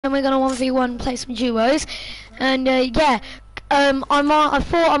and we're gonna 1v1 play some duos. And yeah, I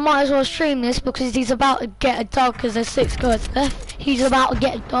thought I might as well stream this because he's about to get a dub because there's 6 guys left. He's about to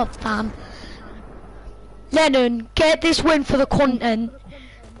get a dub, fam. Lennon, get this win for the content.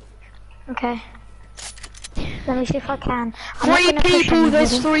 Okay. Let me see if I can.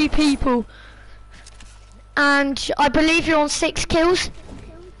 There's 3 people. And I believe you're on 6 kills.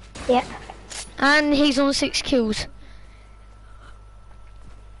 Yep. And he's on 6 kills.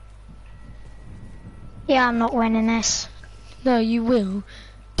 Yeah, I'm not winning this. No, you will.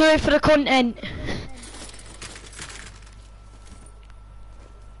 Do it for the content.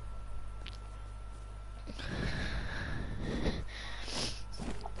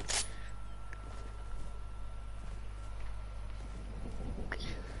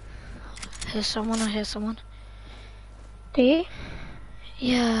 I hear someone. Do you?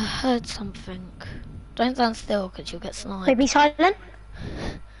 Yeah, I heard something. Don't stand still because you'll get sniped. Wait, be silent.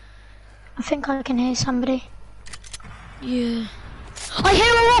 I think I can hear somebody. Yeah. I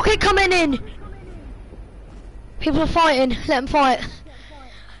hear a rocket coming in! People are fighting, let them fight.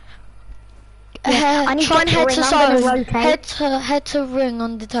 Yeah, I need try and head to zone. Head to ring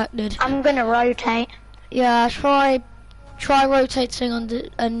undetected. I'm gonna rotate. Yeah, try rotating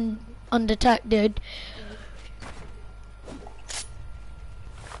undetected.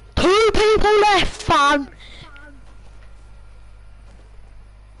 2 people left, fam!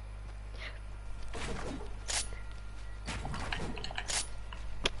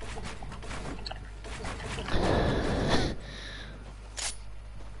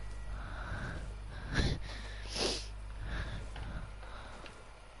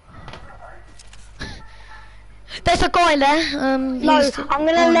 There's a guy there. No, I'm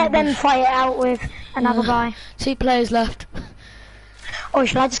gonna let them fight it out with another guy. 2 players left. Or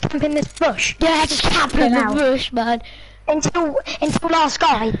should I just camp in this bush? Yeah, just camp in the bush, man. Until last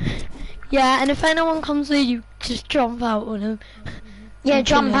guy. Yeah, and if anyone comes in, you just jump out on him. Yeah,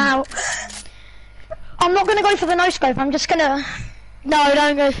 jump out. I'm not gonna go for the no scope. I'm just gonna. No,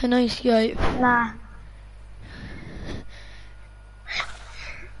 don't go for no scope. Nah.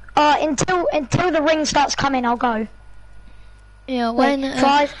 Until the ring starts coming, I'll go. Yeah, when the next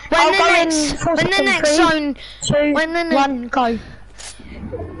go.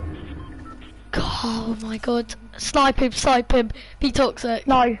 Oh my god, snipe him, be toxic.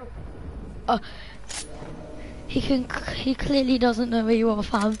 No. He clearly doesn't know where you are,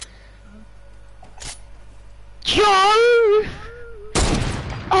 fam. Joe!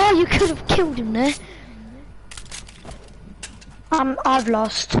 Oh, you could have killed him there. I've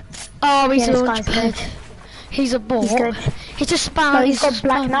lost. Oh, he's a launch pad. He's a bot. He's good. He just spammed. No, he's got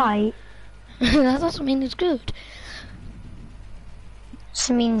Black Knight. That doesn't mean it's good. This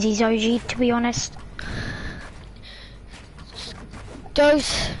means he's OG, to be honest. Go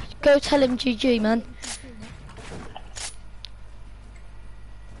tell him GG, man.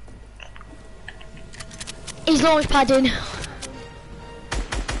 He's launch padding.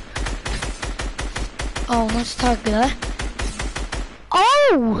 Oh, nice tag there.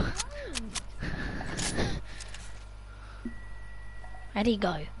 Oh! Where'd he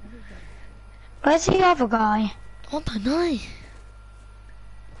go? Where's the other guy? I don't know.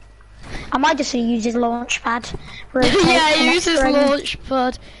 I might just use his launch pad. Yeah, use his launch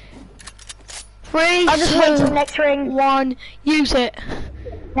pad. 3, I'll just wait till next ring. 1, use it.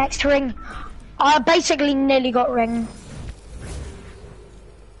 Next ring. I basically nearly got ring.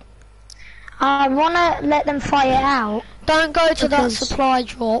 I wanna let them fight it out. Don't go to that supply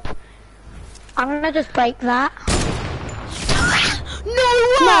drop. I'm gonna just break that. No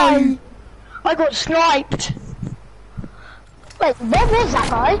way! No! I got sniped. Wait, where was that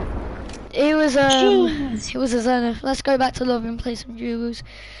guy? He was Jeez. he was a Zenith. Let's go back to lobby and play some duos.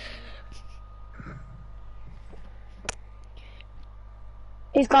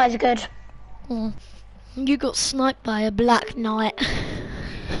 These guys are good. You got sniped by a Black Knight.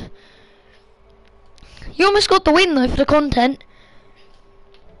 You almost got the win though for the content.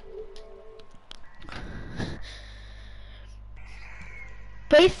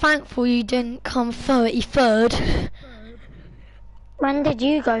 Be thankful you didn't come 33rd. When did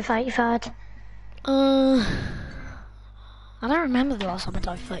you go 33rd? I don't remember the last time I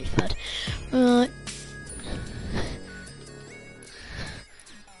died 33rd.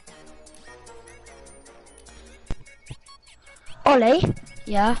 Ollie?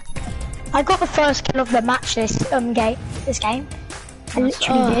 Yeah? I got the first kill of the match this game. I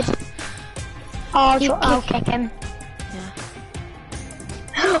literally did. I'll kick him.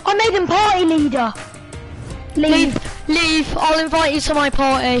 Yeah. I made him party leader. Leave. I'll invite you to my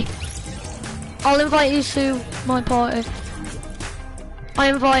party. I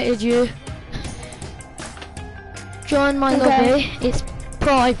invited you. Join my lobby. It's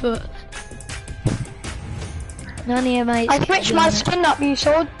private. None of your mates. I switched my skin up, you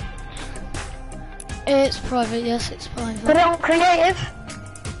saw. It's private, yes, it's private. Put it on creative.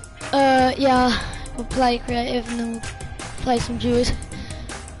 Yeah, we'll play creative and then we'll play some duos.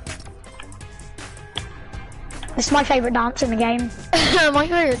 It's my favourite dance in the game. My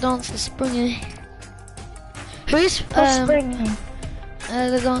favourite dance is springy. Who's springy?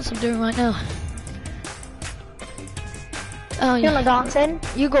 The dance I'm doing right now. Oh, You're not dancing.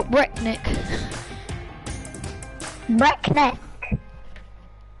 You got breakneck. Breakneck.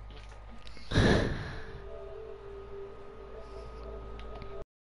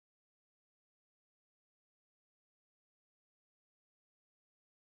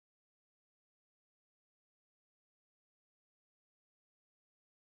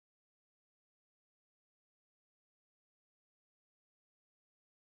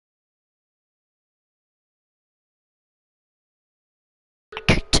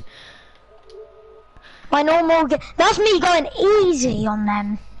 My normal that's me going easy on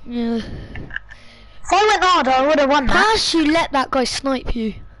them. Yeah. If I went harder, I would have won that. Plus, you let that guy snipe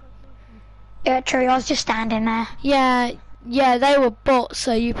you. Yeah, true. I was just standing there. Yeah, they were bots,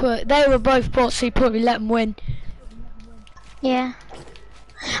 so they were both bots, so you probably let them win. Yeah.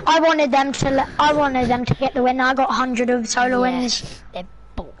 I wanted them to get the win. I got 100 of solo wins. They're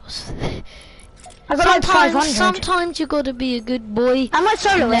bots. I got like 500. Sometimes you gotta be a good boy. How much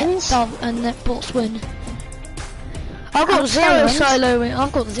solo wins? And let bots win. I've got zero solo wins.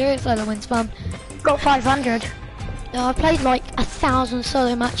 I've got 0 solo wins, man. Got 500. I played like 1,000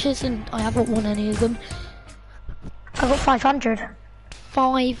 solo matches and I haven't won any of them. I got 500.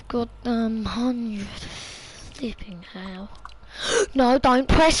 5 got 100. Flipping hell. No, don't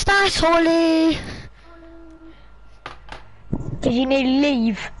press that, Holly. Did you nearly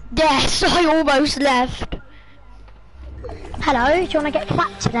leave? Yes, I almost left. Hello, do you want to get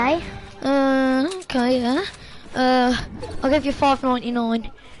clapped today? Okay, yeah. I'll give you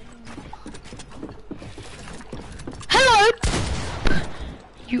 $5.99. Hello!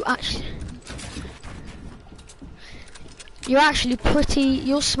 You're actually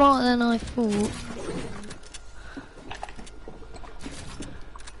you're smarter than I thought.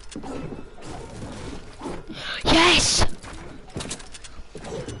 Yes!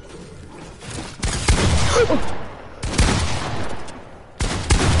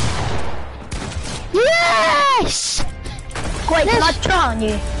 Yes! Wait, can I try on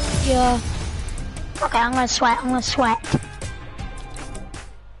you? Yeah. Okay, I'm gonna sweat.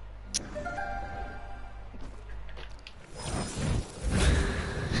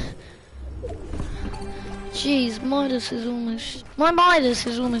 Jeez, my Midas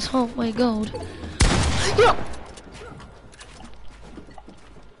is almost halfway gold. Yeah.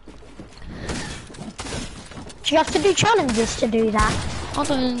 Do you have to do challenges to do that? I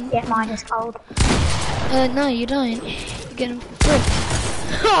don't get Midas gold. No, you don't. You get them for free.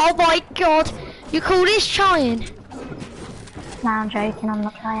 Oh my god! You call this trying? No, I'm joking, I'm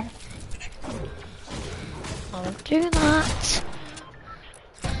not trying. I'll do that.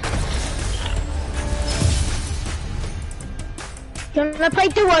 You wanna play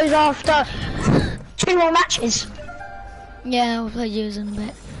duos after 2 more matches? Yeah, we'll play duos in a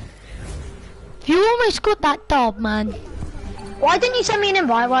bit. You almost got that dub, man. Why didn't you send me an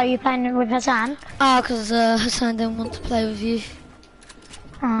invite while you were playing with Hassan? Oh, because Hassan didn't want to play with you.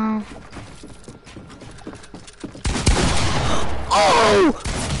 Oh. Oh!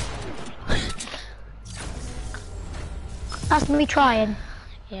 That's me trying.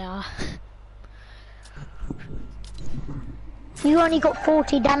 Yeah. You only got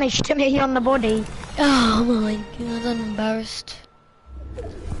 40 damage to me on the body. Oh my god, I'm embarrassed.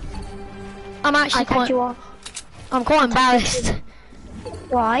 I'm actually I'm quite embarrassed.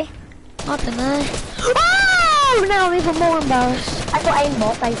 Why? I don't know. Oh! Now I'm even more embarrassed. I got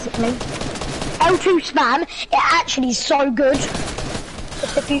aimbot basically. L2 spam, it actually is so good.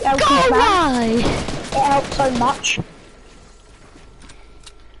 Just a few L2 spam. It helps so much.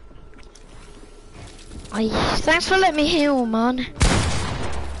 Thanks for letting me heal, man.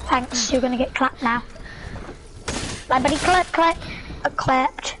 Thanks, you're gonna get clapped now. Clappity clap clap, a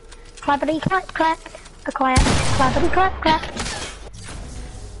clapped. Clappity clap clap, a clap. Clappity clap clap.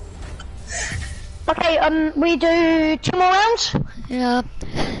 Okay, we do 2 more rounds. Yeah.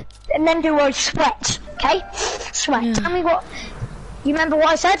 And then do a sweat, okay? Sweat. Yeah. Tell me what. You remember what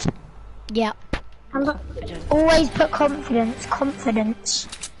I said? Yeah. Always put confidence. Confidence.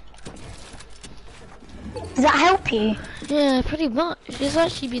 Does that help you? Yeah, pretty much. It's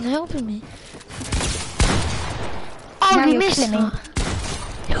actually been helping me. Oh, now you missed me.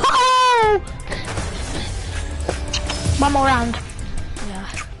 One more round. Yeah.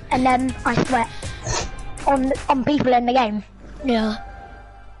 And then I sweat on people in the game. Yeah.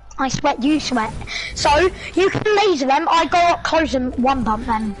 I sweat, you sweat. So you can laser them. I go up close and one bump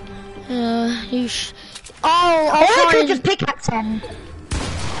them. You I'll Or I try could and... just pickaxe them.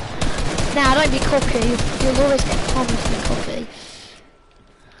 Nah, don't be cocky. You'll always get problems being cocky.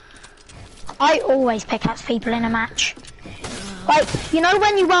 I always pickaxe people in a match. Like, you know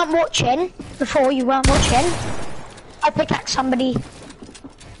when you weren't watching, before you weren't watching, I pickaxe somebody.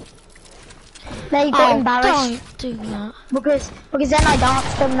 They got embarrassed. Don't do that. Because then I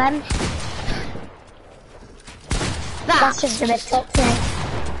danced on them. That's just a bit toxic.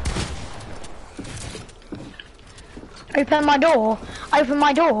 Open my door. Open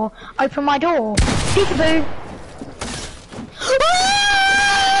my door. Open my door. Peekaboo.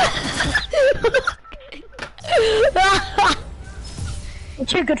 I'm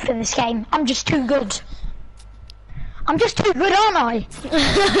too good for this game. I'm just too good. I'm just too good, aren't I?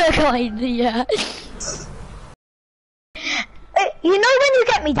 Kinda, yeah. You know when you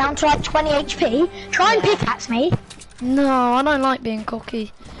get me down to like 20 HP, try and pickaxe me. No, I don't like being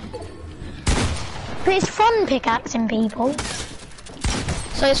cocky. But it's fun pickaxing people.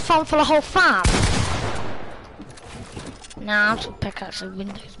 So it's fun for the whole fam? Nah, I'm just pickaxing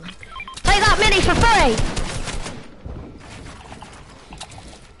windows, man. Take that mini for free!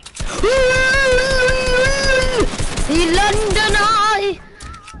 The London Eye!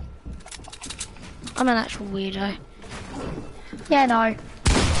 I'm an actual weirdo. Yeah, no.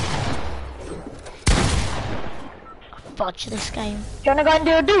 Fudge this game. Do you wanna go and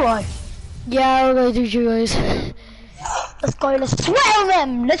do a duo? Yeah, I'll go do duos. Let's go, let's sweat on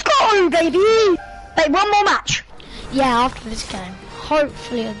them! Let's go, baby! Wait, one more match. Yeah, after this game.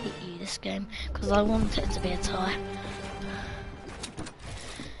 Hopefully I'll beat you this game, because I want it to be a tie.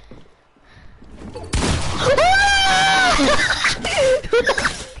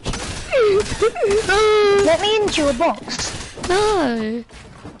 Let me into your box. No.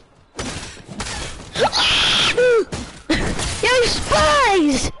 You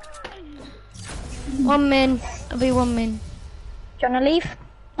spies! 1 min. I'll be 1 min. Do you wanna leave?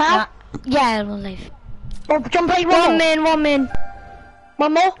 Now? Yeah, we'll leave. Or jump play 1 min, 1 min.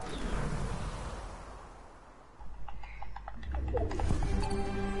 One more?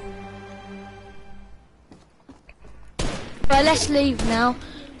 Right, let's leave now.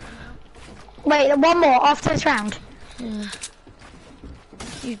 Wait, one more after this round. Yeah.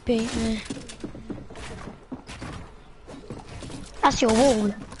 You beat me. That's your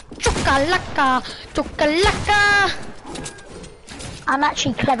wall. Chocolaka! Chocolaka! I'm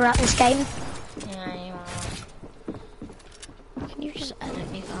actually clever at this game. Yeah, you are. Can you just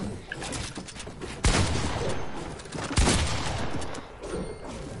edit me, fam?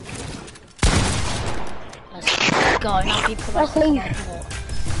 Let's go, now people Let's leave.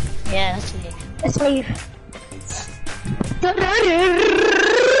 Yeah, let's leave. Let's leave.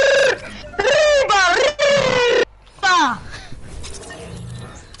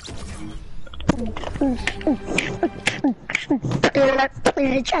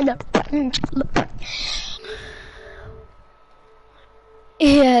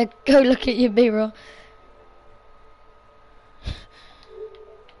 Yeah, go look at your B-roll.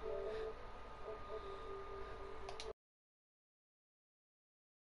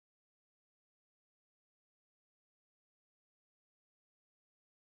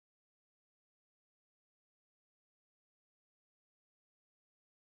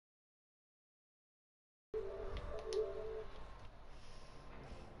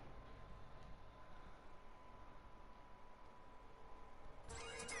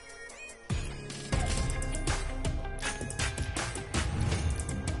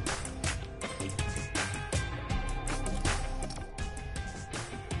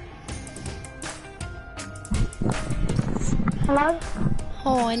 Hello?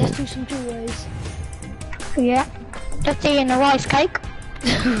 Hi, let's do some duos. Yeah. Just eating a rice cake.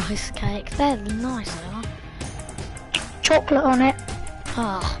 Rice cake, they're nice, they are. Chocolate on it.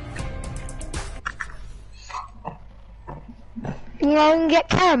 Ah. You know, you can get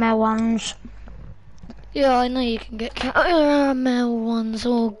caramel ones. Yeah, I know you can get caramel ones.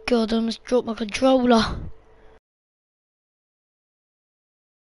 Oh god, I almost dropped my controller.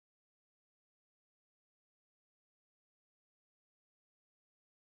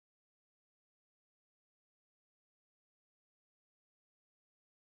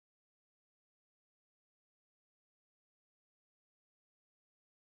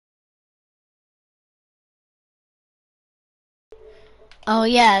 Oh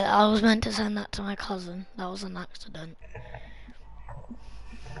yeah, I was meant to send that to my cousin. That was an accident.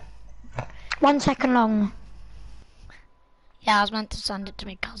 1 second long. Yeah, I was meant to send it to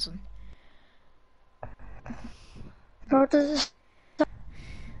my cousin. What does this?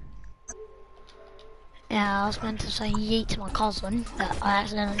 Yeah, I was meant to say yeet to my cousin, but I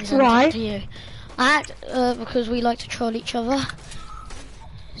accidentally sent Why? it to you. Because we like to troll each other.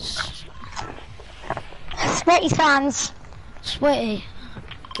 Sweaty sands. Sweaty.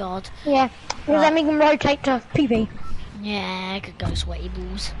 God. Yeah. Right. Then we can rotate to PV. Yeah, I could go sweaty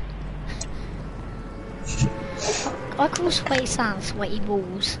balls. I call sweaty sand sweaty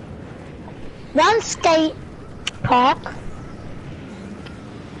balls. One skate park.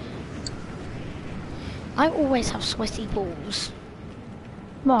 I always have sweaty balls.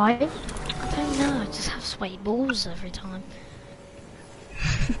 Why? I don't know, I just have sweaty balls every time.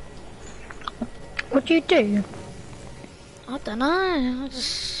 What do you do? I don't know,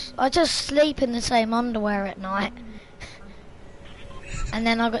 I just sleep in the same underwear at night. And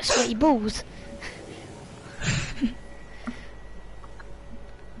then I got sweaty balls.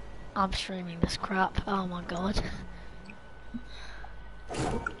 I'm streaming this crap, oh my god.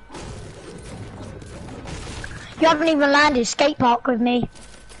 You haven't even landed skate park with me.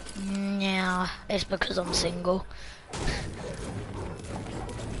 Yeah, it's because I'm single.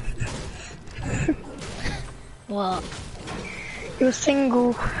 What? You're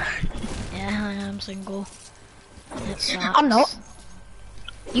single. Yeah, I am single. It sucks. I'm not.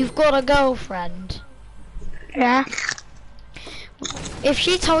 You've got a girlfriend. Yeah. If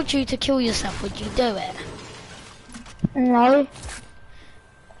she told you to kill yourself, would you do it? No.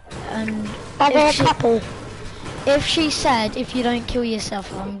 And Are they a couple? if she said, if you don't kill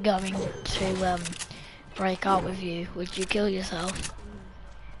yourself, I'm going to break up with you, would you kill yourself?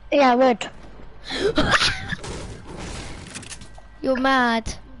 Yeah, I would. You're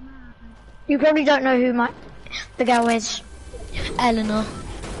mad. You probably don't know who the girl is. Eleanor.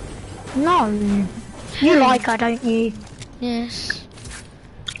 No. You like her, don't you? Yes.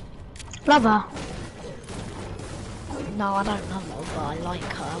 Love her. No, I don't love her, but I like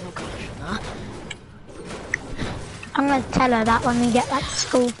her. I'm a crush on her. I'm gonna tell her that when we get back to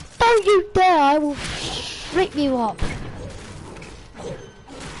school. Don't you dare, I will rip you up.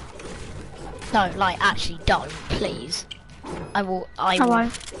 No, like, actually don't, please. I will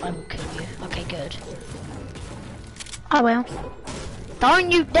won't. kill you. Okay, good. I will.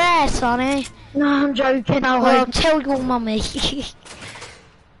 Don't you dare, Sonny. No, I'm joking, I'll tell your mummy.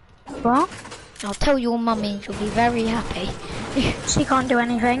 What? I'll tell your mummy, she'll be very happy. She can't do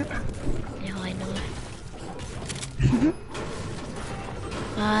anything. Yeah, I know.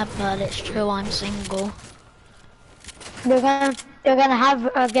 But it's true, I'm single. You're gonna have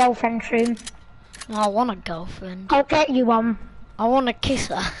a girlfriend soon. I want a girlfriend. I'll get you one. I want to kiss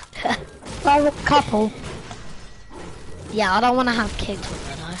her. Well, a couple. Yeah, I don't want to have kids with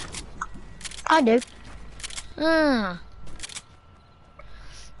her though. I do.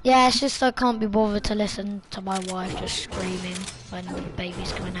 Yeah, it's just I can't be bothered to listen to my wife just screaming when the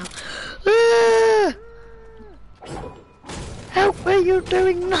baby's coming out. Help me, you're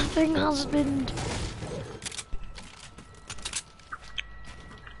doing nothing, husband.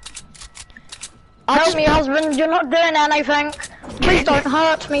 Help me, husband, you're not doing anything. Please don't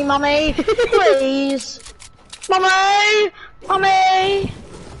hurt me, mummy. Please. Mummy! Mummy!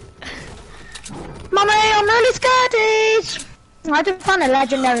 Mummy, I'm really scared. I didn't find a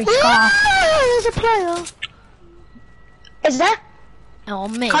legendary scar. There's a player. Is there? Oh,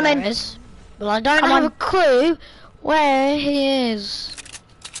 me Come there in. is. But I don't Come have on. a clue where he is.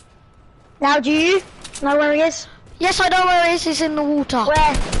 Now do you know where he is? Yes, I know where he is. He's in the water.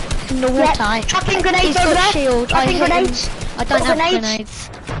 Where? In the water. Yeah, chucking grenades He's over got there. shield. Chucking hit him. grenades. I don't Got have grenades. grenades.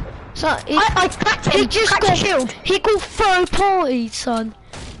 So I cracked him. he just Cracked got his shield. He got third party, son.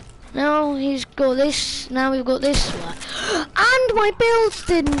 Now he's got this. Now we've got this one. And my build's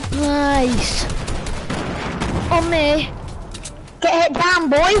didn't place. On me. Get hit down,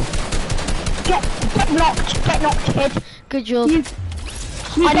 boy. Get knocked. Get knocked, kid. Good job. You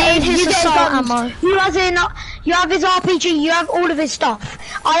I get need his get assault guns. ammo. You have his RPG, you have all of his stuff.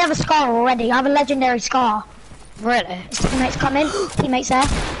 I have a scar already, I have a legendary scar. Really? His teammates come in, teammates there.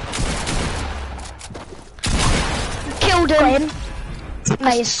 Killed Got him. him.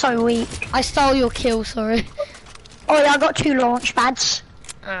 Teammate is so weak. I stole your kill, sorry. Oh yeah, I got 2 launch pads.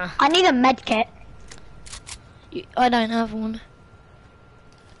 I need a med kit. I don't have one.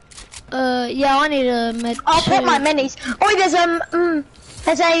 Yeah, I need a med I'll too. put my minis. Oh,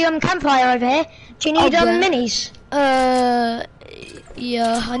 there's a campfire over here. Do you need yeah. minis?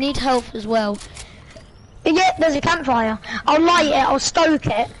 Yeah, I need help as well. Yeah, there's a campfire. I'll light it, I'll stoke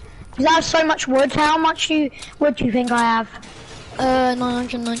it. Because I have so much wood. How much wood do you think I have?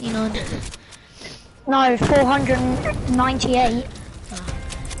 999. No, 498.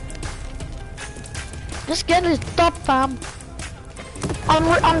 Let's get this dub, fam.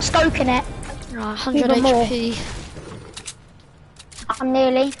 I'm stoking it. Right, 100 Even more. HP. I'm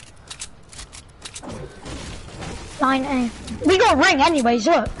nearly. 90. We got a ring anyways,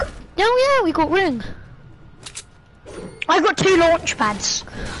 look. Oh yeah, we got ring. I got 2 launch pads.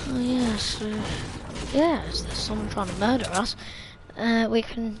 Oh yes, yes, there's someone trying to murder us. We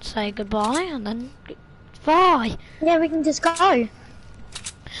can say goodbye and then bye. Yeah, we can just go.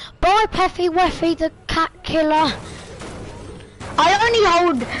 Bye, Peffy Weffy, the cat killer. I only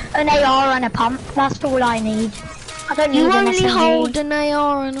hold an AR and a pump. That's all I need. I don't need You an only SMG. hold an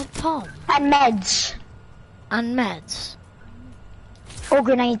AR and a pump. And meds. And meds. Or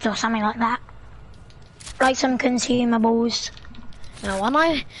grenades or something like that. Like some consumables. Now,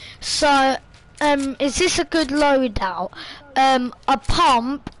 is this a good loadout? A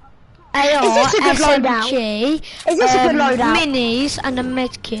pump, AR, Is this a good loadout? SMG, Is this a good loadout? minis, and a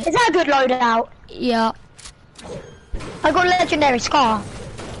medkit. Is that a good loadout? Yeah. I got a legendary scar.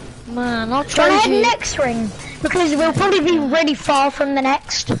 Man, I'll Try to trade head you. next ring. Because we'll probably be really far from the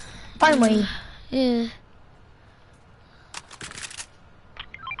next. Won't we? Yeah.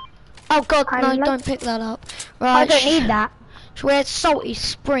 Oh god, I no, like- don't pick that up. I Right, don't need that. we're at Salty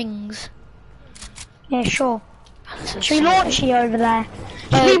Springs. Yeah, sure. So Should we launch you over there?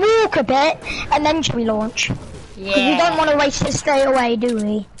 Should Uh, we walk a bit and then should we launch? Because we don't want to waste it straight away, do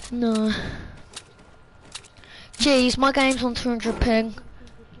we? No. Jeez, my game's on 200 ping.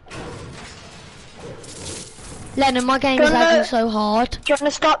 Lennon, my game is Don't lagging know- so hard. Do you want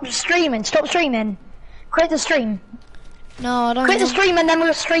to stop streaming? Stop streaming. Quit the stream. No, I don't Quit the want- stream and then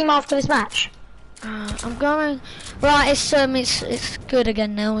we'll stream after this match. I'm going. Right, it's good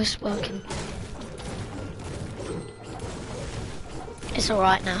again now. It's working. It's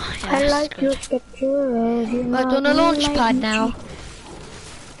alright now. Yeah, it's good. picture. We're on a launch pad now.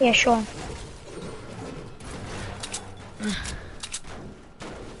 Yeah, sure.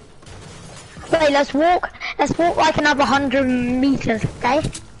 Wait, let's walk like another 100 meters, okay?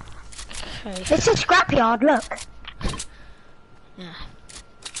 Okay. It's a scrapyard, look. Yeah.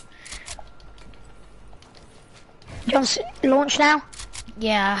 Do you want to launch now?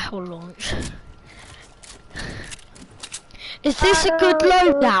 Yeah, we'll launch. Is this a good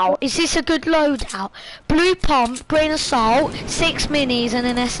loadout? Is this a good loadout? Blue pump, green assault, 6 minis and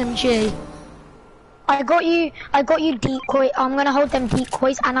an SMG. I got you decoy. I'm gonna hold them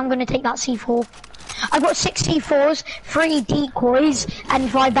decoys and I'm gonna take that C4. I got 6 C4s, 3 decoys, and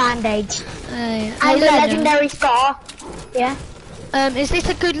 5 band-aids. Hey, And a Lennon, legendary scar. Yeah. is this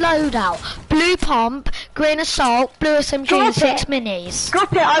a good loadout? Blue pump, green assault, blue SMG, Drop and 6 it. minis.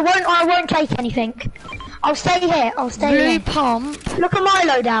 Drop it. I won't take anything. I'll stay here. I'll stay Blue here. pump. Look at my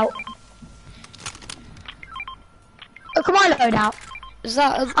loadout. Look at my loadout. Is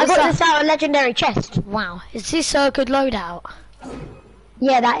that? I got this out of legendary chest. Wow. Is this a good loadout?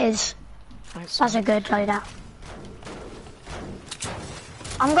 Yeah, that is. Right, That's a good loadout.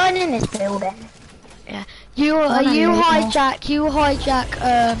 I'm going in this building. yeah. You I don't know hijack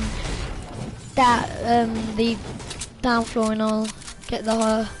the down floor and I'll get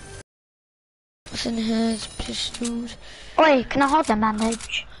the what's in here? Pistols. Wait, can I hold them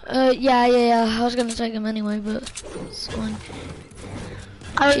bandage? Yeah. I was gonna take them anyway, but it's fine.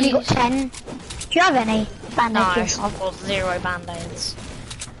 I only got Jeez. 10. Do you have any bandages? I've got 0 band-aids.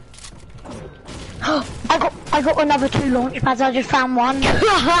 I got another 2 launch pads. I just found one. That's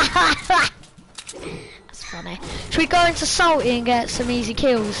funny. Should we go into Salty and get some easy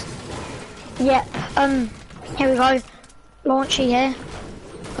kills? Yep. Here we go. Launchy here.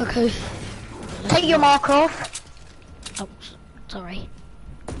 Okay. Take your marker off. Oh, sorry.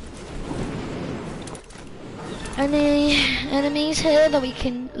 Any enemies here that we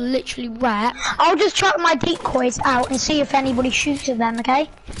can literally whack? I'll just chuck my decoys out and see if anybody shoots at them, okay?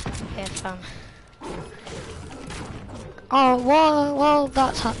 Yeah, fun. Oh, while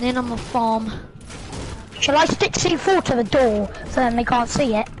that's happening, I'm a farm. Shall I stick C4 to the door so then they can't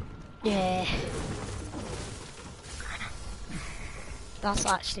see it? Yeah. That's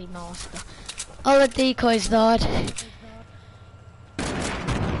actually master. Oh, the decoys died.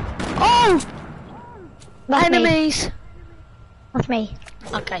 Oh! That's me. Enemies! That's me.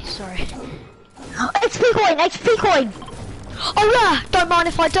 Okay, sorry. XP coin! XP coin! Oh yeah! Don't mind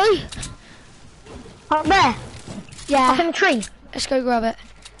if I do. Up there. Up Yeah. in the tree. Let's go grab it.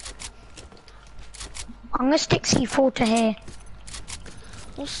 I'm gonna stick C4 to here.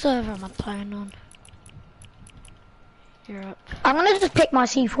 What server am I playing on? Europe. I'm gonna just pick my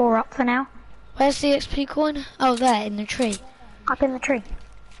C4 up for now. Where's the XP coin? Oh, there, in the tree. Up in the tree.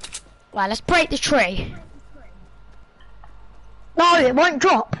 Right, let's break the tree. No, it won't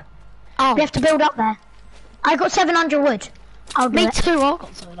drop. Oh, We have to build up there. I got 700 wood. I'll do me it. too. I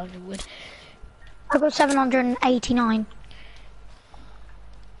got 700 wood. I got 789.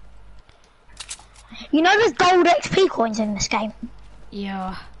 You know there's gold XP coins in this game?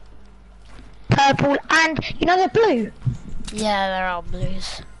 Yeah. Purple and you know they're blue. Yeah, there are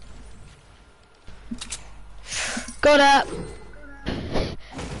blues. Got it.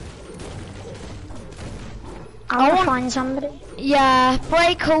 I want to find somebody. Yeah,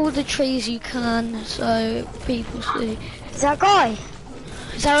 break all the trees you can so people see. Is that a guy?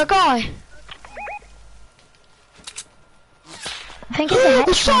 Is there a guy? I think it's a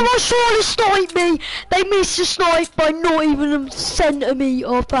headshot. Someone surely sniped me. They missed the snipe by not even a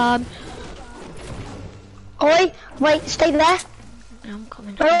centimetre, fam. Oi, wait, stay there. I'm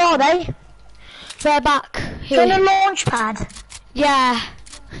coming. Where are they? They're back. They're Here. on a launch pad. Yeah.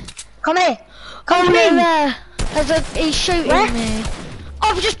 Come here. Come to Over me. there. He's shooting Where? me.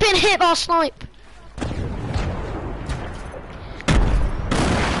 I've just been hit by a snipe.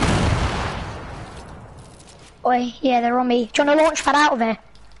 Oi, yeah, they're on me. Do you want a launch pad out of here?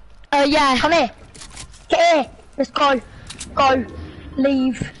 Yeah. Come here. Get here. Let's go. Go.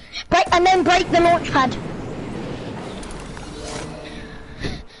 Leave. Break and then break the launch pad.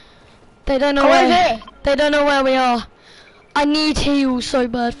 They don't know Go over where. here. They don't know where we are. I need heals so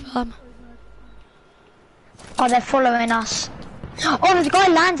bad, fam. Oh, they're following us. Oh, there's a guy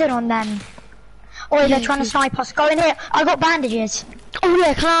landed on them. Oh, they're trying to snipe us. Go in here. I got bandages. Oh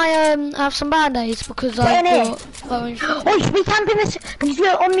yeah, can I have some band-aids because Get in I've here. got. Oh, we camping this. Because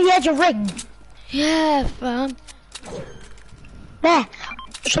we're on the edge of ring. Yeah, fam. There.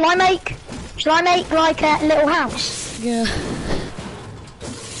 Shall I make like a little house? Yeah.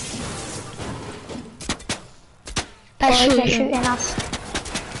 They're They're shooting us.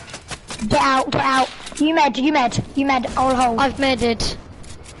 Get out, get out. You med, I'll hold. I've medded.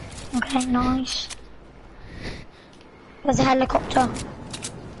 Okay, nice. There's a helicopter.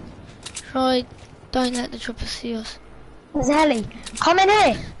 Try, don't let the chopper see us. There's a heli. Come in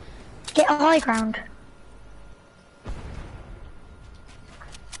here. Get a high ground.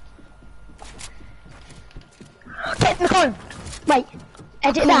 Get in the cone. Wait.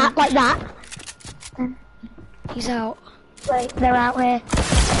 Edit that, like that. He's out. Wait, they're out here.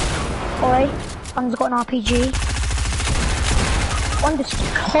 Oi, one's got an RPG. One just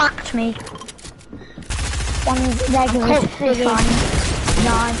clapped me. One's regular. It's fine.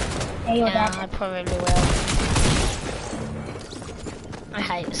 No. Yeah, you're dead. I probably will. I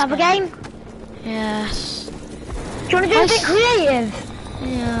hate this. Have a game? Yes. Do you want to do a bit creative?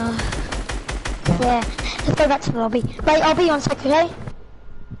 Yeah. Yeah. Let's go back to the lobby. Wait, I'll be on sec, okay?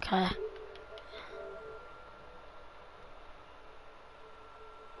 Okay.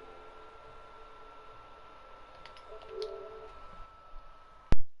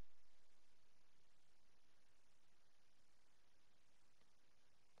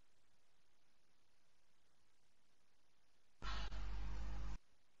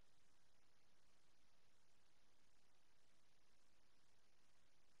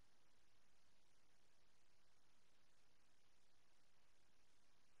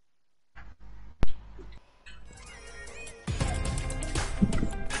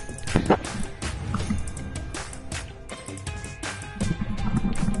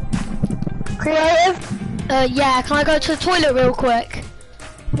 Creative? Yeah, can I go to the toilet real quick?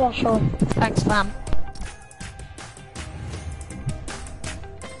 Yeah, sure. Thanks, fam.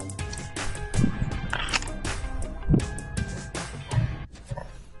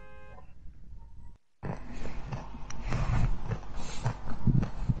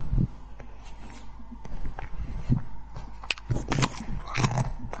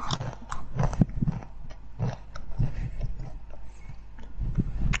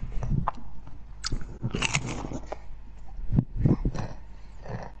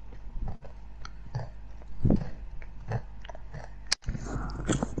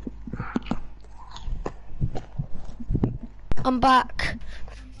 I'm back.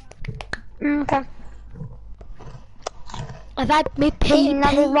 Okay. I've had me Eat pee.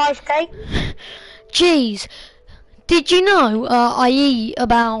 another rice cake. Jeez, did you know I eat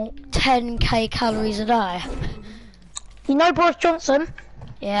about 10k calories a day? You know Boris Johnson?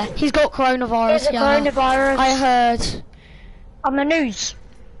 Yeah, he's got coronavirus. There's a Yeah, coronavirus I heard. on the news.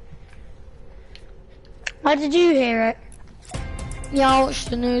 How did you hear it? Yeah, I watched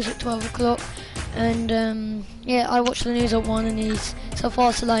the news at 12 o'clock, and yeah, I watched the news at 1, and he's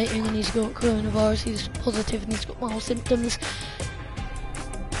self-isolating, and he's got coronavirus. He's positive, and he's got mild symptoms.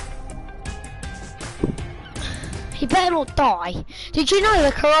 He better better not die. Did you know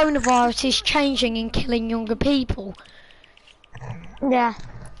the coronavirus is changing and killing younger people? Yeah.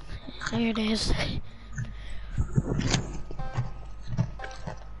 There it is.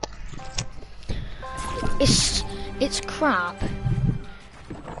 It's crap.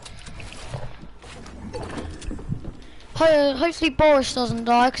 Hopefully Boris doesn't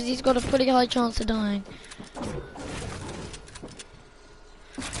die because he's got a pretty high chance of dying.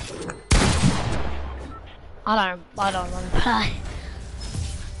 I don't want to play.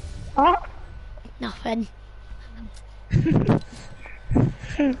 What? Nothing.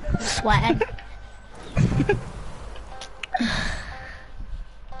 I'm sweating.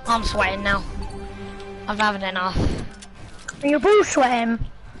 I'm sweating now. I've had enough. Are you ball sweating?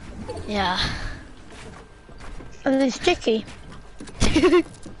 Yeah. Is it sticky?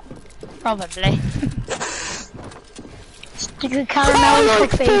 Probably. Sticky caramel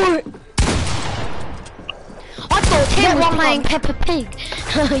coffee. I thought Tim was playing Peppa Pig.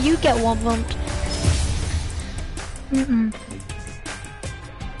 You get one bumped.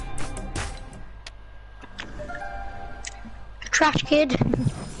 Trash kid.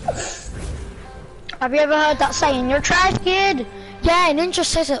 Have you ever heard that saying? You're a trash kid. Yeah, Ninja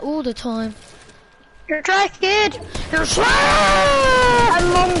says it all the time. You're a trash kid. You're trash. And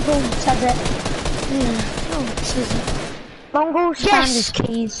Mongol says it. Yeah, oh, it says it. Mongol found his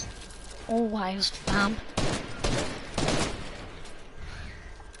keys. Always, fam.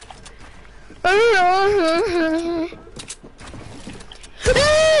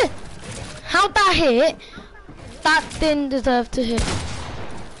 How'd that hit? That didn't deserve to hit.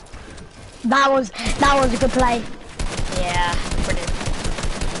 That was a good play. Yeah, brilliant.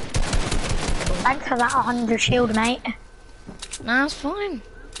 Thanks for that 100 shield, mate. Nah, it's fine.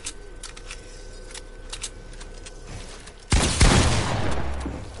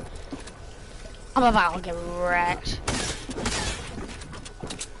 I'm about to get wrecked.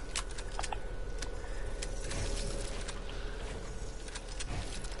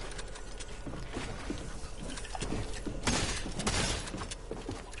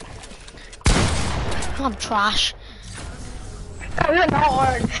 I'm trash. No, you're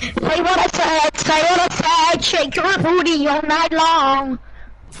not. Say what I said, say what I said, shake your booty all night long.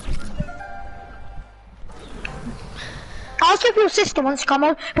 Ask if your sister wants to come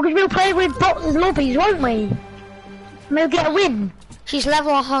on, because we'll play with lobbies, won't we? And we'll get a win. She's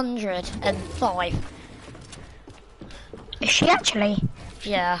level 105. Is she actually?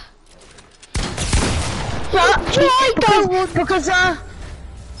 Yeah.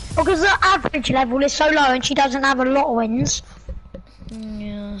 Because her average level is so low and she doesn't have a lot of wins.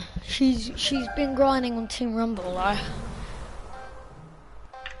 Yeah. She's been grinding on Team Rumble though.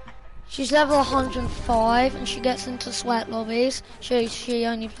 She's level 105 and she gets into sweat lobbies. She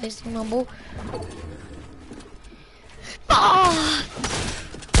only plays Team Rumble. Ah!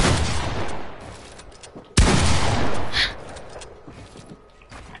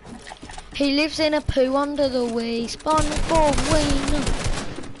 He lives in a poo under the Wii. SpongeBob Wiener.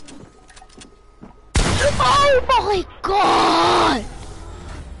 Oh my god!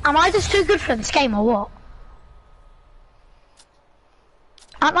 Am I just too good for this game or what?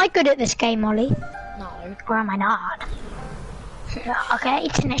 Am I good at this game, Ollie? No. Or am I not? Okay,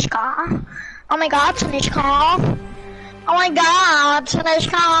 Tanishka. Oh my god, Tanishka. Oh my god,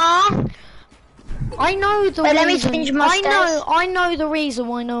 Tanishka. I know the Wait, reason. let me change my stats. I know the reason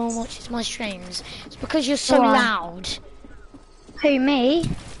why no one watches my streams. It's because you're so Why? loud. Who, me?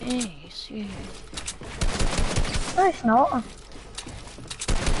 Yes, you. No, it's not.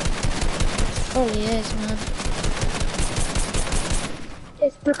 Oh, he is, man.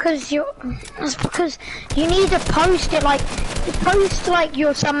 It's because you need to post it like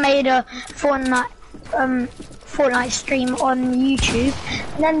your son made a Fortnite stream on YouTube,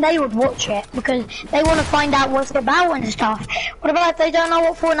 and then they would watch it because they want to find out what's about and stuff. What about if they don't know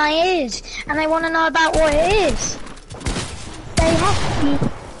what Fortnite is and they want to know about what it is? They have to be.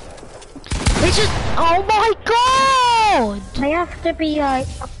 It's just, oh my god! They have to be like.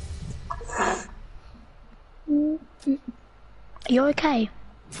 You okay?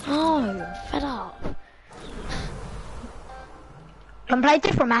 Oh, fed up. Can play a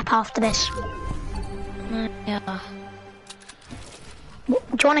different map after this. Yeah. Do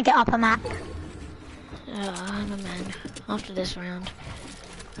you want to get up a map? Yeah, I'm a man. After this round.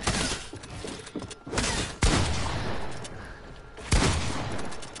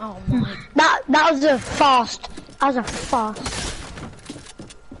 Oh my. That was a fast. That was a fast.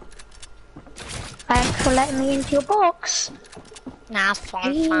 Thanks for letting me into your box. Nah, it's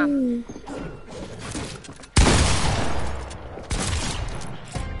fun.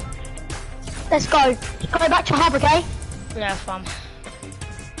 Let's go. Go back to hub, okay? Yeah, fam.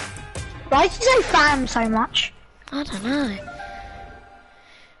 Why did you say fam so much? I don't know.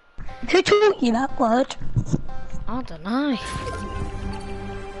 Who taught you that word? I don't know.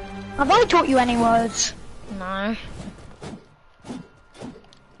 Have I taught you any words? No.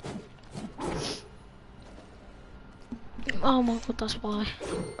 Oh my god, that's why.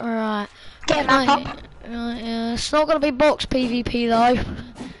 Alright. Get back up. Right, yeah. It's not gonna be box PvP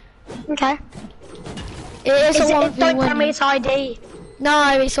though. Okay. It is a Don't tell me 1v1. it's ID.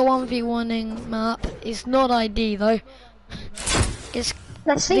 No, it's a 1v1ing map. It's not ID though. It's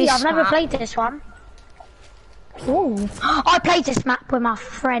Let's see, this I've never map. played this one. Ooh. I played this map with my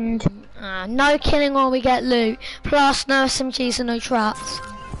friend. No killing while we get loot. Plus no SMGs and no traps.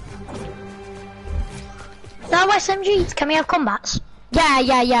 No SMGs, can we have combats?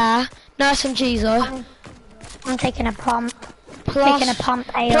 Yeah. No SMGs though. I'm taking a pump. Plus, Taking a pump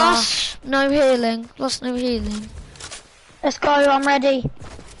AR. plus no healing. Plus no healing. Let's go, I'm ready.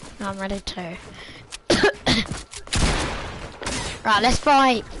 I'm ready too. Right, let's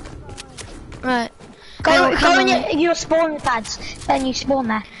fight. Right. Go come on on. your spawn pads, then you spawn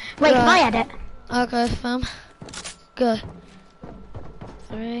there. Wait, can I Right. add it? Okay, fam. Go.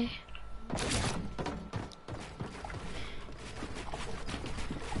 3.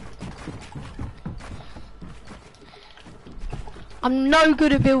 I'm no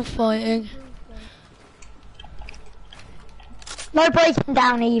good at build fighting. No breaking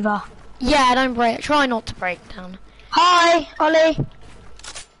down either. Yeah, don't break. Try not to break down. Hi, Ollie.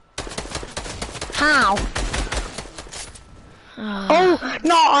 How? Oh,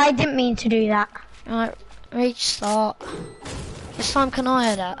 no, I didn't mean to do that. Right, reach start. This time can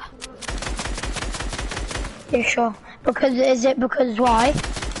I that? Yeah, sure. Is it because why? Because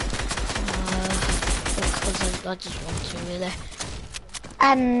I just want to really.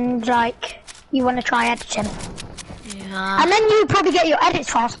 And like, you want to try editing. Yeah. And then you probably get your edits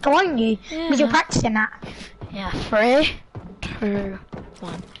faster, won't you? Because you're Yeah. practicing that. Yeah, 3, 2,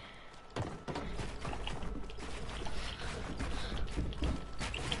 1.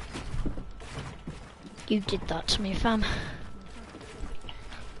 You did that to me, fam.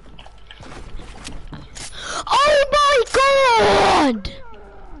 Oh my god!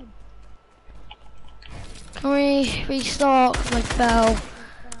 Can we restart? 'Cause I fell.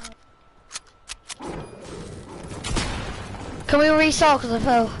 Can we restart? 'Cause I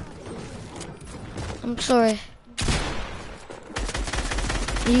fell. I'm sorry.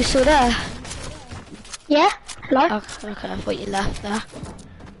 Are you still there? Yeah? Hello? Okay, I thought you left there.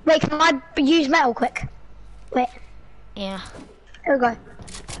 Wait, can I use metal quick? Wait, Yeah. here we go.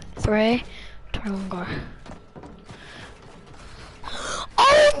 3, 2, 1, go.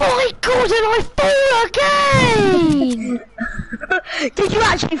 Oh my god, and I fall again! Did you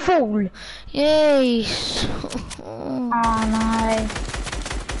actually fall? Yes. Oh no.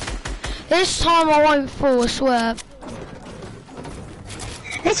 This time I won't fall, I swear.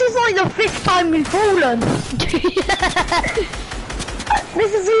 This is like the 5th time we've fallen.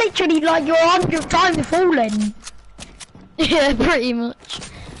 This is literally like your 100th time falling. Yeah, pretty much.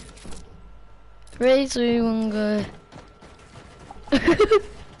 3, 2, 1, go.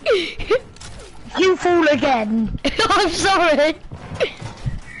 You fall again. I'm sorry.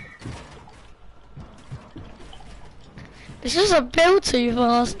 It's just a build too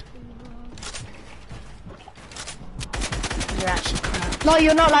fast. You're actually crap. No,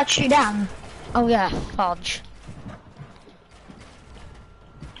 you're not allowed to shoot down. Oh yeah, fudge.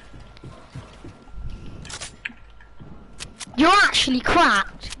 You're actually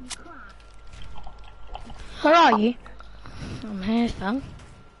cracked. Where are you? I'm here, fam.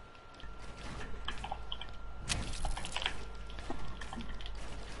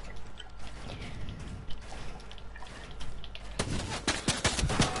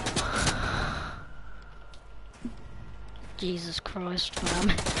 Jesus Christ,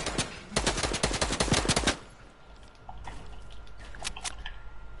 fam.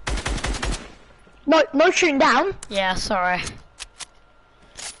 No shooting down. Yeah, sorry.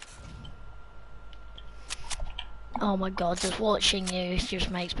 Oh my god, just watching you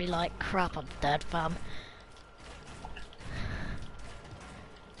just makes me like crap, I'm dead, fam.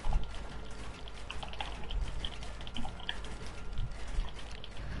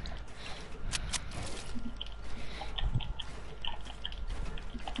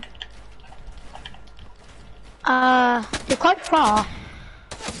 You're quite far.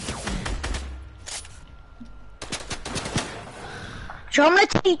 Do you want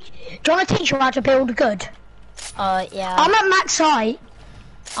to teach you how to build good? Yeah. I'm at max height.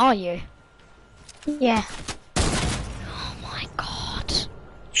 Are you? Yeah. Oh my god.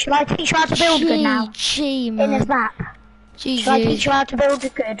 Shall I teach you how to build good now? GG, In this man. map. Shall I teach you how to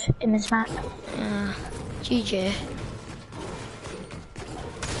build good in this map? GG.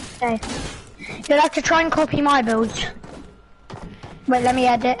 Okay. You'll have to try and copy my builds. Wait, let me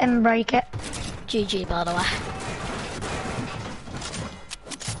edit and break it. GG, by the way.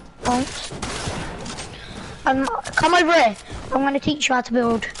 Thanks. Come over here. I'm going to teach you how to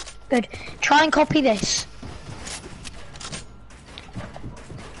build good. Try and copy this.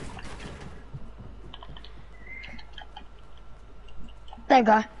 There you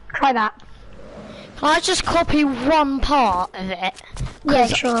go. Try that. Can I just copy one part of it? Yeah,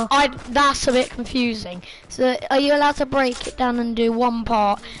 sure. That's a bit confusing. So, are you allowed to break it down and do one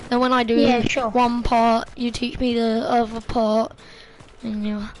part? Then when I do one part, you teach me the other part. And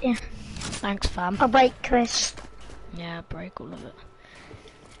you... Yeah. Thanks, fam. I'll break this. Yeah, break all of it.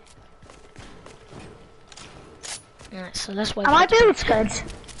 Alright, so let's wait. Am I builds good?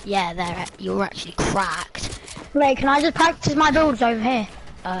 Yeah, you're actually cracked. Wait, can I just practice my builds over here?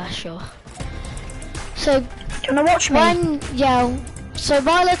 Sure. So, do you wanna watch me? So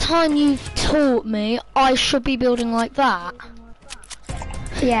by the time you've taught me, I should be building like that.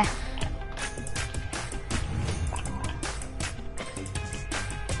 Yeah.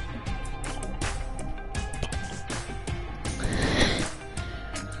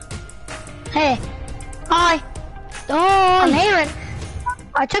 Hey. Hi. Oh, I'm here.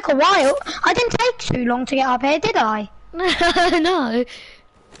 I took a while. I didn't take too long to get up here, did I? No.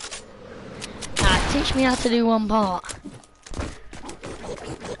 Teach me how to do one part.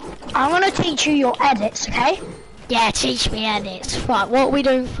 I'm gonna teach you your edits, okay? Yeah, teach me edits. Right, what are we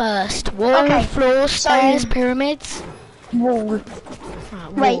doing first? Wall, floor, stairs, pyramids? Wall.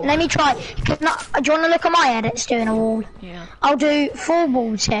 Right, wait, let me try. Do you want to look at my edits doing a wall? Yeah. I'll do 4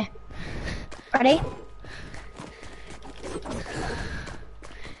 walls here. Ready?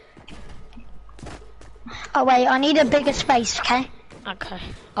 Oh wait, I need a bigger space, okay? Okay,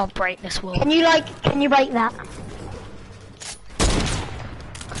 I'll break this wall. Can you break that?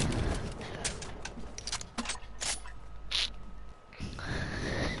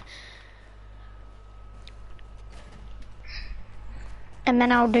 And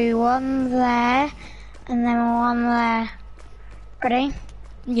then I'll do one there, and then one there. Ready?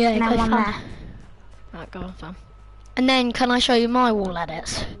 Yeah, and then one there. Right, go on, fam. And then can I show you my wall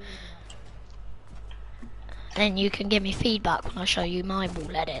edits? Then you can give me feedback when I show you my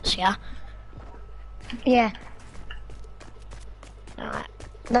wall edits, yeah? Yeah. Alright.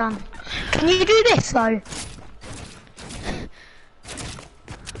 Done. Can you do this though?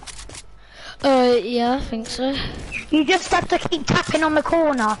 Yeah, I think so. You just have to keep tapping on the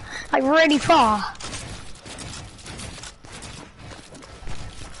corner, like really far.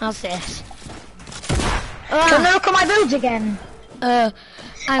 How's this? Can I look at my builds again?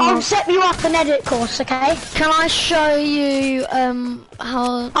 I'll set you up an edit course, okay? Can I show you how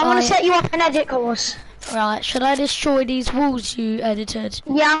I'm gonna set you up an edit course. Right, should I destroy these walls you edited?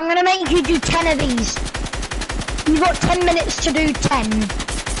 Yeah, I'm gonna make you do 10 of these. You've got 10 minutes to do 10.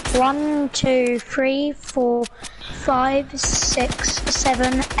 1, 2, 3, 4, 5, 6,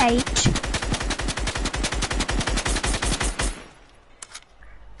 7, 8.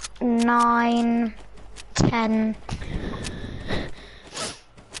 9, 10.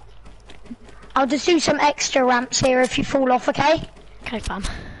 I'll just do some extra ramps here if you fall off, okay? Okay, fam.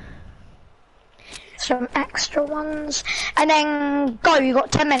 Some extra ones. And then go, you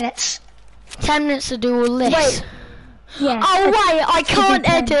got 10 minutes. 10 minutes to do all this. Wait. Yeah. Oh wait, I can't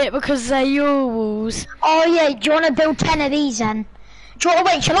edit because they're your walls. Oh yeah, do you want to build 10 of these then? Do you want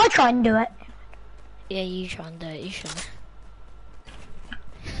to wait, shall I try and do it? Yeah, you try and do it, you should.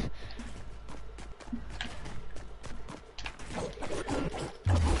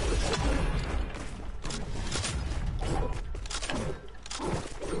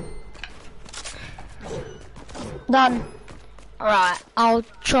 Done. Alright, I'll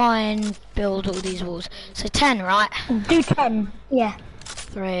try and build all these walls. So 10, right? Do 10, yeah.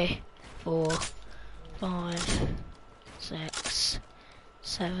 3, 4, 5, 6,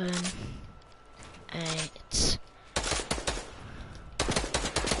 7, 8.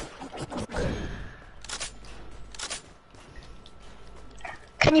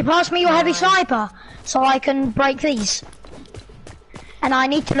 Can you pass me your heavy sniper so I can break these? And I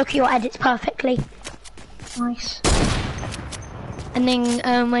need to look at your edits perfectly. Nice. And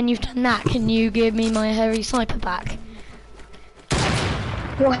then when you've done that, can you give me my heavy sniper back?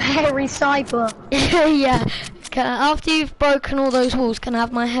 Your hairy sniper? Yeah. After you've broken all those walls, can I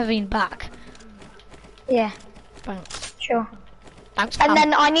have my heavy back? Yeah. Thanks. Sure. Thanks, and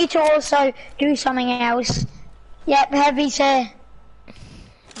then I need to also do something else. Yep, heavy's here.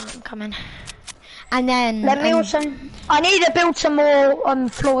 coming. And then... Let me also... I need to build some more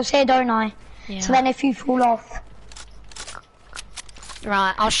floors here, don't I? Yeah. So then if you fall off...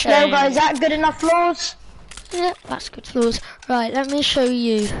 Right, I'll show There you. we go, is that good enough floors? Yeah, that's good floors. Right, let me show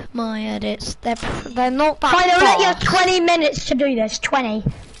you my edits. They're not that Fine, I'll let you have fast. 20 minutes to do this, 20.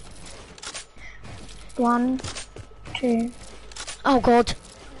 1, 2... Oh god.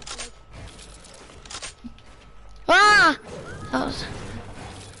 Ah! That was...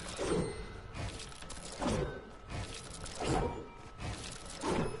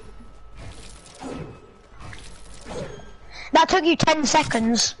 That took you 10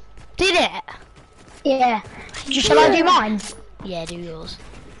 seconds. Did it? Yeah. Shall I do mine? Yeah, do yours.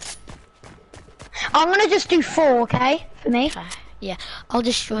 I'm gonna just do 4, okay? For me. Okay. Yeah, I'll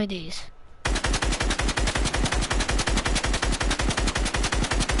destroy these.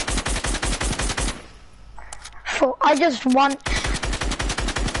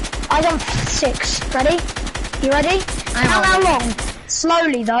 I done 6. Ready? You ready? Count how long?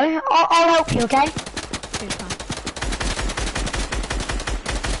 Slowly though. I'll help you, okay?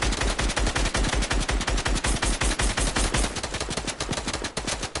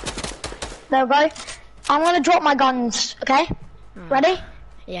 There we go. I'm gonna drop my guns, okay? Ready?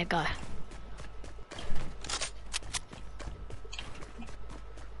 Yeah, go.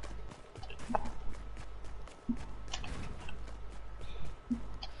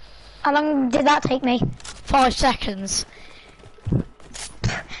 How long did that take me? 5 seconds.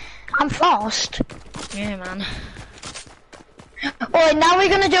 I'm fast. Yeah, man. Alright, now we're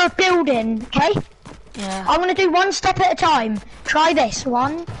gonna do a building, okay? Yeah. I'm gonna do 1 step at a time. Try this.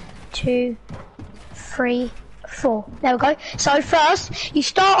 1, 2, 3, 4. There we go. So first, you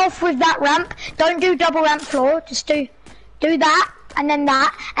start off with that ramp. Don't do double ramp floor. Just do that, and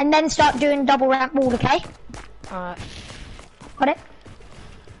then start doing double ramp wall, okay? Alright. Got it?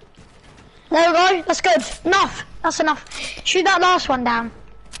 There we go. That's good. Enough. That's enough. Shoot that last one down.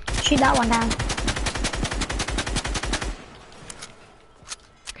 Shoot that one down.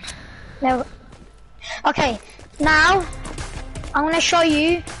 There we go. Okay, now I'm gonna show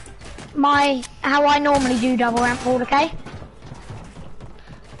you how I normally do double ramp wall, okay?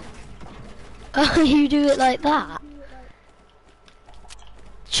 Oh, you do it like that?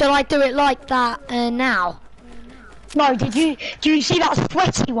 Shall I do it like that now? No, do you see that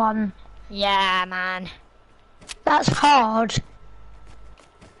sweaty one? Yeah, man. That's hard.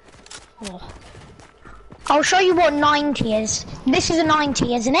 Oh. I'll show you what 90 is. This is a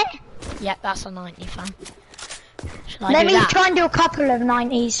 90, isn't it? Yep, that's a 90, fam. Shall I Let do me that? try and do a couple of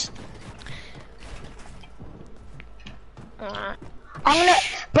 90s. Alright. I'm gonna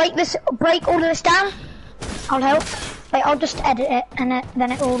break all of this down. I'll help. Wait, I'll just edit it and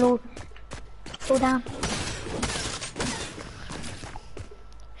then it will all fall down.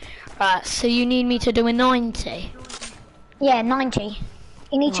 Right, so you need me to do a 90? Yeah, 90.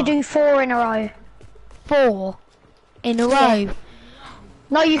 You need to do 4 in a row. 4 in a row?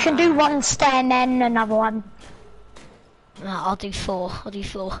 No, you can do 1 stair and then another one. No, I'll do 4. I'll do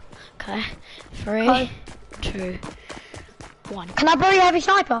 4. Okay. 3, Okay. 2, 1. Can I borrow your heavy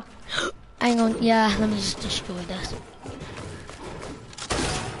sniper? Hang on, yeah, let me just destroy this.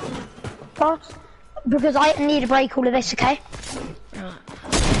 Fast. Because I need to break all of this, okay? Right.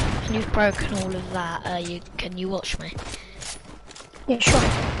 And you've broken all of that. Can you watch me? Yeah, sure.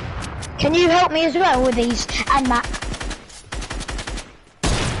 Can you help me as well with these and that?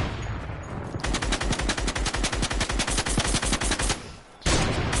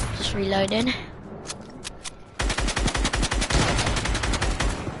 Just reloading.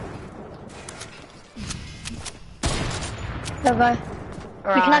 There we go.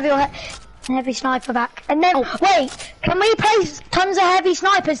 You can have your heavy sniper back. And then, wait, can we place tons of heavy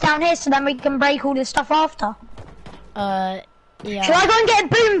snipers down here so then we can break all this stuff after? Yeah. Should I go and get a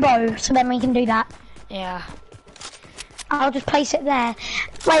boom bow so then we can do that? Yeah. I'll just place it there.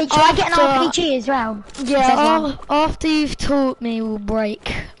 Wait, should I get an RPG as well? Yeah, after you've taught me, we'll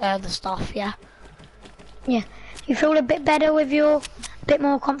break the stuff, yeah? Yeah. You feel a bit better with your, bit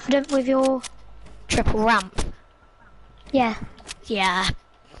more confident with your... Triple ramp. Yeah. Yeah,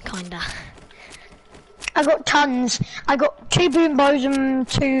 kinda. I got tons. I got 2 boom bows and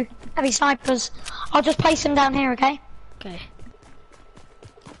 2 heavy snipers. I'll just place them down here, okay? Okay.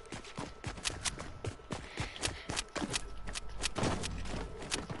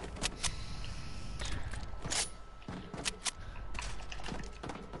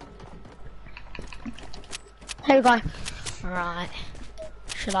 There we go. Right.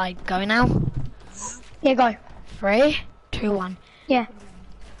 Should I go now? Yeah, go. 3, 2, 1. Yeah.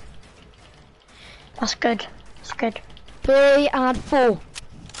 That's good. That's good. 3 and 4.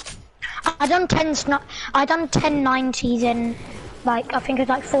 done 1090s in, like, I think it was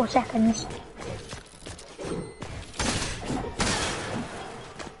like 4 seconds.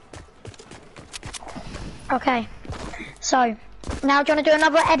 Okay, so, now do you want to do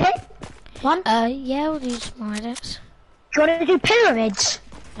another edit? One? Yeah, we'll do some edits. Do you want to do pyramids?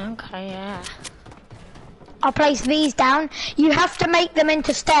 Okay, yeah. I'll place these down. You have to make them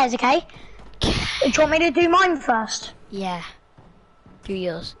into stairs, okay? Do you want me to do mine first? Yeah. Do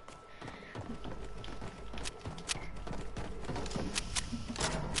yours.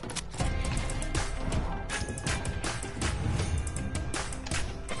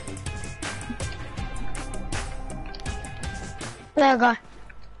 There we go.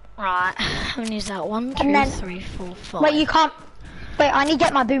 Right, how many is that? 1, 2, then- 3, 4, 5. Wait, you can't. Wait, I need to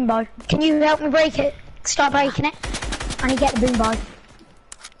get my boom bow. Can you help me break it? Start breaking it. I need to get the boom bow.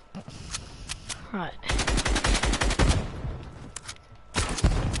 Right.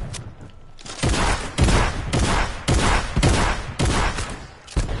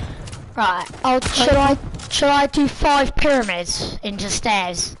 Right. Should I do 5 pyramids into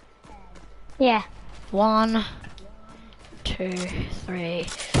stairs? Yeah. 1, 2, 3,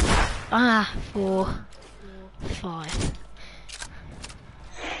 4, 5.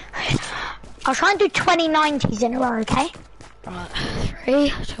 I'll try and do 2090s in a row, okay? Right. 3,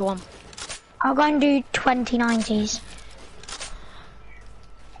 2, 1. I'll go and do 2090s.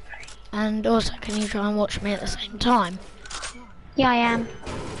 And also, can you try and watch me at the same time? Yeah, I am.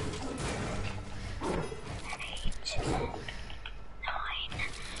 8, 9,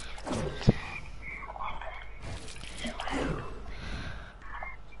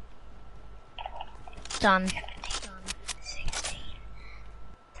 Done. 16,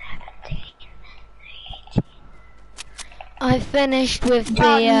 17, 18. I finished with the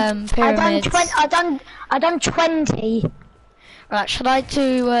pyramids. I done 20. Right, should I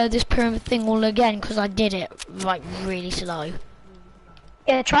do this pyramid thing all again? Because I did it like really slow.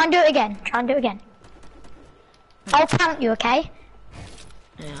 Yeah, try and do it again. Try and do it again. I'll count you, okay?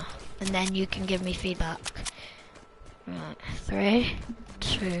 Yeah, and then you can give me feedback. Right, 3,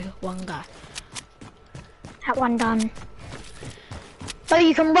 2, 1, go. That one done. Oh,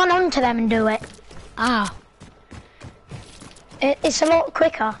 you can run onto them and do it. Ah, It's a lot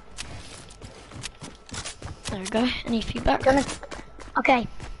quicker. there we go. Any feedback? Okay.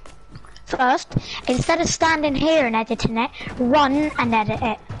 First, instead of standing here and editing it, run and edit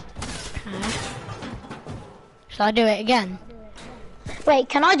it. Okay. Shall I do it again? Wait,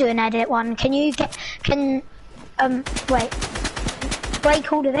 can I do an edit one? Can you get, wait.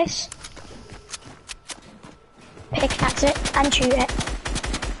 Break all of this. Pickaxe it and shoot it.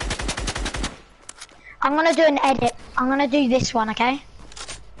 I'm gonna do an edit. I'm gonna do this one, okay?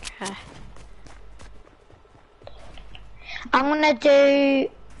 Okay. I'm gonna do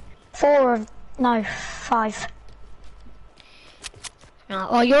 5.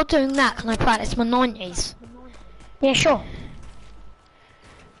 Right, while you're doing that, can I practice my 90s? Yeah, sure.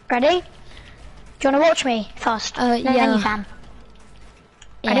 Ready? Do you wanna watch me first? Then yeah. you can.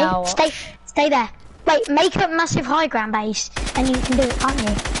 Ready? Yeah, I'll watch. Stay there. Wait, make a massive high ground base, and you can do it, can't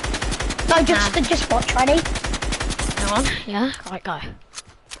you? No, just watch. Ready? Hang on. Yeah. Right, go.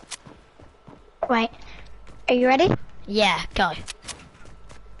 Wait. Are you ready? Yeah, go.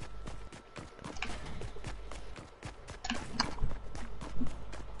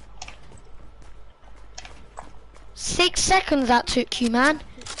 Six seconds that took you, man.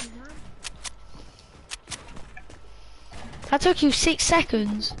 That took you 6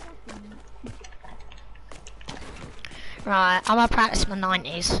 seconds. Right, I'm gonna practice my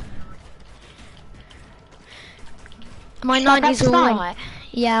 90s. My Shall I 90s practice mine? alright.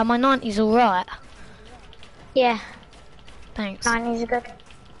 Yeah, my 90s alright. Yeah. Thanks. 90s are good.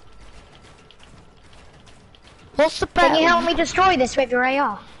 What's the better? Can you help me destroy this with your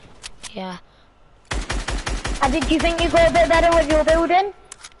AR? Yeah. Did you think you got a bit better with your building?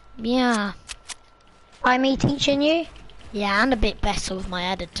 Yeah. By me teaching you? Yeah, and a bit better with my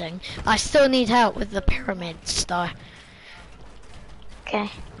editing. I still need help with the pyramids though. Okay.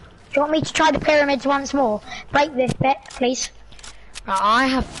 Do you want me to try the pyramids once more? Break this bit, please. Right, I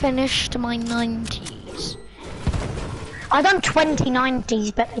have finished my 90s. I done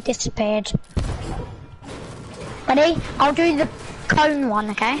 2090s, but they disappeared. Ready? I'll do the cone one,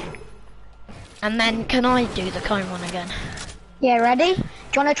 okay? And then can I do the cone one again? Yeah, ready? Do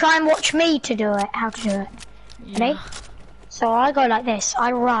you want to try and watch me to do it? How to do it? Ready? Yeah. So I go like this.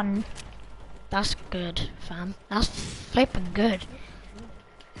 I run. That's good, fam. That's flipping good.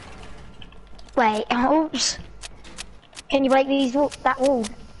 Wait, oops. Can you break that wall?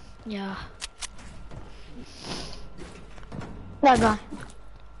 Yeah. There we go.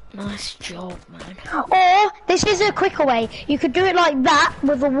 Nice job, man. Or, this is a quicker way. You could do it like that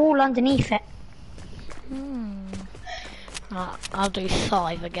with a wall underneath it. I'll do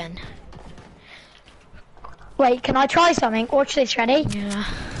 5 again. Wait, can I try something? Watch this, ready? Yeah.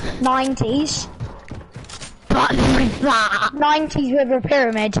 90s. But with that. 90s with a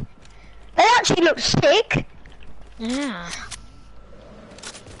pyramid. They actually look sick. Yeah.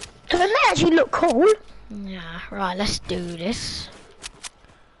 Don't they actually look cool? Yeah, right, let's do this.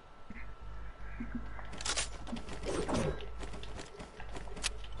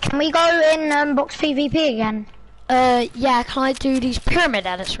 Can we go in box PvP again? Yeah, can I do these pyramid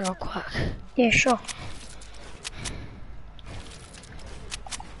edits real quick? Yeah, sure.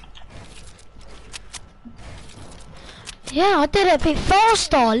 Yeah, I did it a bit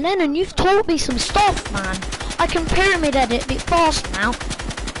faster. Lennon, you've taught me some stuff, man. I can pyramid edit a bit fast now.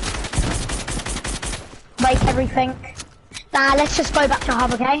 Break everything. Nah, let's just go back to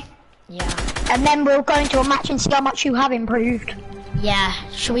hub, okay? Yeah. And then we'll go into a match and see how much you have improved. Yeah,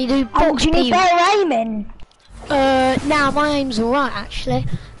 shall we do Oh, box do you need PvP? better aiming? Nah, my aim's alright, actually.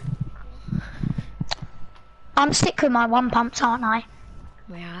 I'm sick with my one pumps, aren't I?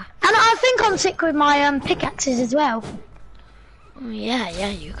 Yeah. And I think I'm sick with my pickaxes as well. Oh, yeah,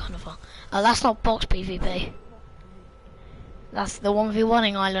 you kind of are. Oh, that's not box PvP. That's the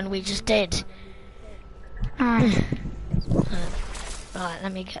 1v1ing island we just did. Right,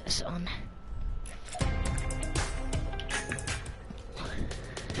 let me get this on.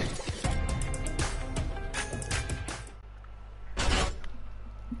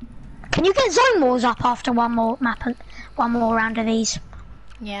 Can you get zone wars up after one more map and one more round of these?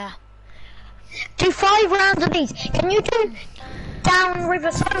 Yeah. Do 5 rounds of these. Can you do down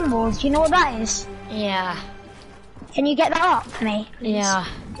river zone wars? Do you know what that is? Yeah. Can you get that up for me, please? Yeah.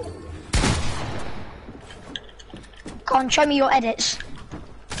 Go on, show me your edits.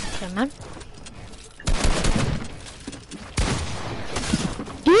 Okay, man.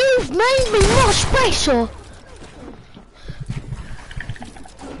 You've made me much better.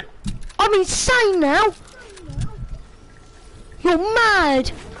 I'm insane now. You're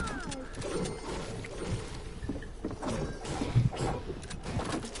mad.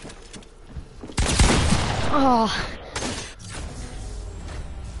 Oh.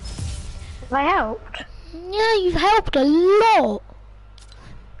 Have I helped? Yeah, you've helped a lot.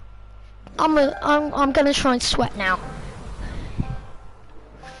 I'm gonna try and sweat now. Do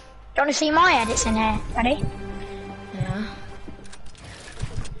you want to see my edits in here? Ready? Yeah.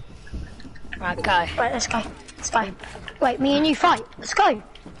 Right, go. Right, let's go. Let's go. Wait, me and you fight. Let's go.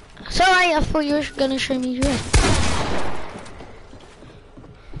 Sorry, I thought you were gonna show me yours.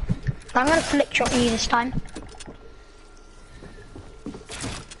 I'm gonna flick shot you this time.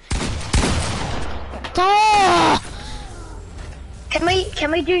 Oh!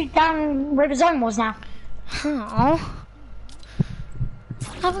 Can we do down river zone wars now? How?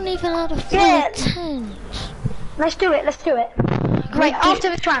 I haven't even had a full Yeah. attempt. Let's do it. Let's do it. Wait, after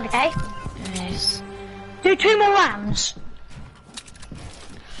this round, okay? Yes. Do 2 more rounds.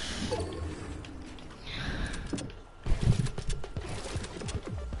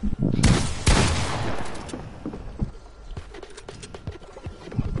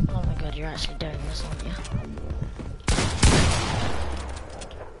 Oh my god, you're actually doing this, aren't you?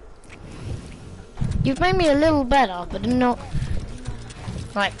 You've made me a little better, but not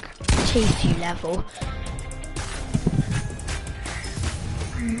like TQ level.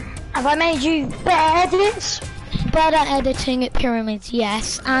 Have I made you better edits? Better editing at pyramids,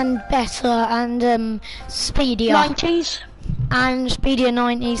 yes, and better and speedier 90s? and speedier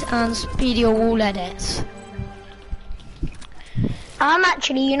 90s and speedier wall edits. I'm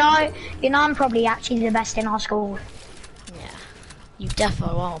actually, you know, I'm probably actually the best in our school. Yeah, you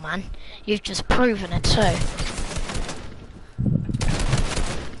defo are, man. You've just proven it too.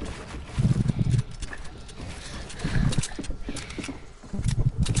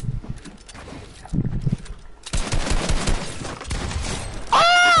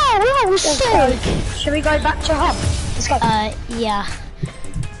 Oh, that was sick! Should we go back to hub? Let's go. Yeah.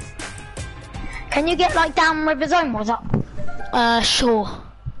 Can you get like down river zone wars up? Sure.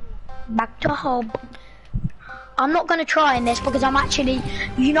 Back to hub. I'm not gonna try in this because I'm actually,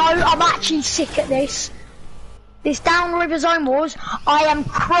 you know, I'm actually sick at this. This down river zone wars, I am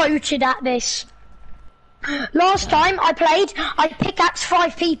croated at this. Last time I played, I pickaxed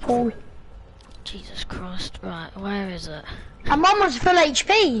 5 people. Jesus Christ, right, where is it? And one was full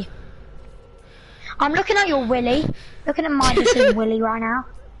HP. I'm looking at your Willy. Looking at my missing Willy right now.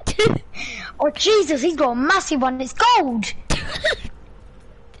 Oh Jesus, he's got a massive one, it's gold.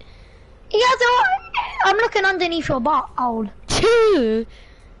 He has a, I'm looking underneath your butt, old. 2?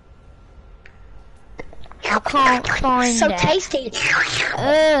 I can't find So it. tasty.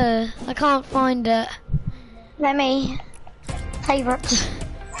 I can't find it. Let me. Favourites.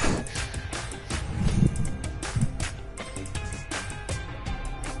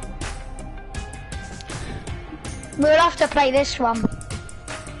 We'll have to play this one.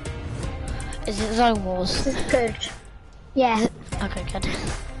 Is it Zone Wars? It's good. Yeah. Okay, good.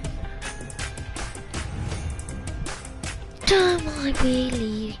 Don't I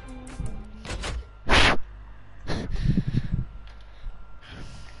believe?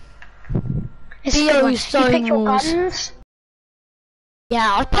 It's a good one. Zone You pick your Wars. guns.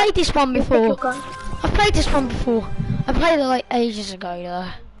 Yeah, I've played this one You pick before. your guns. I've played this one before. I played it like ages ago though.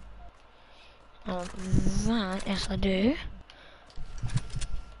 That, yes I do.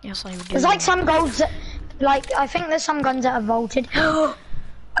 Yes I do. There's like some guns that, like, I think there's some guns that are vaulted. I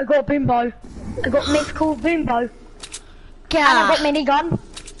got a boombo. I got mythical boombo. And I got minigun. And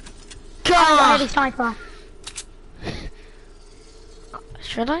I got heavy sniper.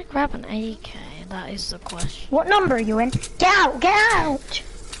 Should I grab an AK? That is the question. What number are you in? Get out! Get out!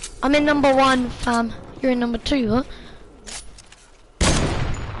 I'm in number 1, fam. You're in number 2, huh?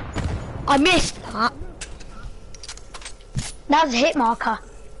 I missed that. That was a hit marker.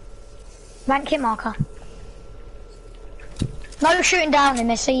 Rank hit marker. No shooting down in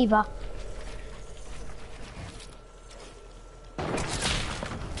this either.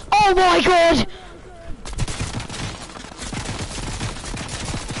 Oh my god!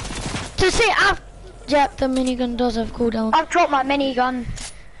 To see, yep, the minigun does have cooldown. I've dropped my minigun.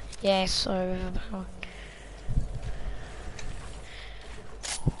 Yeah, so.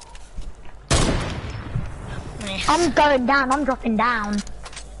 I'm going down, I'm dropping down.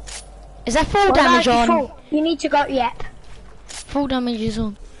 Is there full Well, damage that's on? full. You need to go, yep. Full damage is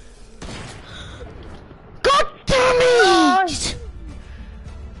on. God damn it!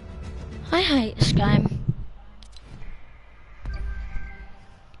 I hate this game.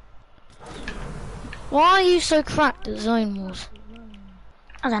 Why are you so cracked at Zone Wars?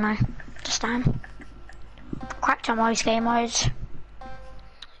 I don't know. Just cracked on most game modes.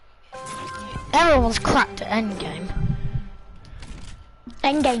 Everyone's cracked at Endgame.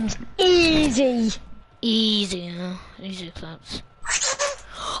 Endgame's easy. Easy, huh? Easy claps.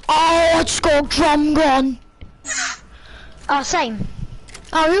 Oh, I just got a drum gun. Oh, same.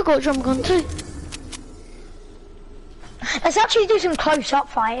 Oh, you got a drum gun too. Let's actually do some close-up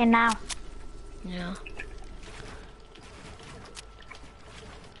fighting now. Yeah.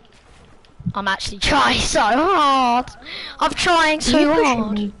 I'm actually trying so hard. I'm trying so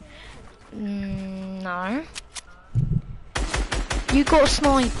hard. Me? No. You got a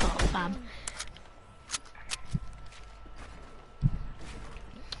sniper, fam.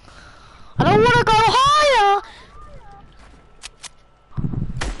 I don't want to go higher.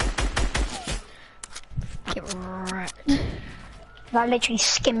 Get wrecked. I literally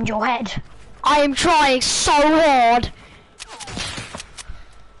skimmed your head. I am trying so hard.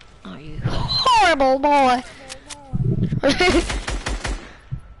 Oh, you horrible boy. I'm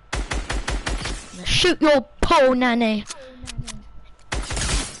gonna shoot your pole nanny.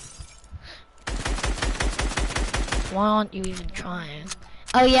 Why aren't you even trying?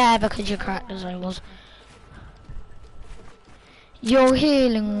 Oh yeah, because you're cracked as I was. You're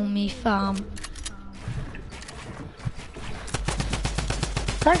healing on me, fam.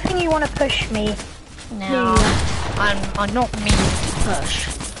 I don't think you want to push me. No, I'm not mean to push.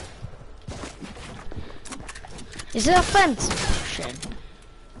 Is it offensive pushing?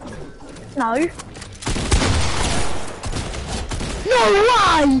 No. No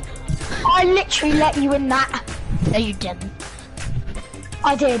way! I literally let you in that. No, you didn't.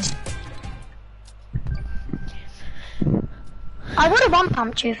 I did. I would have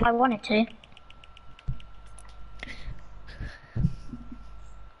one-pumped you if I wanted to.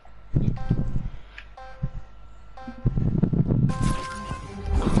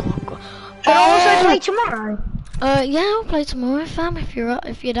 Should I also play tomorrow? Yeah, I'll play tomorrow, fam, if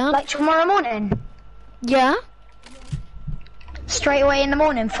you're down. Like tomorrow morning? Yeah? Straight away in the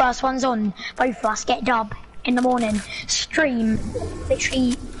morning, first one's on. Both of us get dub in the morning. Stream,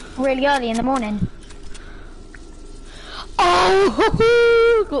 literally really early in the morning.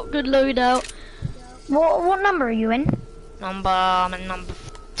 Oh, got good loadout. What number are you in? I'm in number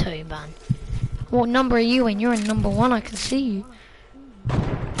 2, man. What number are you in? You're in number 1, I can see you.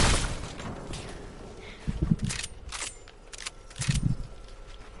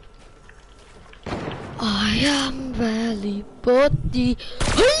 I am very body.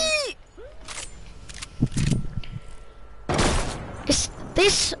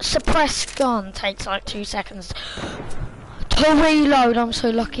 This suppressed gun takes like 2 seconds to reload. I'm so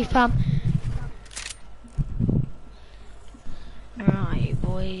lucky, fam.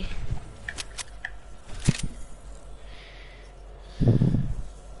 boy.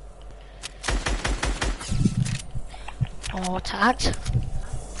 Oh, attacked.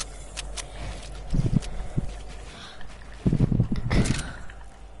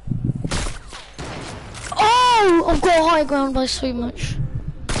 Oh, I've got high ground by so much.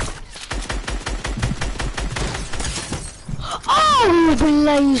 Oh,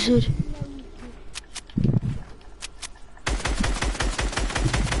 blazed.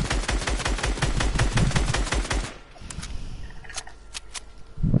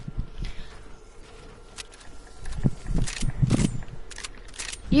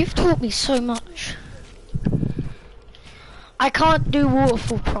 You've taught me so much. I can't do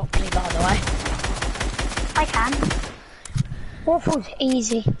waterfall properly, by the way. I can. Waterfall's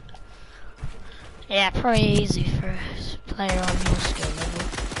easy. Yeah, pretty easy for a player on your skill level.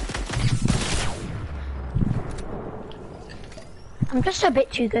 I'm just a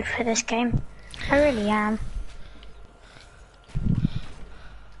bit too good for this game. I really am.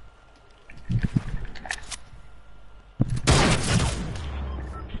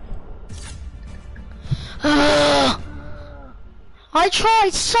 I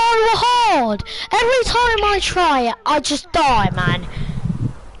tried so hard. Every time I try it, I just die, man.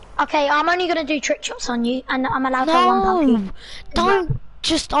 Okay, I'm only gonna do trick shots on you, and I'm allowed to one pump you. No, don't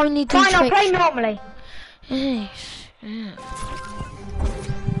just only do Fine, I'll trick play shots. normally. Yes, yeah.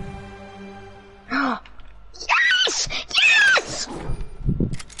 Yes! Yes!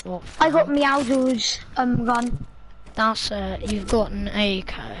 What I got fun. Meowdo's gun. That's you've got an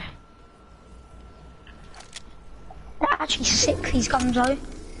AK. They're actually sick, these guns though.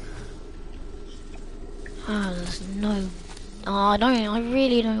 Oh, there's no. Oh, I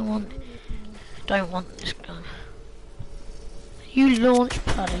really don't want this gun. You launch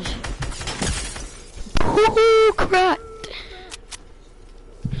padded. Ooh, cracked.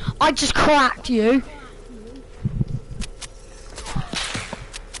 I just cracked you.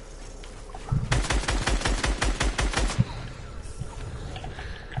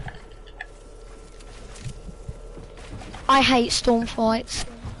 I hate storm fights.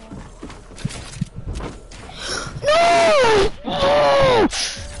 No! No!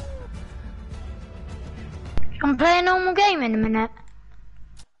 I'm playing a normal game in a minute.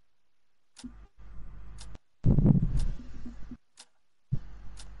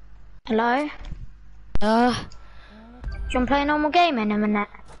 Hello? Do you want to play a normal game in a minute?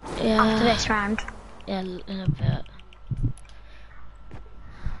 Yeah. After this round. Yeah, in a bit.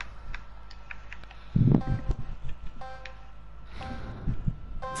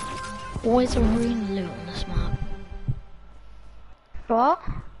 Always arena loot on this map. What?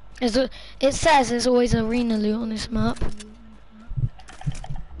 It says there's always arena loot on this map.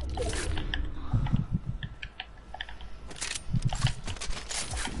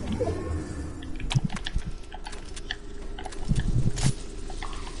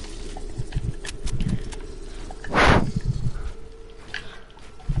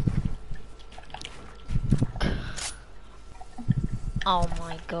 Oh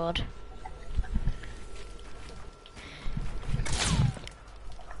my god.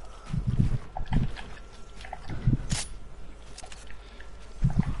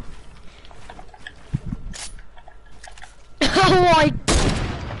 Oh my.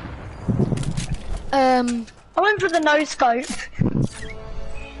 I went for the no scope.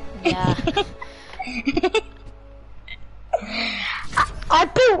 Yeah. I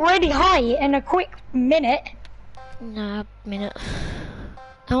built really high in a quick minute. No, minute.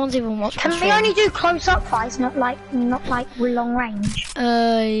 No one's even watched my Can we stream. only do close-up fights, not like long range?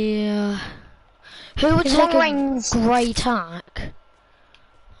 Yeah. Who would Is take long a range- grey tack?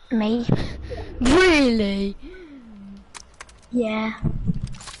 Me. Really? Yeah.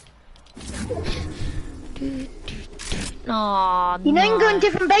 Oh, You know you can go no. in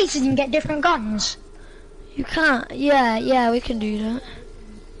different bases and get different guns. You can't. Yeah, we can do that.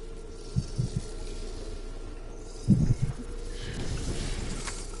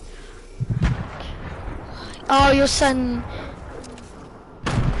 Oh, you're sending.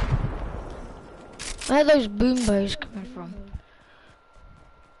 Where are those boom bows coming from?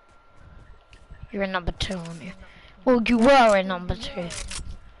 You're in number 2, aren't you? Well, you were in number 2.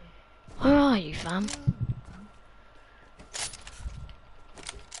 Where are you, fam?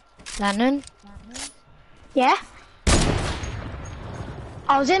 Lennon? Yeah.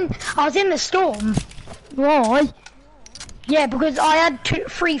 I was in the storm. Why? Yeah, because I had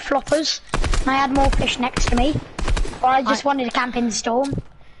 3 floppers and I had more fish next to me. But I just wanted to camp in the storm.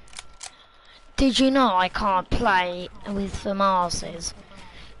 Did you know I can't play with the Marses?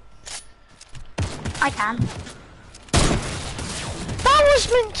 I can. That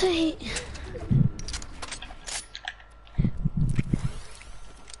was meant to hit.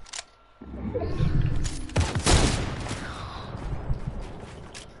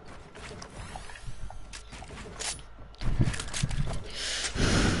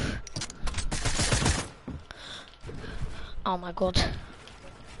 Oh my god.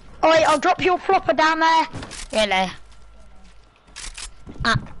 Alright, I'll drop your flopper down there. Really?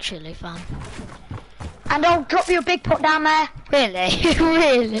 Actually fun. And I'll drop your big pot down there. Really?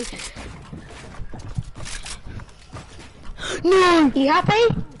 Really? No! You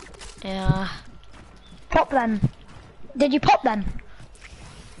happy? Yeah. Pop them. Did you pop them?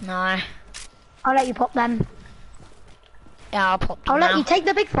 No. I'll let you pop them. Yeah, I'll pop them I'll now. let you take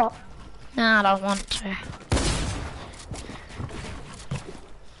the big pot. No, I don't want to.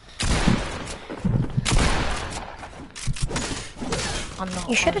 I'm not.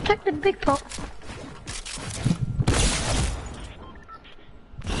 You should have took the big pot.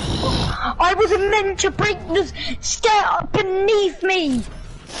 I wasn't meant to break this stair up beneath me.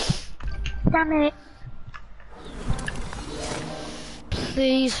 Damn it.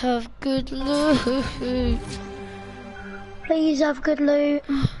 Please have good loot. Please have good loot.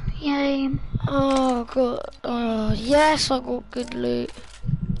 Yay. Oh god. Oh yes, I got good loot.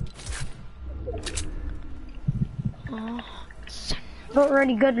 Oh. Got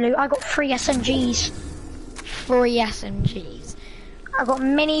really good loot. I got 3 SMGs. 3 SMGs. I got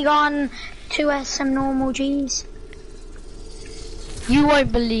minigun, 2 SM normal Gs. You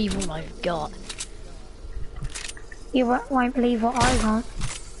won't believe what I've got. You won't believe what I got.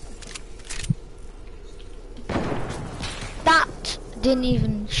 That didn't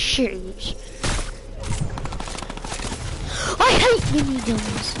even shoot. I hate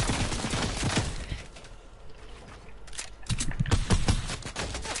miniguns.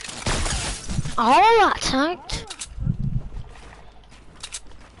 Oh, that tagged.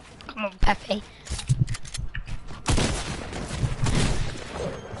 Come on, Peppy.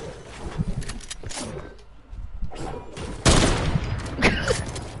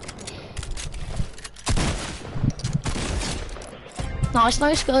 Nice,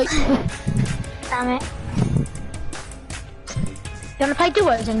 no scope. Damn it. You wanna play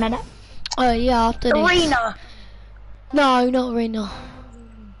duos in a minute? Oh yeah, after this. Arena! No, not arena.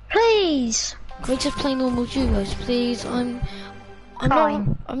 Please! Can we just play normal duos, please? I'm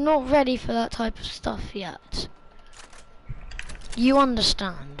Fine. not ready for that type of stuff yet. You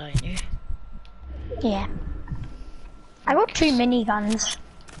understand, don't you? Yeah. I got 2 miniguns.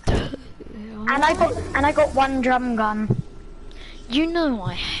 And I got 1 drum gun. You know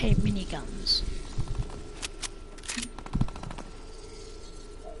I hate miniguns.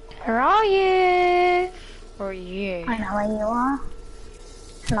 Where are you? Or are you? I know where you are.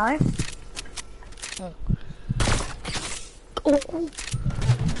 Hello? Oh. Oh.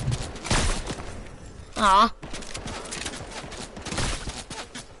 Ah.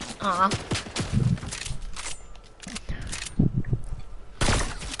 Ah.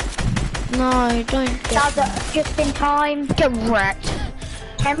 No, don't get, Just in time. get wrecked.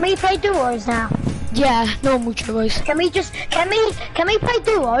 Can we play duos now? Yeah, normal duos. Can we play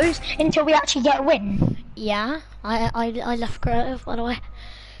duos until we actually get a win? Yeah, I left creative, by the way.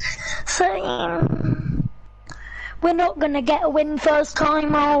 So, we're not gonna get a win first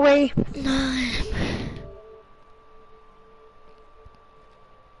time, are we? No.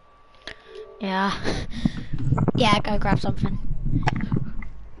 Yeah. Yeah, go grab something.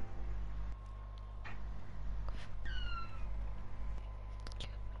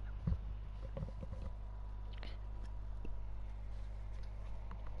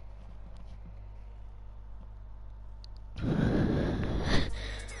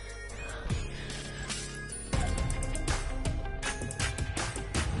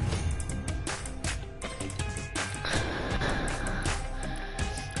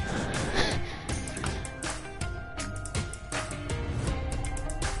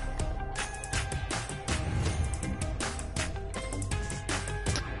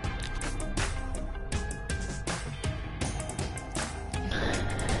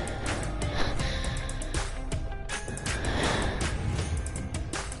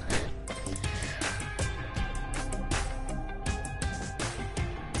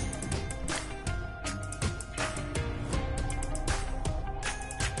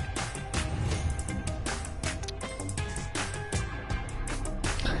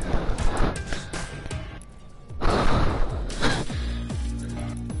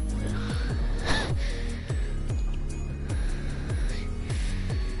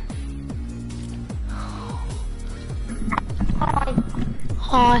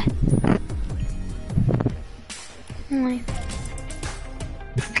 Hi. Hi.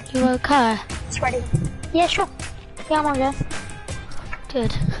 You okay? It's ready. Yeah, sure. Yeah, I'm on there.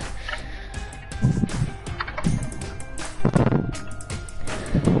 Good.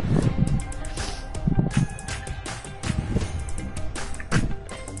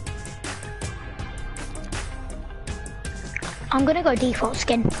 I'm gonna go default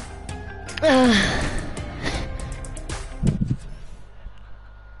skin.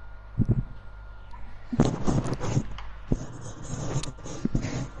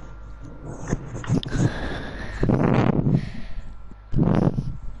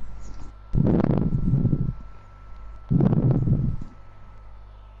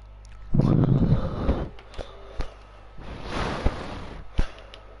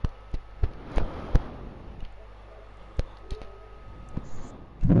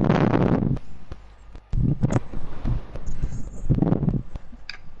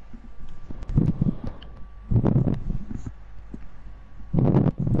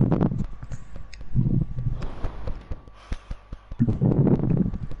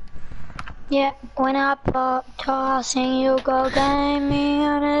 Yeah, when I pop tossing, you go game me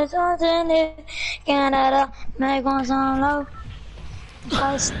on a something new. Canada, make one sound low.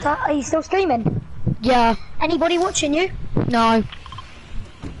 Are you still streaming? Yeah. Anybody watching you? No.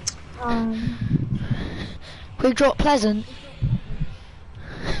 Um, We drop Pleasant.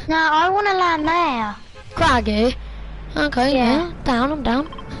 no, I want to land there. Craggy. Okay, Yeah. yeah. Down, I'm down.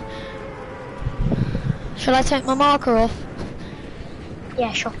 Shall I take my marker off?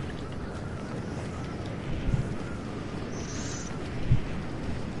 Yeah, sure.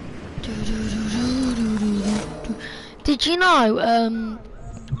 Did you know, when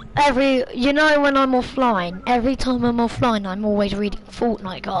I'm offline, every time I'm offline, I'm always reading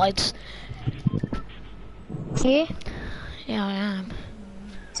Fortnite guides. You? Yeah, I am.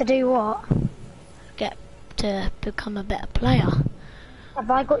 To do what? Get to become a better player. Have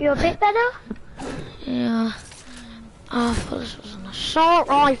I got you a bit better? Yeah. Oh, I thought this was an assault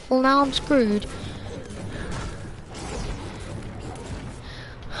rifle, now I'm screwed.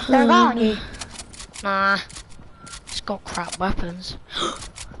 There aren't you? Nah. It's got crap weapons.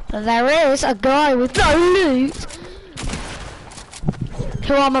 But there is a guy with no loot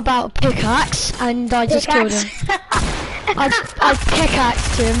who I'm about to pickaxe, and I just killed him. I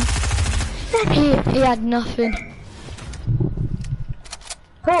pickaxed him. He had nothing.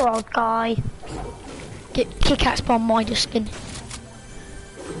 Poor old guy. Get pickaxed by my skin.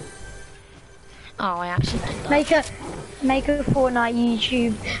 Oh, I actually did that. Make a Fortnite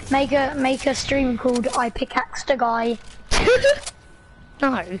YouTube. Make a stream called I Pickaxed a Guy.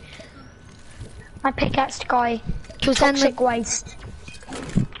 No. I pickaxed a guy. Toxic waste.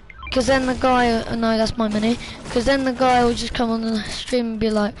 Because then the guy, no, that's my mini. Because then the guy will just come on the stream and be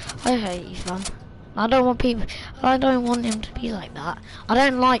like, I hate you, fam. I don't want him to be like that. I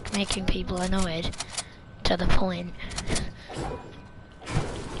don't like making people annoyed. To the point.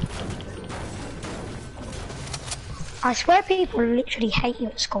 I swear people literally hate you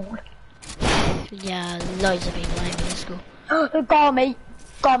at school. Yeah, loads of people hate me at school. Got me.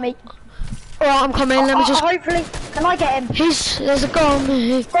 Alright, I'm coming, let me just... Hopefully, can I get him? There's a guy on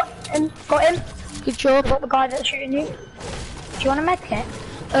me. Got him. Good job. Got the guy that's shooting you. Do you want a med kit?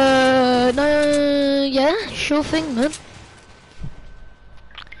 No, yeah, sure thing, man.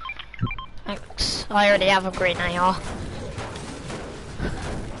 Thanks. I already have a green AR.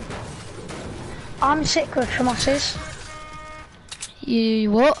 I'm sick with FAMASes. You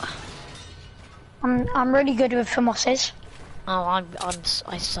what? I'm really good with FAMASes. Oh,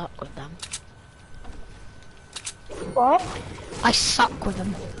 I suck with them. What? I suck with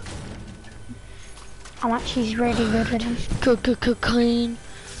them. I'm actually really good with them. Cocaine.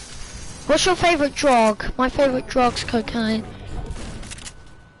 What's your favourite drug? My favourite drug's cocaine.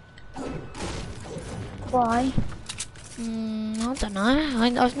 Why? I don't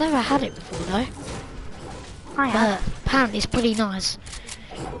know. I've never had it before though. I have. Apparently it's pretty nice.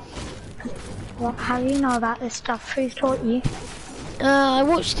 What? How do you know about this stuff? Who's taught you? I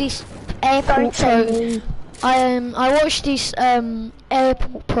watched this airport I watched this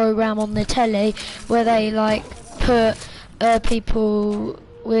airport program on the telly where they like put people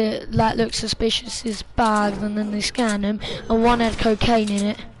with that look suspicious as bags and then they scan them and one had cocaine in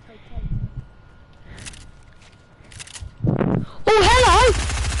it. Oh, hello!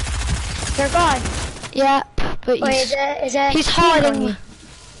 You're gone. Yep, but he's hiding.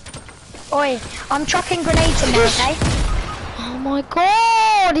 Oi, I'm chucking grenades in there, okay? Oh my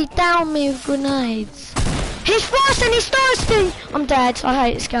god, he downed me with grenades. He's fast and he's thirsty! I'm dead, I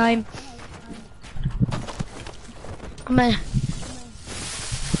hate this game. I'm in.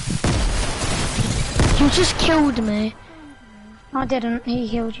 You just killed me. I didn't. He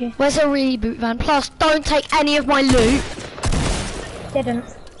healed you. Where's a reboot van? Plus, don't take any of my loot. Didn't.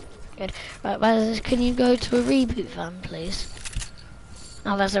 Good. Right, Wes, can you go to a reboot van, please?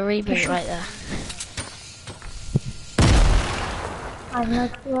 Oh, there's a reboot right there. I have no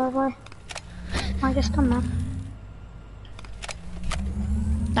clue where I just done that.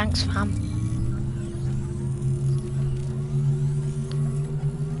 Thanks, fam.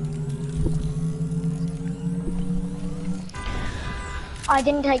 I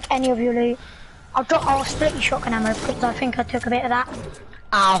didn't take any of your loot. I'll split your shotgun ammo because I think I took a bit of that.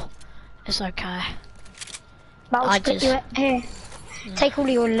 Ow. It's okay. But I'll split you it. Here. Take all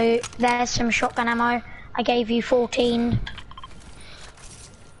your loot. There's some shotgun ammo. I gave you 14.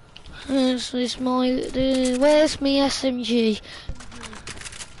 Where's my SMG?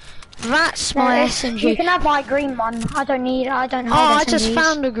 That's my SMG. You can have my green one. I don't have Oh, I SMGs. just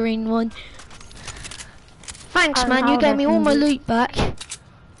found a green one. Thanks, man. You gave me all my loot back.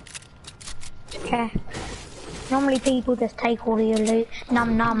 Okay. Normally people just take all of your loot.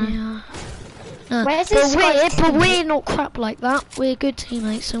 Num num. Yeah. Where's this? But we're not crap like that. We're good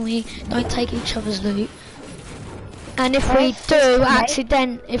teammates and we don't take each other's loot. And if we do,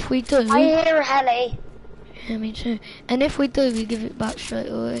 if we do... I hear a heli. Yeah, me too. And if we do, we give it back straight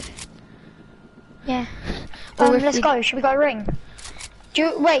away. Yeah. Let's go. Should we go ring? Do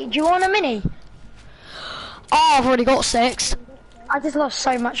you want a mini? Oh, I've already got 6. I just lost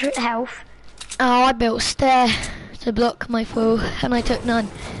so much health. Oh, I built a stair to block my fall, and I took none.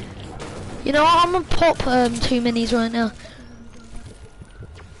 You know what, I'm gonna pop 2 minis right now.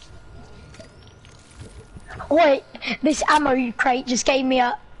 Wait, this ammo crate just gave me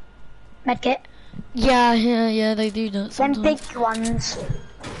a medkit. Yeah, they do that sometimes. Them big ones.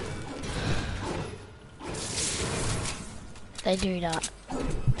 They do that.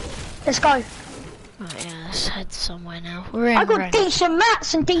 Let's go. Right, yeah, let's head somewhere now. We're in I got red. decent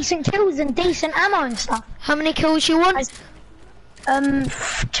mats and decent kills and decent ammo and stuff. How many kills you want?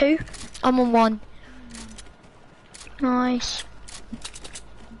 2. I'm on 1. Nice.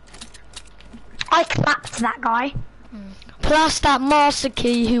 I clapped that guy. Plus that master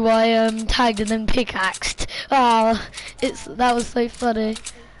key who I tagged and then pickaxed. Oh, that was so funny.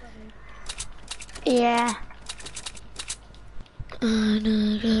 Yeah.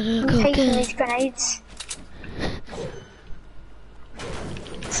 I'm taking these grenades.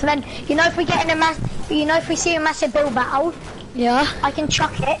 So then, you know, if we get in if we see a massive build battle, yeah, I can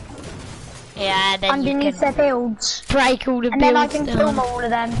chuck it. Yeah, then underneath their builds. Break all the builds and then I can down. kill all of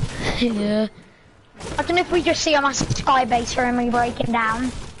them. Yeah. I don't know if we just see a massive sky base and we break it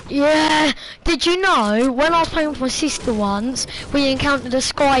down. Yeah. Did you know when I was playing with my sister once, we encountered a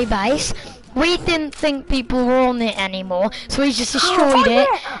sky base. We didn't think people were on it anymore, so we just destroyed it,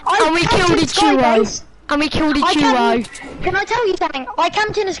 and we killed a duo. And we killed a duo. Can I tell you something? I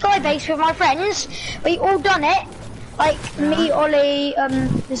camped in a sky base with my friends. We all done it. Like me, Ollie,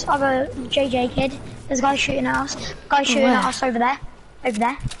 this other JJ kid. There's a guy shooting at us. Guy shooting at us over there. Over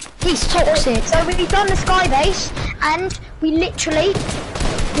there. He's toxic. So we've done the sky base, and we literally.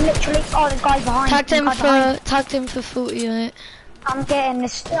 Oh, the guy's behind. Tagged him for 48. I'm getting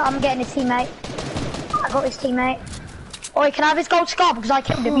his teammate. I got his teammate. Or he can have his gold scar because I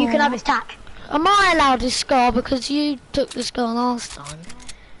killed him. You can have his tack. Am I allowed his scar because you took the scar last time?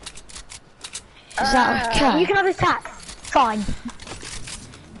 Is that okay? You can have his tack. Fine.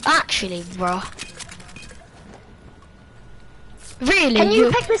 Actually, bruh. Really? Can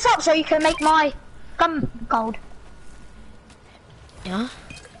you pick this up so you can make my gun gold? Yeah.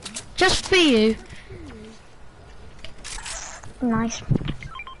 Just for you. Nice.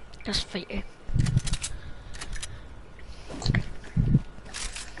 Just for you.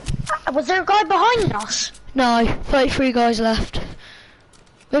 Was there a guy behind us? No, 33 guys left.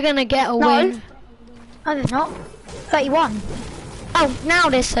 We're gonna get a win. No, there's not. 31. Oh, now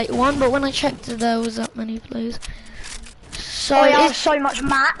there's 31, but when I checked there was that many players. So I have so much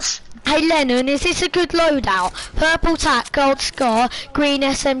mats. Hey Lennon, is this a good loadout? Purple tack, gold scar, green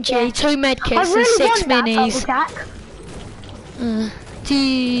SMG, 2 medkits and 6 minis.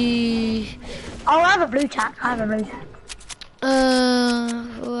 I'll have a blue tack.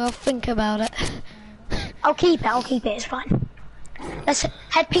 Well, I'll think about it. I'll keep it, it's fine. Let's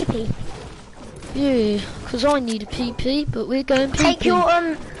head PP. Yeah, because I need a PP, but we're going PP. Take your,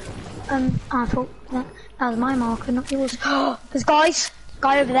 I thought that was my marker, not yours. There's guy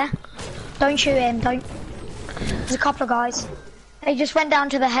over there. Don't shoot him, don't. There's a couple of guys. They just went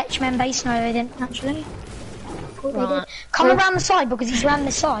down to the Hetchman base. No, they didn't, actually. Right. Come around the side, because he's around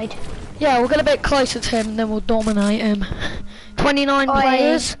this side. Yeah, we'll get a bit closer to him, and then we'll dominate him. 29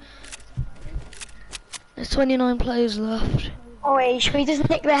 players. There's 29 players left. Oh wait, should we just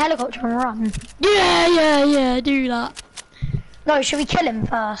nick the helicopter and run? Yeah, do that. No, should we kill him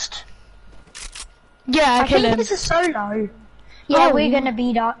first? Yeah, kill him. I think this is solo. Yeah, Oh. we're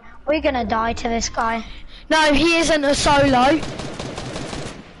gonna die to this guy. No, he isn't a solo.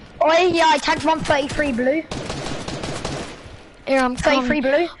 Oh yeah, I tagged 133 blue. Here, I'm coming. 33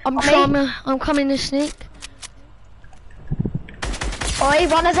 blue. I'm coming to sneak. Oi,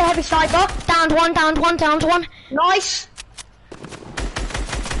 one has a heavy sniper. Downed one. Nice.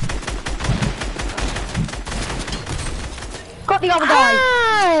 Got the other guy.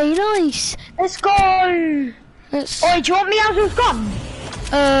 Hey, nice. Let's go. Oi, do you want me out of his gun?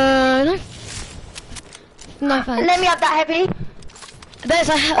 No. No thanks. Let me have that heavy. There's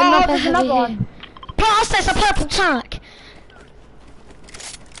Another heavy one. here. Plus, there's a purple tack.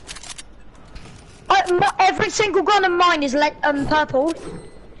 Every single gun of mine is purple.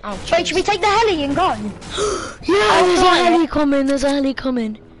 Oh, wait, should we take the heli and go? Yeah, there's a heli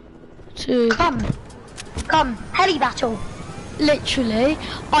coming. Come, heli battle. Literally,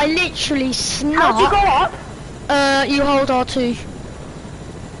 I literally snuck. How do you go up? You hold R2.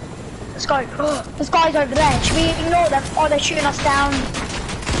 Let's go. There's guys over there. Should we ignore them? Oh, they're shooting us down.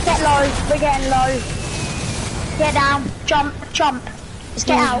 Get low. We're getting low. Get down. Jump. Let's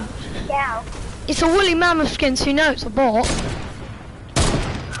get out. Get out. It's a woolly mammoth skin, so you know it's a bot.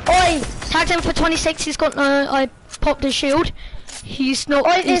 Oi! Tagged him for 26. He's got no. I popped his shield. He's not.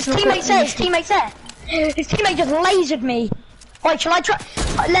 Oi, his teammate's there. His teammate just lasered me. Wait, shall I try?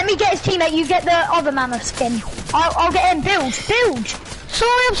 Let me get his teammate. You get the other mammoth skin. I'll get him. Build.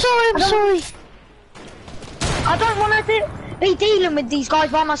 Sorry, I'm sorry. I don't want to be dealing with these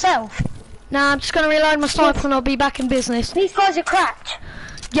guys by myself. Nah, I'm just gonna reload my sniper and I'll be back in business. These guys are cracked.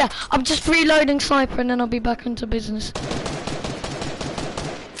 Yeah, I'm just reloading sniper and then I'll be back into business.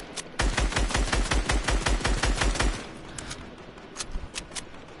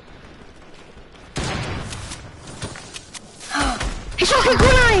 He's fucking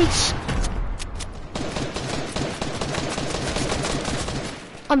grenades!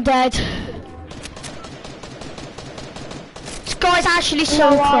 I'm dead. This guy's actually so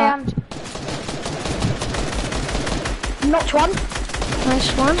cracked. Knocked one.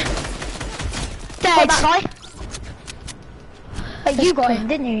 Nice one. Got Dead. that guy. You got him,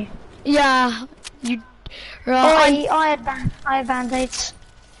 didn't you? Yeah. You. Right. I had band-aids.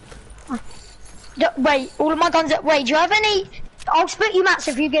 Wait, all of my guns. Wait, do you have any? I'll split you mats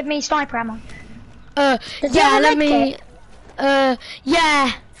if you give me sniper ammo. Yeah. Let me.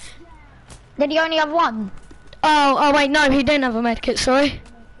 Yeah. Did he only have one? Oh wait, no, he didn't have a medkit. Sorry.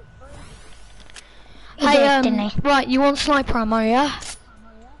 He did, didn't he? Right, you want sniper ammo, yeah?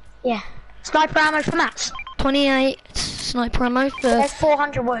 Yeah. Sniper ammo for mats. 28 sniper ammo for. There's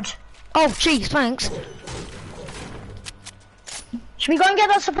 400 wood. Oh, jeez, thanks. Should we go and get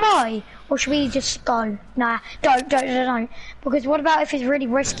that supply? Or should we just go? Nah, don't. Because what about if it's really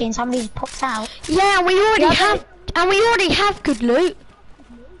risky and somebody just pops out? Yeah, we already have good loot.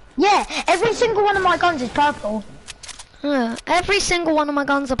 Yeah, every single one of my guns is purple. Every single one of my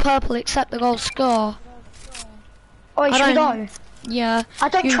guns are purple except the gold scar. Oh, should we go? Yeah. I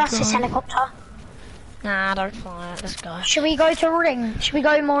don't trust this helicopter. Nah, don't fly it. Let's go. Should we go to ring? Should we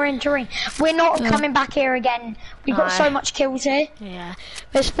go more into ring? We're not coming back here again. We've got so much kills here. Yeah.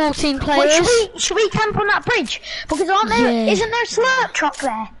 There's 14 players. Wait, should we camp on that bridge? Because isn't there a slurp truck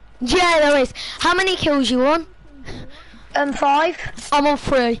there? Yeah, there is. How many kills you on? 5. I'm on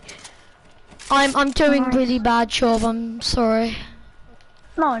 3. I'm doing really bad job. I'm sorry.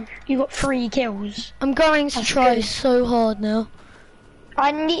 No, you got 3 kills. I'm going to try so hard now.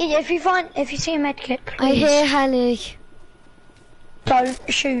 I need if you see a medkit, please. I hear heli. Don't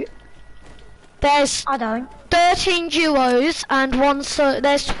shoot. There's 13 duos and one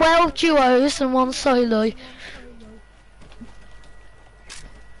there's 12 duos and 1 solo.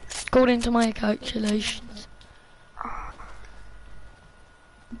 According to my calculations.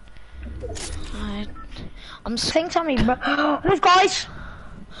 I think something. Those guys.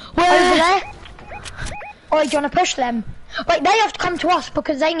 Where? Over there. Oh, do you want to push them? Wait, they have to come to us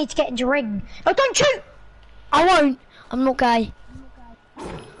because they need to get into ring. Oh, don't shoot! I won't. I'm not gay.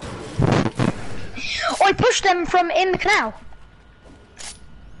 I pushed them from in the canal.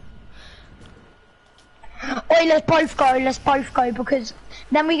 Oi, let's both go because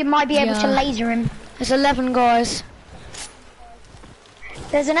then we might be able to laser him. There's 11 guys.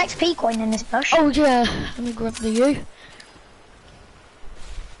 There's an XP coin in this bush. Oh yeah, let me grab the U.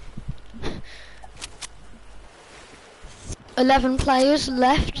 $11 players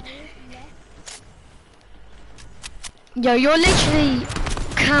left. Yo, you're literally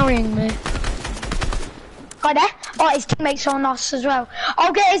carrying me. Guy there. Oh, his teammates on us as well.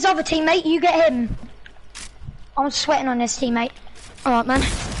 I'll get his other teammate, you get him. I'm sweating on this teammate. Alright, man.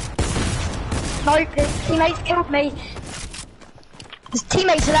 No, his teammates killed me. His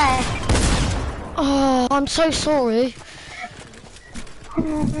teammates are there. Oh, I'm so sorry.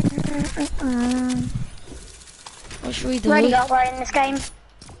 What should we do? Ready got right in this game.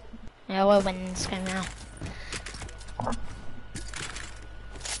 Yeah, we'll win this game now.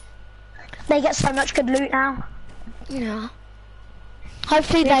 They get so much good loot now. Yeah.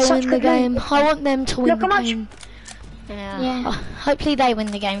 Hopefully They have they such win the good loot. game. I want them to win Look the how much- game. Yeah. Yeah. Hopefully they win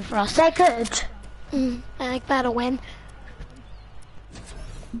the game for us. They're good. They better win.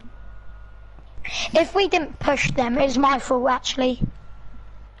 If we didn't push them, it was my fault actually.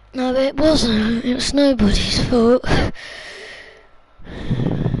 No, it wasn't. It was nobody's fault. I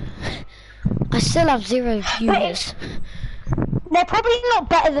still have 0 viewers. They're probably not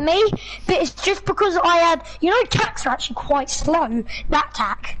better than me, but it's just because I had, you know, tacks are actually quite slow, that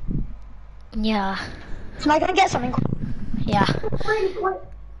tack. Yeah. So I can get something. Yeah. Really quick.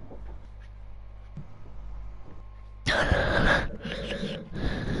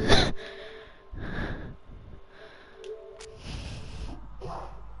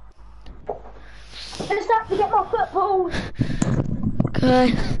 Just have to get my football.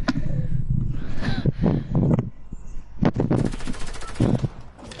 Okay.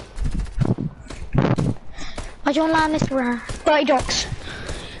 I don't land this round. 30 ducks.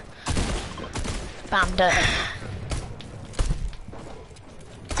 Bam, done.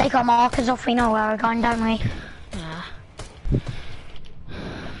 Take our markers off, we know where we're going, don't we? Yeah.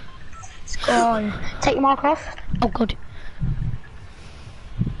 Let's go. Take your marker off. Oh god.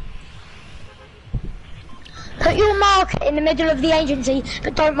 Put your marker in the middle of the agency,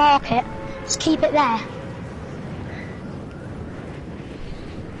 but don't mark it. Just keep it there.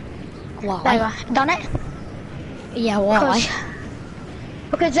 Why? There you go. Done it? Yeah, why?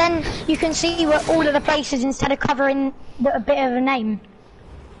 Because then you can see where all of the places instead of covering a bit of a name.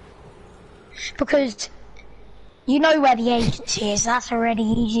 Because you know where the agency is. That's a really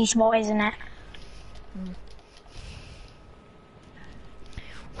easy spot, isn't it?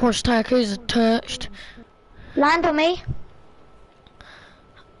 Horse tackers are touched. Land on me.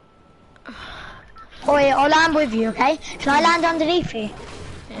 Oh yeah, I'll land with you, okay? Can I land underneath you?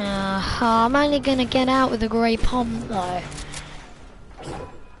 I'm only gonna get out with a grey pump though.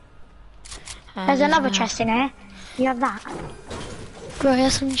 There's another chest in here. You have that. Grey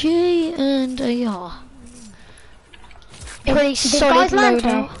SMG and a AR. Pretty Did solid guys land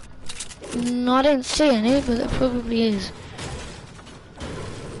loadout. No, I didn't see any, but there probably is.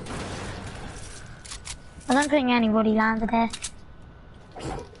 I don't think anybody landed there.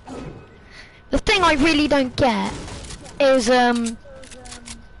 The thing I really don't get is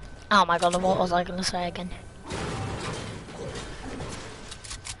oh my god, what was I gonna say again?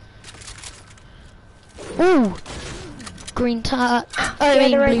 Ooh! Green tack. I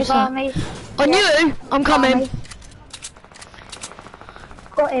mean blue tack. On you! I'm coming!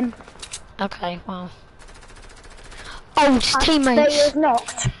 Got him. Okay, wow. Oh, his They teammates. was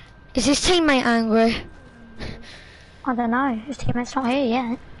knocked. Is his teammate angry? I don't know. His teammate's not here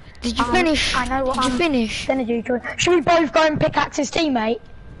yet. Did you finish? I know what Did you finish? gonna do to him. Should we both go and pickaxe his teammate?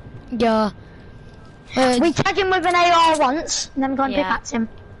 Yeah. We tag him with an AR once, and then go and Yeah. pickaxe him.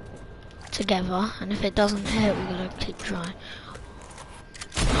 Together, and if it doesn't hit, we're gonna keep trying.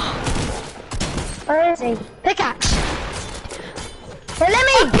 Where is he? Pickaxe! Well, let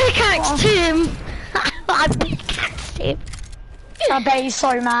me! Pickaxed him! I pickaxed him! I bet he's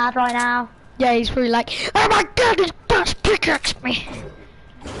so mad right now. Yeah, he's probably like, oh my god, this bitch pickaxed me!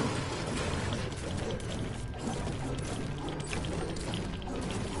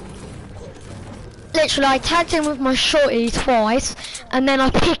 Literally, I tagged him with my shorty twice, and then I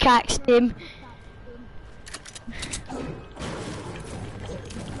pickaxed him.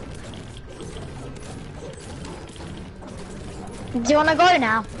 Do you wanna go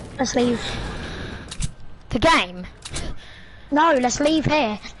now? Let's leave. The game? No, let's leave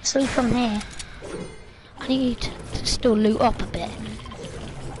here. Let's leave from here. I need to still loot up a bit.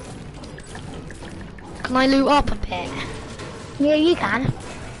 Can I loot up a bit? Yeah, you can.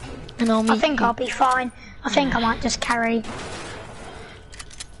 And I'll meet I think you. I'll be fine. I think I might just carry.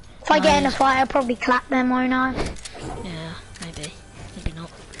 If I get in a fight, I'll probably clap them, won't I? Yeah, maybe. Maybe not.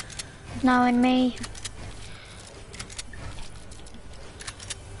 Knowing me.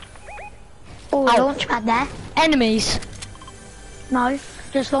 Oh, Oh. launch pad there. Enemies! No,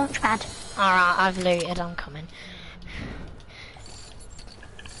 just launch pad. Alright, I've looted, I'm coming.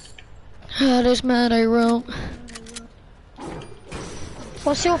 Oh, there's mad I wrote.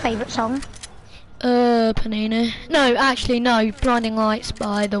 What's your favourite song? Panini. No, actually, no. Blinding Lights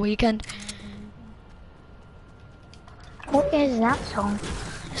by The Weeknd. What is that song?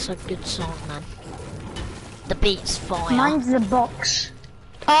 It's a good song, man. The beat's fire. Mine's The Box.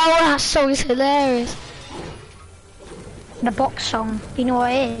 Oh, that song is hilarious. The Box song. You know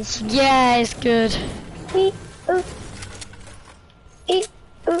what it is? Yeah, it's good. Eat, ooh. Eat,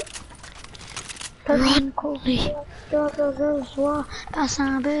 ooh. Rodney. That's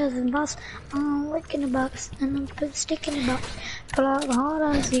not better than boss. I'm licking the box and I'm put stick in the box. Pull out the hard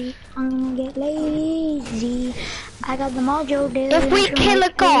on seat. I'm gonna get lazy. I got the mojo there. If we kill a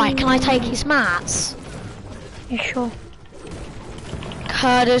guy, can I take his mats? Yeah, sure.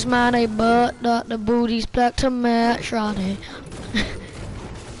 Cut his man a butt, not the booty's black to match Rodney.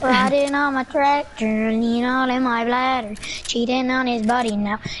 Riding on my tractor, lean all in my bladder, cheating on his buddy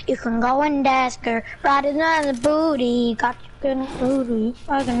now. You can go and ask her, riding on the booty, got you good booty,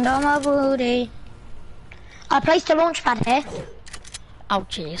 I can do my booty. I placed a launch pad here. Oh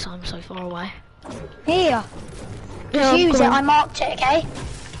jeez, I'm so far away. Here, Yeah, use it, I marked it, okay?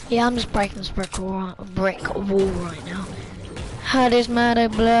 Yeah, I'm just breaking this brick wall right now. Head is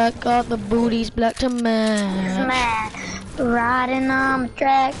matted black, got the booty's black to match. Man, riding on my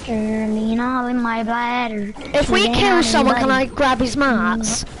tractor, lean all in my bladder. If we cheating kill on his someone, can I buddy. grab his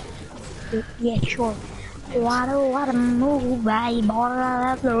mats? Yeah, sure. What a move, baby, boy,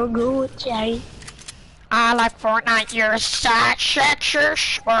 that's a good chase. I like Fortnite, you're such a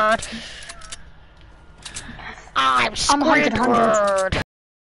short. I'm 100, 100. Squidward.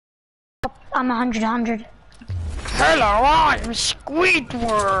 I'm 100. Hello, I'm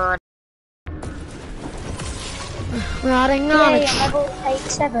Squidward. Riding on Yeah, a level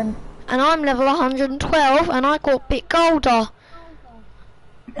 87. and I'm level 112 and I got bit golder.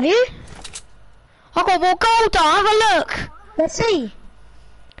 Have you? I got more golder, have a look. Let's see.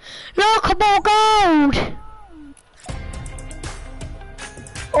 Look, more gold.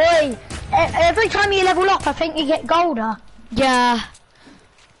 Oi, every time you level up, I think you get golder. Yeah,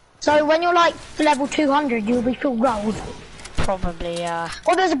 So when you're like level 200, you'll be full gold. probably, yeah.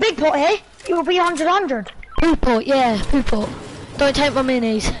 Oh, there's a big pot here. You'll be 100. Poopot, yeah, Poopot. Don't take my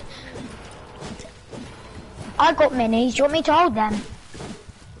minis. I got minis. Do you want me to hold them?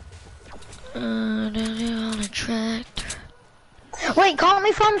 On a tractor. Wait, can't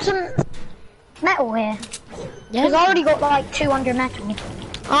we find some metal here? Because I already got like 200 metal.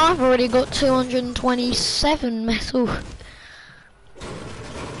 I've already got 227 metal.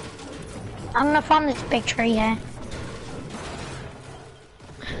 I'm gonna find this big tree here.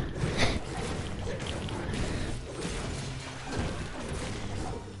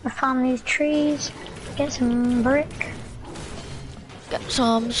 I found these trees. Get some brick. Get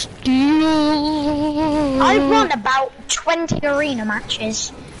some steel. I've won about 20 arena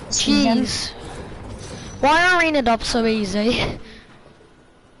matches. this season. Jeez. Why are arena dubs so easy?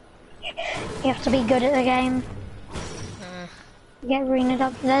 You have to be good at the game. Get arena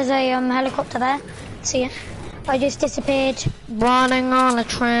up. There's a helicopter there. See it? I just disappeared. Running on a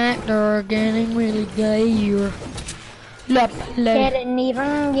tractor, getting really gay. Getting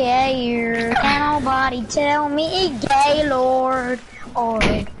even gayer. Can nobody tell me gay lord? Or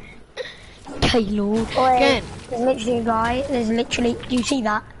Gaylord. Wait, there's literally a guy. There's literally. Do you see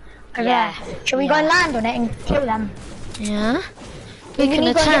that? Over Yeah. there. Shall we go and land on it and kill them? Yeah. We We can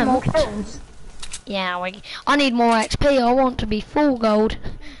need to get more attempt. kills. Yeah, I need more XP. I want to be full gold.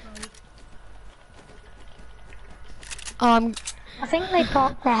 I think they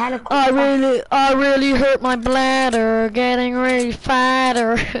parked the helicopter. I really hurt my bladder, getting really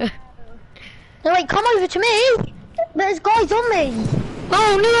fatter. No, wait, come over to me. There's guys on me.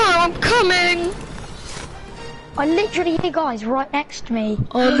 Oh no, I'm coming. I literally hear guys right next to me.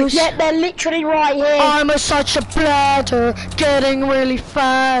 I'm Yeah, they're literally right here. I'm such a bladder, getting really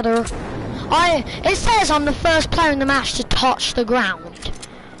fatter. It says I'm the first player in the match to touch the ground.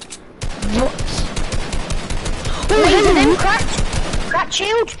 What? He's in him, cracked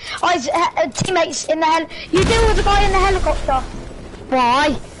shield. Oh, his teammates in the You deal with the guy in the helicopter.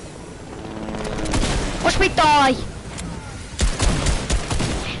 Why? Watch me die.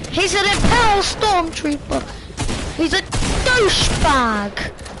 He's an Imperial Stormtrooper. He's a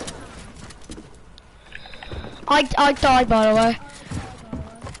douchebag. I died, by the way.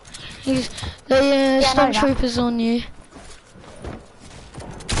 The Stormtrooper's on you.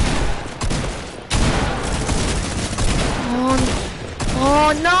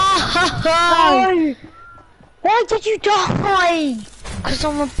 Oh no! No! Why did you die? Because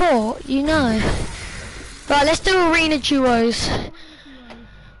I'm a bot, you know. Right, let's do arena duos.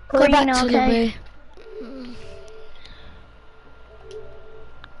 Go back to okay.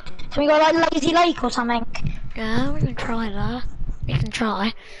 the So we go like Lazy Lake or something. Yeah, we can try that. We can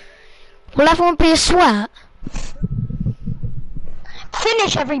try. Will everyone be a sweat?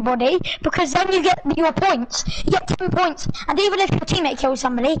 Finish everybody, because then you get your points. You get 10 points, and even if your teammate kills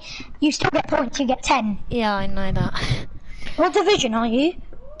somebody, you still get points. You get 10. Yeah, I know that. What division are you?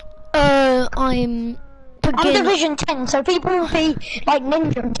 I'm Division 10, so people will be like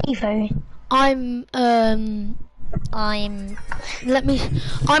Ninja and Tifu. I'm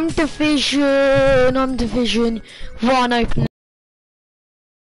Division 1 open.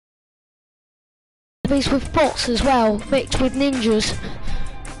 These with bots as well, mixed with ninjas.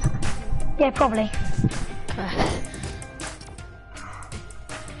 Yeah, probably.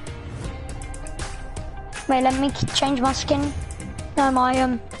 Wait, let me change my skin. No,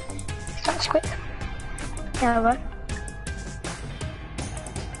 my that's quick. Yeah, right.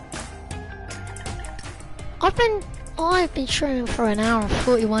 I've been streaming for an hour and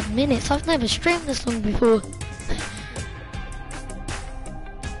 41 minutes. I've never streamed this long before.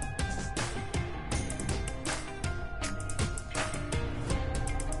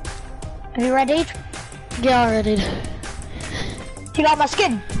 Are you ready? Yeah, I ready. Do you like my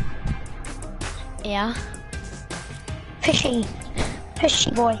skin? Yeah. Fishy.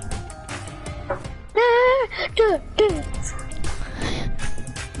 Fishy boy.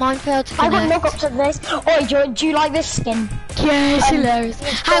 Mine failed to I connect. got lookups of this. Oh, do you like this skin? Yeah, it's hilarious.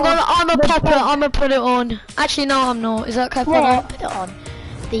 Hang on, I'm a popper. I'm gonna put it on. Actually, no, I'm not. Is that okay? Yeah. Put it on.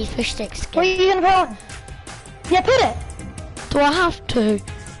 The fish stick skin. What are you gonna put on? Yeah, put it. Do I have to?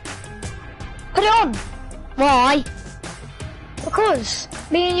 Put it on. Why? Because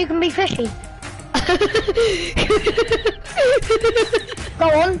me and you can be fishy. Go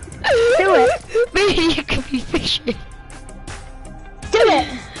on. Do it. Me and you can be fishy. Do it.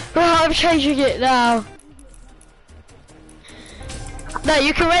 Right, I'm changing it now. No,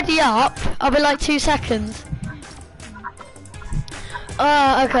 you can ready up. I'll be like 2 seconds.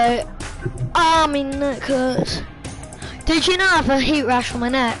 Okay. Ah, my neck hurts. Did you know I have a heat rash on my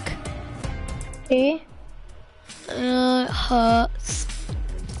neck? Yeah. It hurts.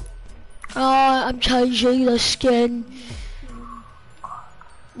 I'm changing the skin.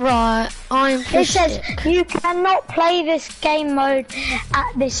 Right, I'm It says fistic. you cannot play this game mode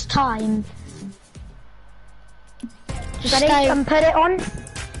at this time. Just Ready? stay. And put it on.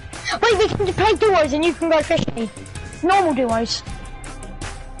 Wait, we can play duos and you can go fishing. Normal duos.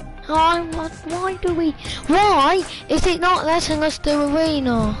 Why do we? Why is it not letting us do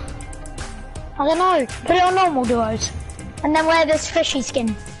arena? I don't know. Put it on normal duos. And then wear this fishy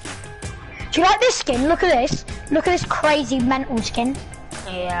skin. Do you like this skin? Look at this. Look at this crazy mental skin.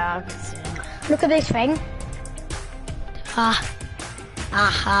 Yeah, I can see it. Look at this thing.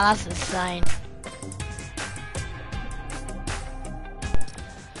 That's insane.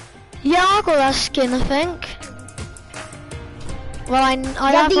 Yeah, I got that skin, I think. Well, I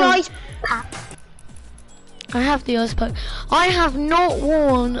have the ice pack. I have the ice pack. I have not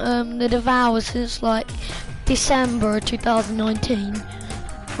worn the Devour since like December 2019.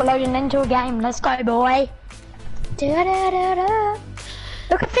 We're loading into a game. Let's go, boy. Da-da-da-da.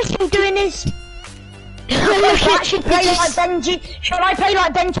 Look at Fishy doing his. Should play like Benji. Shall I play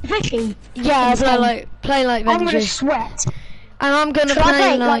like Benji Fishy? Yeah, play like I'm gonna Benji. sweat. And I'm gonna Shall I play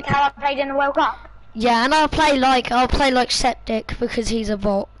play like how I played in the World Cup? yeah, and I'll play like Septic because he's a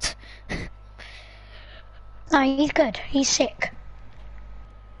bot. No, he's good. He's sick.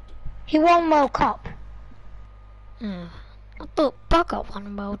 He won World Cup. I thought Bugger won a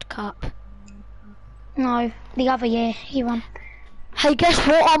World Cup. No, the other year he won. Hey, guess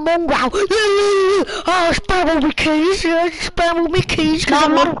what? I'm Mongrel. Oh, spam all my keys. Yeah, spam all my keys. No,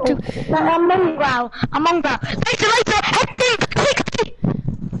 I'm want to. Mongrel. No, I'm Mongrel. I'm Mongrel. Later. Head deep. 60.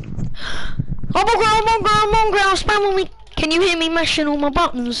 I'm Mongrel. Spam all me. Can you hear me mashing all my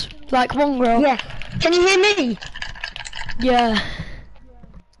buttons like Mongrel? Yeah. Can you hear me? Yeah.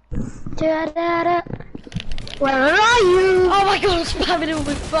 Da-da-da. Where are you? Oh my god, I'm spamming all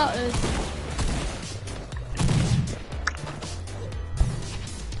my buttons.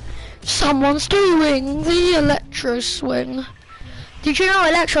 Someone's doing the electro swing. Did you know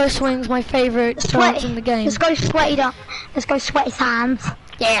electro swing's my favourite dance in the game? Let's go sweaty up. Let's go sweaty hands.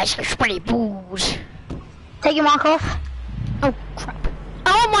 Yeah, so sweaty balls. Take your mark off. Oh crap.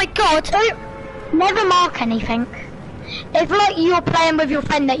 Oh my god! Don't never mark anything. If like you're playing with your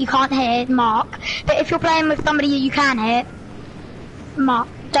friend that you can't hit, mark. But if you're playing with somebody that you can hit, mark.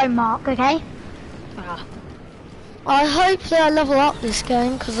 Don't mark, okay? I hope that I level up this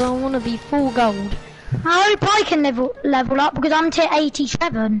game because I want to be full gold. I hope I can level up because I'm tier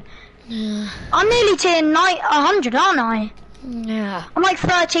 87. Yeah. I'm nearly tier 100, aren't I? Yeah. I'm like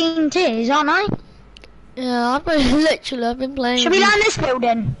 13 tiers, aren't I? Yeah, I've been I've been playing. Should we land this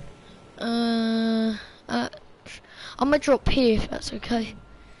building? I'm gonna drop here if that's okay.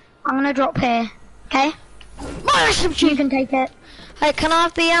 I'm gonna drop here. Okay? My SMG! You can take it. Hey, can I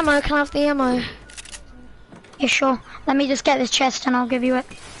have the ammo? Can I have the ammo? Yeah, sure. Let me just get this chest and I'll give you it.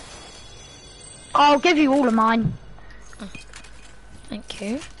 I'll give you all of mine. Thank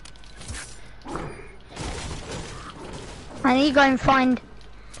you. I need to go and find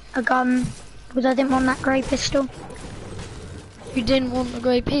a gun because I didn't want that grey pistol. You didn't want the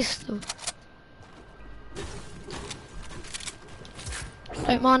grey pistol?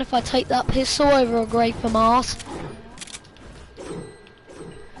 Don't mind if I take that pistol over a grey FAMAS.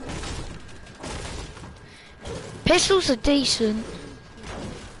 Pistols are decent.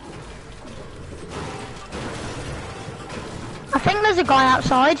 I think there's a guy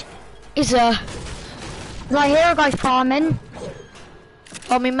outside. Is there? 'Cause I hear a guy farming.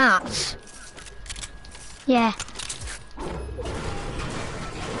 Farming mats? Yeah.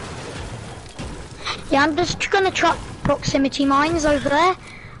 Yeah, I'm just gonna chuck proximity mines over there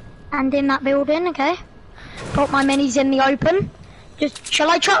and in that building, okay? Put my minis in the open. Shall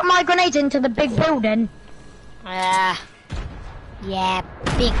I chuck my grenades into the big building? Yeah,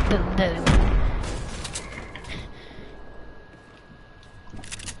 big boom boom.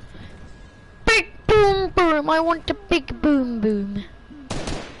 Big boom boom, I want the big boom boom.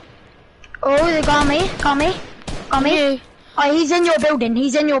 Oh, they got me. Yeah. Oh, he's in your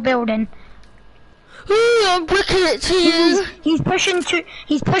building, Ooh, I'm bricking it to you. He's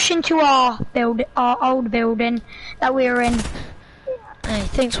pushing to our old building that we were in. Hey,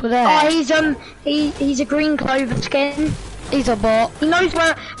 thanks for that. Oh, he's a green clover skin. He's a bot. He knows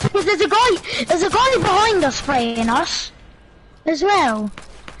where, because there's a guy behind us spraying us as well.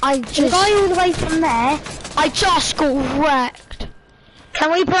 There's a guy all the way from there. I just got wrecked.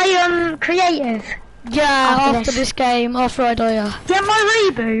 Can we play creative? Yeah, after this game, after I die. Get my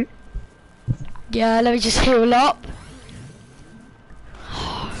reboot. Yeah, let me just heal up.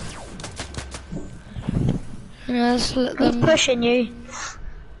 Yeah, let's let He's them. pushing you.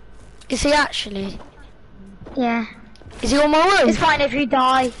 Is he actually? Yeah. Is he on my roof? It's fine if you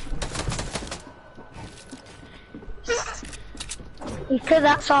die. He's to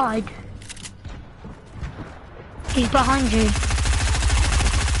that side. He's behind you.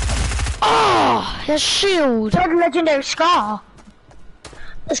 Oh, his shield. He had a legendary scar.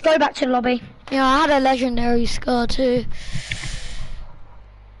 Let's go back to the lobby. Yeah, I had a legendary scar too.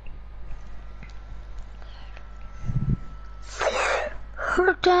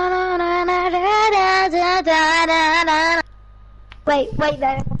 Wait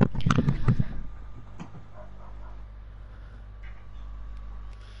there.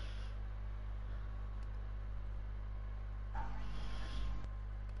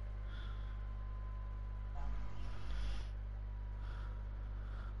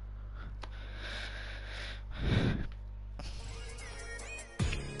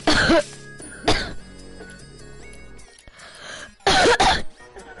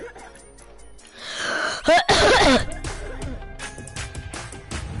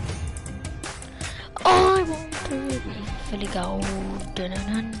 I want to be fully gold. Dun, dun,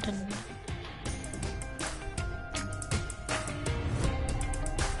 dun, dun.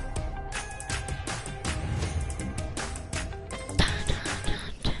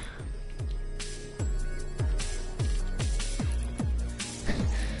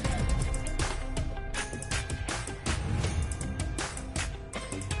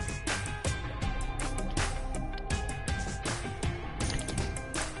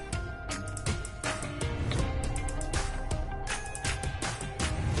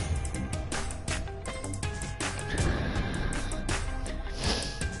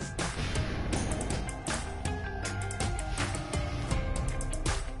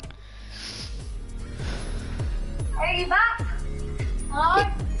 Are you back? Hello?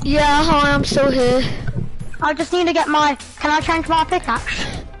 Yeah, hi, I'm still here. I just need to get my. Can I change my pickaxe?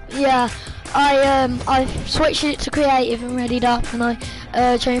 Yeah, I switched it to creative and readied up, and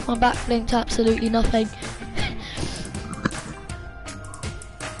I changed my backbling to absolutely nothing.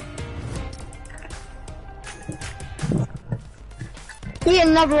 Eat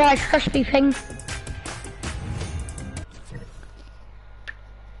another Rice Krispie thing.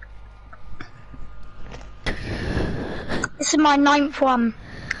 This is my 9th one.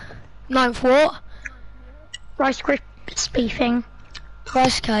 9th what? Rice Krispie thing.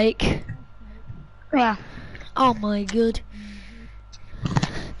 Rice cake. Yeah. Oh my god.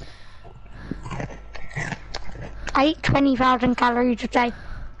 I eat 20,000 calories a day.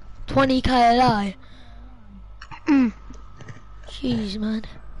 20k a day. Jeez, man.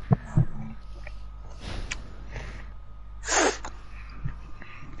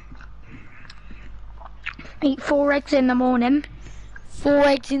 Eat 4 eggs in the morning. 4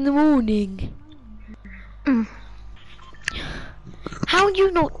 eggs in the morning. Mm. How are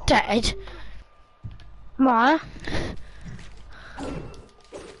you not dead? Why?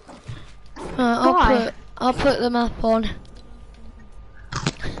 I'll put the map on.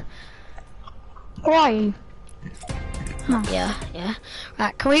 Why? No. Yeah.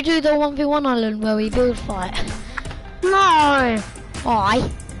 Right, can we do the 1v1 island where we build fight? No!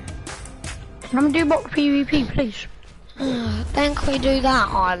 Why? Let me do box PvP, please. Then can we do that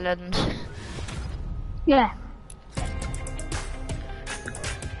island? Yeah.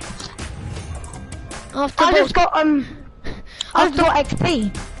 After I box, just got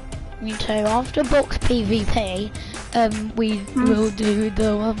XP. me too. After box PvP, we will do the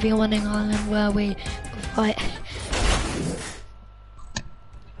 1v1 island where we fight.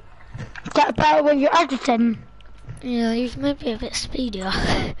 Get better when you're editing. Yeah, you might be a bit speedier.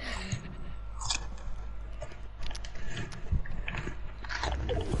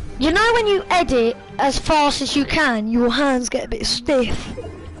 You know when you edit as fast as you can, your hands get a bit stiff.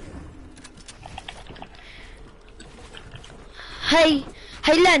 Hey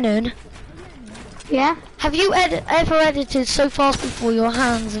Lennon. Yeah? Have you ever edited so fast before your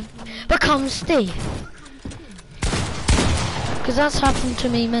hands have become stiff? Because that's happened to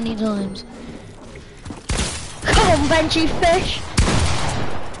me many times. Come on, Benji fish!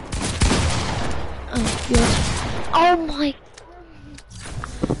 Oh, God. Oh my...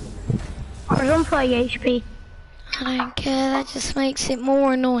 I was on 30 HP. I don't care, that just makes it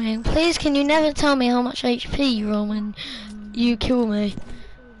more annoying. Please, can you never tell me how much HP you're on when you kill me?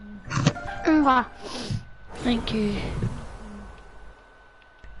 Okay. Thank you.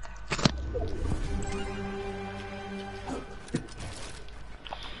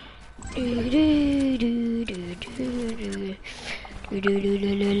 I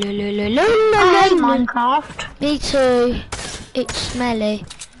hate Minecraft. Me too. It's smelly.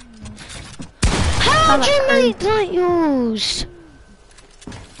 How do you make like yours?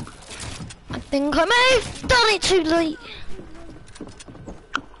 I think I may have done it too late.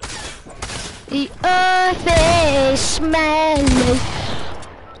 The earth is smelly.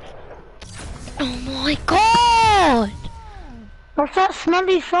 Oh my god! What's that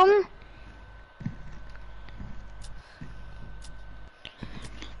smelly song?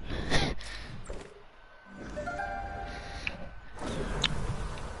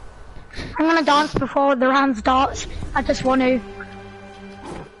 I'm gonna dance before the round starts. I just want to.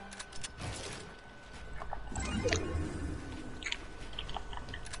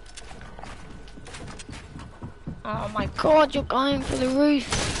 Oh my god, you're going for the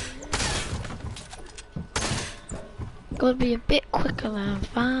roof. Gotta be a bit quicker than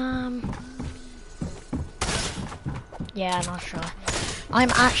fam. Yeah, not sure.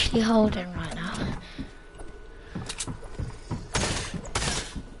 I'm actually holding right now.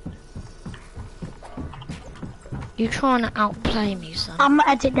 You trying to outplay me, son? I'm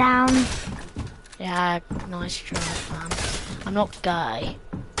gonna edit down. Yeah, nice try, fam. I'm not gay.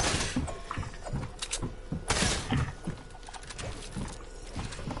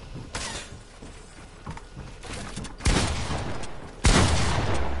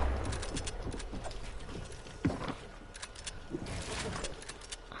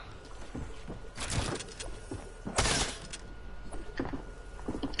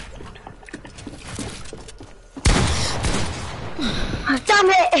 Damn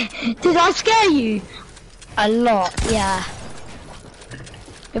it! Did I scare you? A lot, yeah.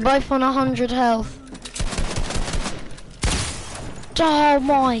 We're both on 100 health. Oh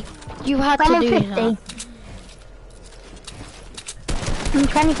my, you had I'm to on do 50. that. I'm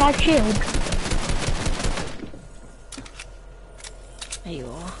 25 shield. There you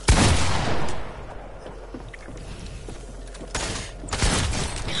are.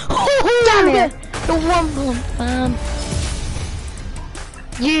 Oh, Damn it! The one pump, fam.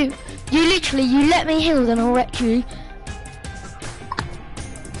 You literally, you let me heal, then I'll wreck you.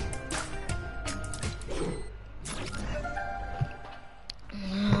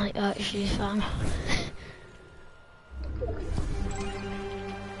 Like actually, fam.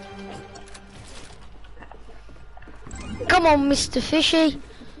 Come on, Mr. Fishy.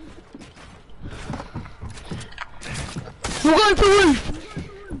 We're going for the roof.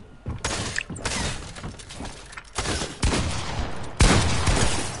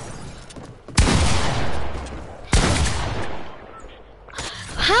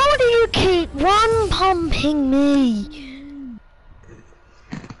 How do you keep one pumping me?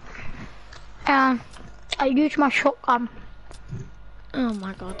 I use my shotgun. Oh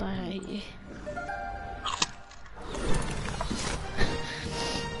my god, I hate you.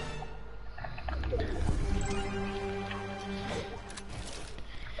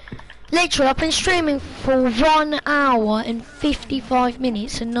 Literally, I've been streaming for 1 hour and 55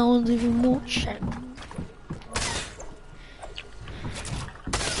 minutes and no one's even watching.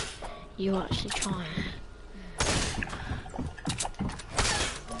 You actually trying.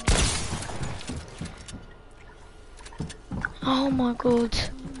 Oh my god.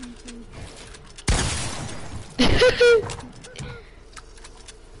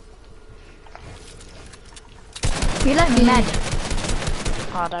 You let me mad.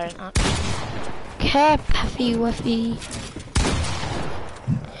 I don't actually care, Puffy Wuffy.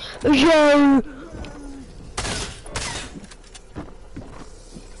 Yo!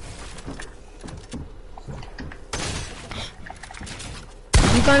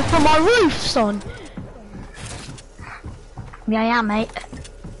 You going for my roof, son? Yeah, I am, mate.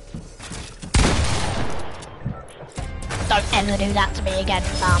 Don't ever do that to me again,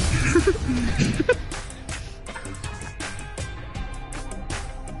 Sam.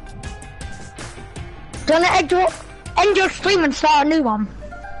 Do you want to end your stream and start a new one?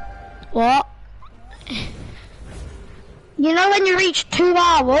 What? You know when you reach 2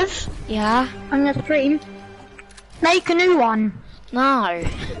 hours Yeah? on your stream, make a new one. No.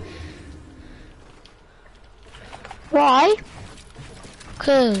 Why?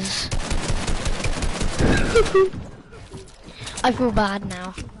 'Cause I feel bad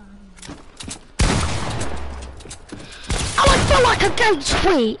now. Oh, I feel like a gay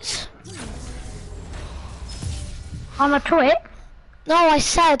tweet. I'm a twit. No, I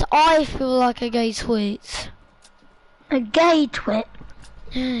said I feel like a gay tweet. A gay twit.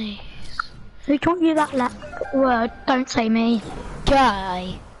 Yes. Who taught you that word? Don't say me.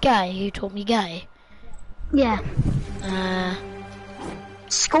 Gay. Gay, who taught me gay? Yeah.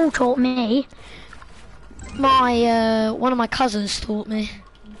 School taught me. One of my cousins taught me.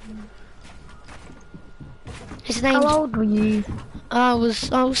 His name's... How old were you? I was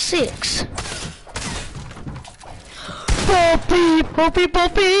 6. Poppy, Poppy,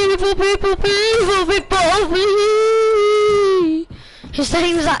 Poppy, Poppy, Poppy, Poppy, Poppy. His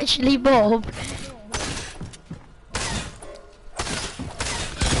name was actually Bob.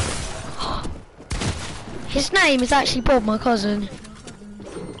 His name is actually Bob, my cousin.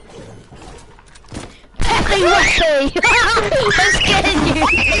 Peppy Weppy! I'm scaring you!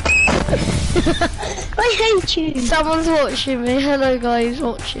 I hate you. Someone's watching me. Hello guys,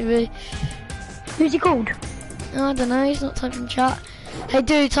 watching me. Who's he called? I don't know, he's not typing chat. Hey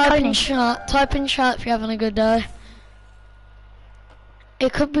dude, type in Tony. chat. Type in chat if you're having a good day.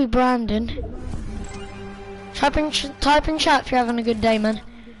 It could be Brandon. Type in chat if you're having a good day, man.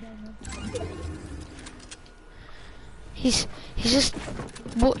 He's just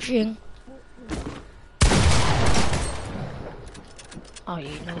watching. Oh,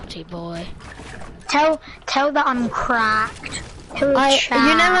 you naughty boy. Tell that I'm cracked. To chat.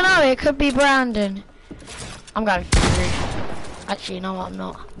 You never know, it could be Brandon. I'm going for the roof. Actually, no, I'm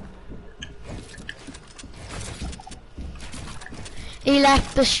not. He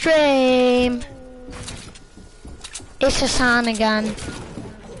left the stream. It's Hassan again.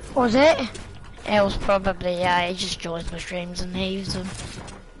 Was it? It was probably, yeah, he just joins my streams and leaves them.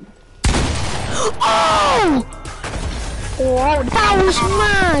 Oh! Whoa, That was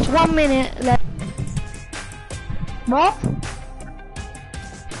mad! 1 minute left. What?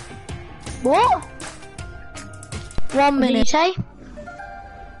 What? 1 What did you minute. say?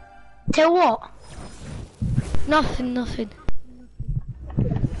 Till what? Nothing.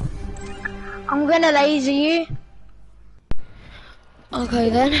 I'm gonna laser you. Okay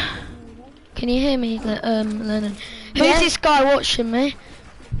then. Can you hear me, Lennon? Who's Yeah. this guy watching me?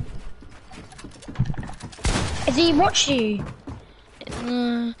 Has he watched you?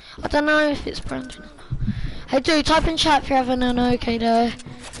 I don't know if it's Brandon or not. Hey dude, type in chat if you're having an okay day.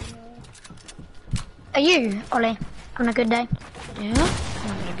 Are you, Ollie? Having a good day? Yeah, I'm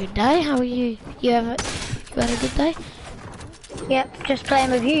having a good day. How are you? You had a good day? Yep, just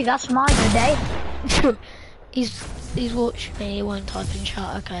playing with you. That's my good day. He's watching me. He won't type in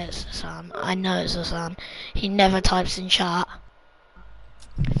chat. Okay, it's Hassan. I know it's Hassan. He never types in chat.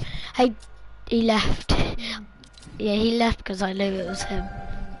 Hey, he left. Yeah, he left because I knew it was him.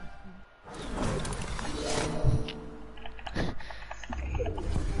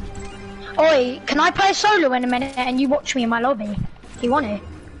 Oi, can I play solo in a minute and you watch me in my lobby? You want it?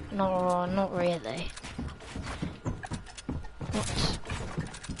 No, not really. What?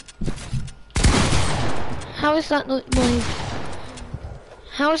 How is that not my...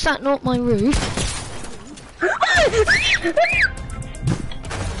 How is that not my roof?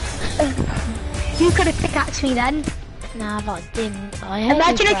 You could have pickaxed me then. Nah, but I didn't. I hit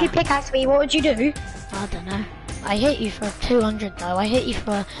Imagine you if you pickaxed me, what would you do? I don't know. I hit you for 200 though. I hit you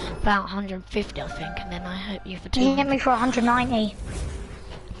for about 150 I think, and then I hit you for You 200. hit me for 190.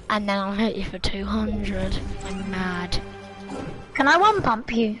 And then I'll hit you for 200. I'm mad. Can I one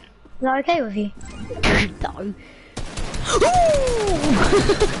pump you? Is that okay with you? No.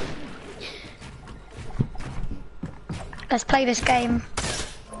 Let's play this game.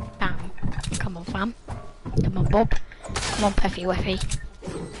 Bam. Come on, fam. Come on, Bob. Come on, Peffy Weffy.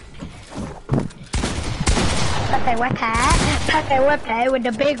 Pepe Wepe with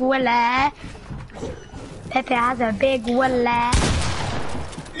the big willy. Pepe has a big willy.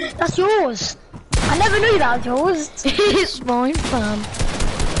 That's yours. I never knew that was yours. It's mine, fam.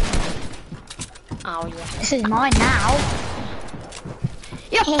 Oh yeah. This is mine now.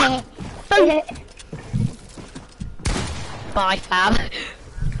 Yep. Boom. Bye, fam.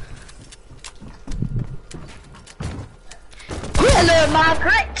 Hello,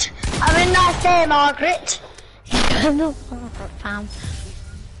 Margaret. Have a nice day, Margaret. Fam.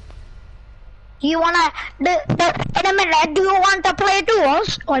 You wanna in a minute? Do you want to play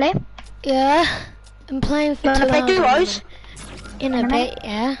duos, Ollie? Yeah. I'm playing for You wanna 2 play hours. duos? In a bit,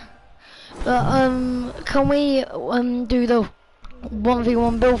 yeah. But can we do the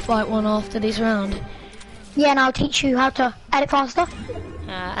 1v1 build fight one after this round? Yeah, and I'll teach you how to edit faster.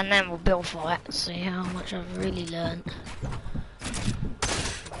 And then we'll build fight. See how much I've really learned.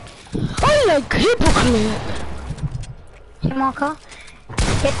 I like hypocrite. Hit marker.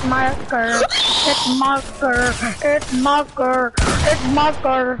 Hit marker. Hit marker. Hit marker. Hit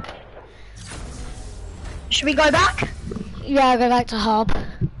marker. Should we go back? Yeah, go back to hub.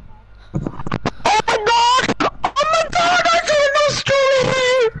 Oh my god! Oh my god! I saw no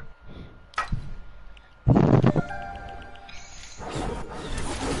story!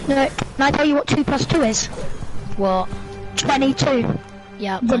 No, can I tell you what 2 plus 2 is? What? 22.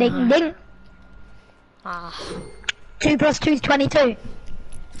 Yeah. Ding ding. Ah. 2 plus 2 is 22.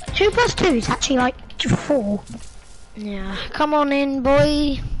 2 plus 2 is actually like 4. Yeah. Come on in,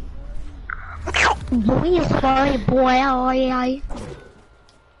 boy. Boy, boy.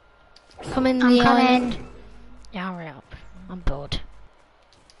 Come in I'm the coming. island. Yeah, hurry up. I'm bored.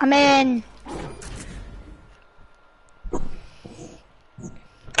 I'm in.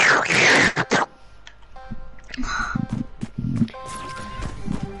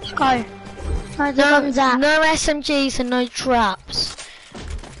 Let's go. No, no SMGs and no traps.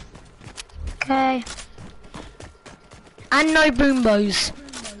 Okay. And no boombos.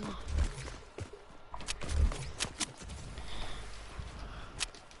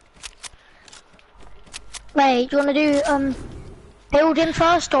 Wait, do you want to do building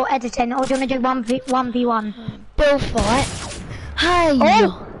first or editing, or do you want to do 1v1? Build fight. Hey.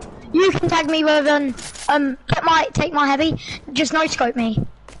 Oh, you can tag me with take my heavy. Just no scope me.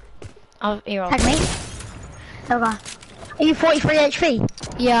 Oh, you're Tag me. There we go. Are you 43 HP?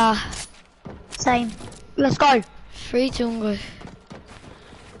 Yeah. Same. Let's go. 3, 2, 1, go.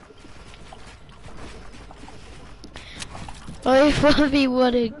 Oh, if one of you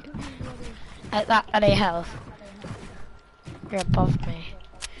would at that many health. You're above me.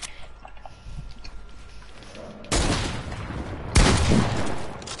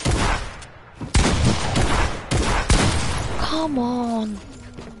 Come on.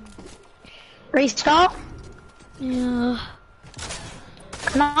 Restart. Yeah.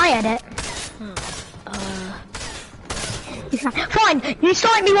 Can I edit? You can. Fine. You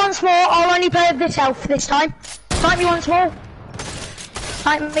strike me once more. I'll only play with this elf this time. Strike me once more.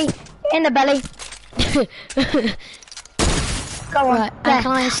 Strike me in the belly. Go on. Right, there.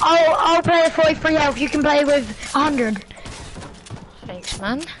 I'll play with 43 elf. You can play with 100. Thanks,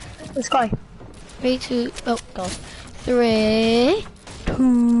 man. Let's go. 3, 2, oh god. 3,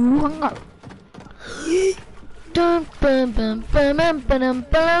 2, 1, go. Dun, bum, bum, bum, bum, bum,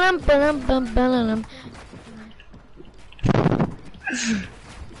 bum, bum, bum, bum.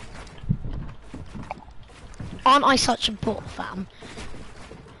 Aren't I such a bot, fam?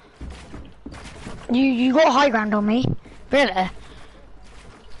 You got high ground on me. Really? I'm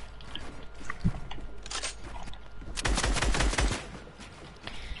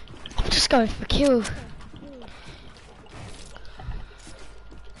just going for kill.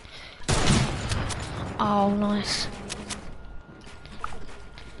 Oh, nice.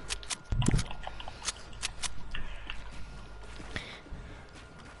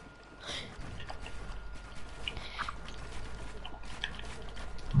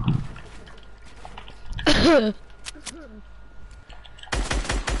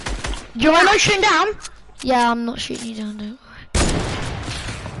 You're not shooting down? Yeah, I'm not shooting you down, don't worry.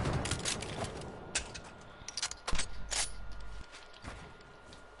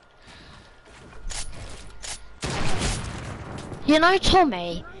 You know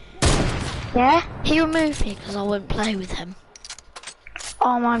Tommy? Yeah? He removed me because I wouldn't play with him.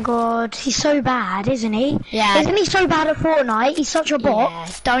 Oh my god, he's so bad, isn't he? Yeah. Isn't he so bad at Fortnite? He's such a bot. Yeah,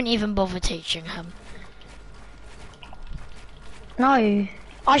 don't even bother teaching him. No,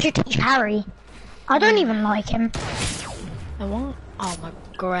 I should teach Harry. I don't even like him. Oh, what? Oh my,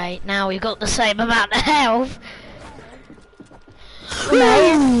 great. Now we've got the same amount of health.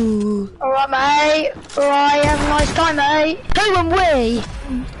 Mate. Alright, mate. Alright, have a nice time, mate. Who and we?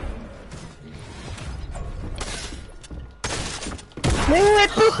 We're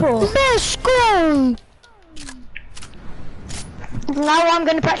people. Let's go. Now I'm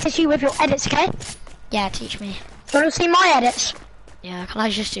going to practice you with your edits, okay? Yeah, teach me. You want to see my edits? Yeah, can I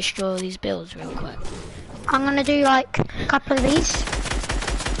just destroy these builds real quick? I'm going to do like a couple of these.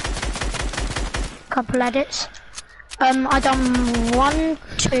 Couple edits. I done 1,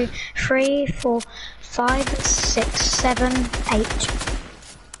 2, 3, 4, 5, 6, 7, 8.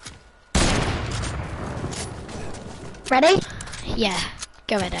 Ready? Yeah,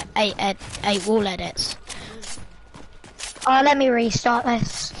 go edit. 8 wall edits. Let me restart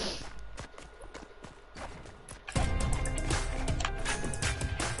this.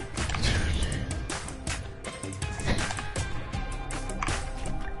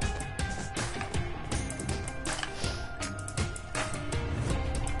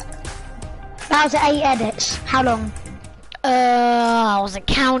 That was 8 edits. How long? I wasn't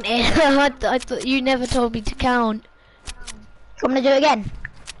counting. I thought you never told me to count. You want me to do it again?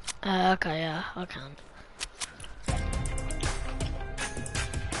 Okay, yeah, I can.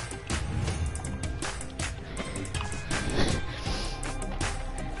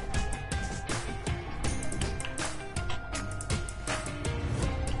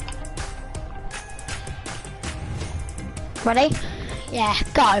 Ready? Yeah,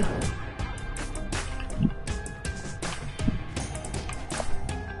 go.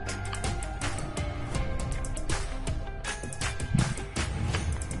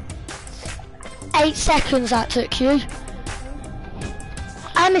 Eight seconds that took you.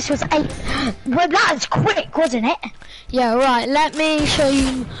 And this was 8. Well, that was quick, wasn't it? Yeah, right, let me show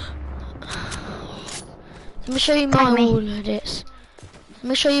you. Let me show you my wall edits. Let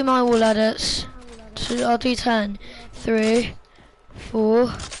me show you my wall edits. So I'll do 10, 3, 4.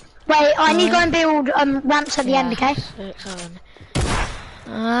 Wait, I need to go and build ramps at the end, okay? 6, 7.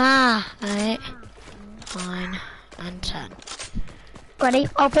 8, 9, and 10. Ready?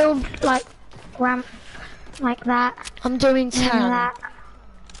 I'll build like ramp like that. I'm doing 10. And that.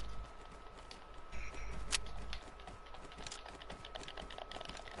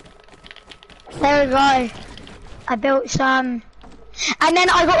 There we go. I built some. And then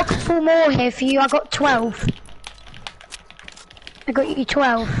I got a couple more here for you. I got 12. I got you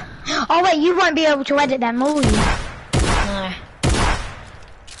 12. Oh wait, you won't be able to edit them, will you? No.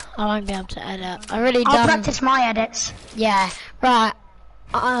 I won't be able to edit. I'll practice my edits. Yeah, right.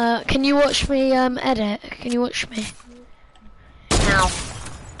 Can you watch me edit? Can you watch me? Now.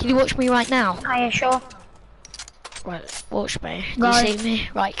 Can you watch me right now? Are you sure? Right, watch me. Do Right. you see me?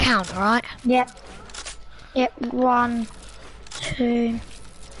 Right, count, alright? Yep. Yep, 1, 2.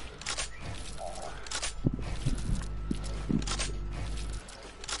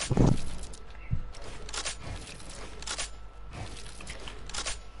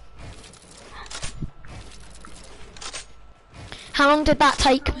 How long did that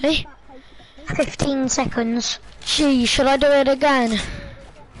take me? 15 seconds. Gee, should I do it again?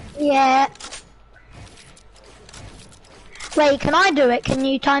 Yeah. Wait, can I do it? Can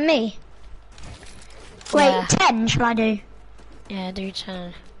you time me? Wait, Yeah. 10 shall I do? Yeah, do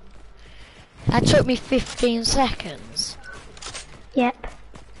 10. That took me 15 seconds. Yep.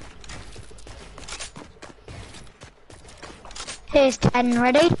 Here's 10,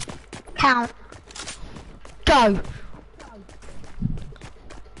 ready? Count. Go!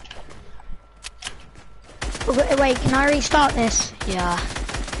 Wait, can I restart this? Yeah.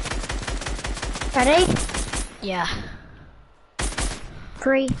 Ready? Yeah.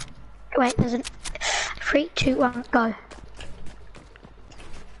 3. Wait, there's an 3, 2, 1, go.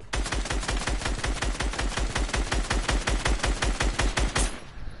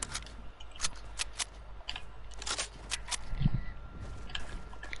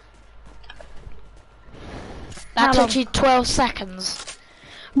 That took you 12 seconds.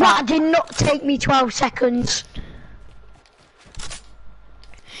 That did not take me 12 seconds.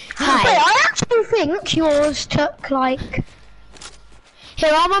 Hey. Wait, I actually think yours took like...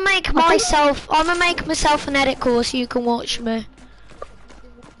 Here, I'm gonna make myself an edit course so you can watch me.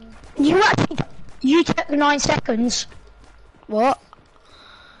 You took 9 seconds. What?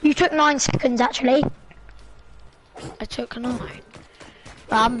 You took 9 seconds actually. took 9. Right,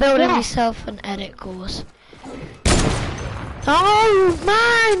 I'm building Yeah. myself an edit course. Oh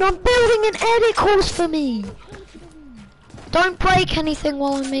man, I'm building an edit course for me. Don't break anything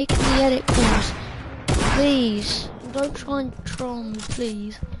while I'm making the edit course. Please. Don't try and troll me,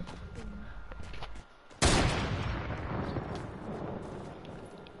 please.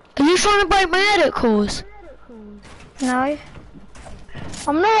 Are you trying to break my edit course? No.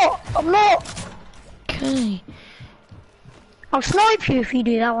 I'm not. Okay. I'll snipe you if you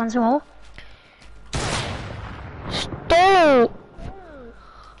do that once more. Stop!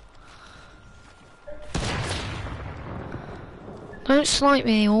 Don't snipe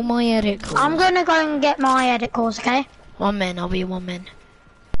me or my edit course. I'm gonna go and get my edit course, okay? 1 min, I'll be 1 min.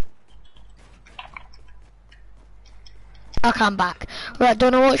 I'll come back. Right, do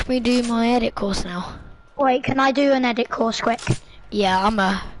you wanna watch me do my edit course now? Wait, can I do an edit course quick? Yeah,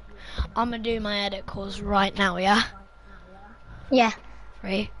 I'ma do my edit course right now, yeah? Yeah.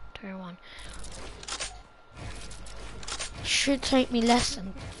 3, 2, 1. Should take me less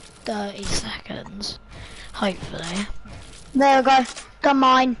than 30 seconds. Hopefully. There we go. Done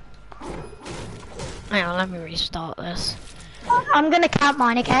mine. Hang on, let me restart this. I'm gonna count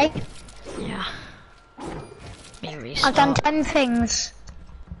mine, okay? Yeah. Let me restart. I've done 10 things.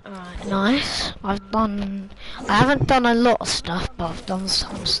 Alright, nice. I haven't done a lot of stuff, but I've done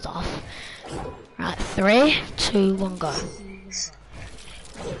some stuff. Right, 3, 2, 1, go.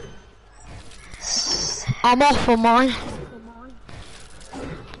 I'm off on mine.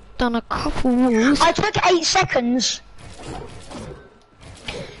 Done a couple walls. I took 8 seconds.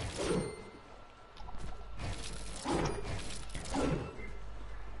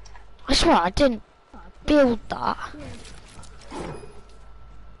 I swear I didn't build that.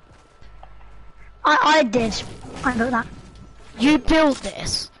 I did. I built that. You built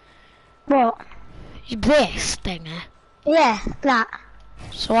this. What? This thing. Yeah, that.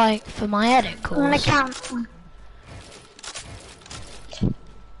 So for my edit I'm gonna course. count.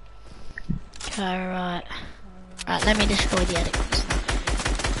 Okay, right. Right, let me destroy the edit course.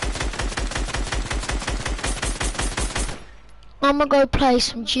 I'm gonna go play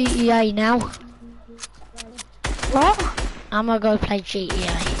some GTA now. What? I'm gonna go play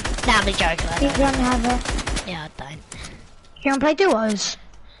GTA. Nah, I'm joking. I You don't. don't have it. Yeah, I don't. You wanna play duos?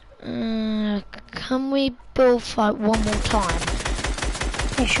 Can we build fight one more time?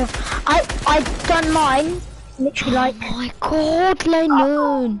 Yeah, sure. I've done mine. Literally like, Oh my god,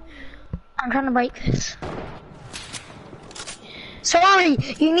 Lennon! I'm trying to break this. Sorry,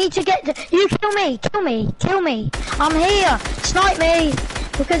 you need to get, you kill me. I'm here, snipe me.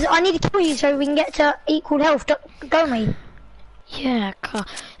 Because I need to kill you so we can get to equal health, don't we? Yeah,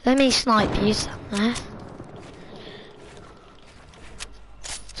 let me snipe you somewhere.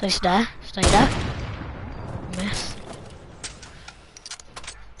 So stay there. Miss.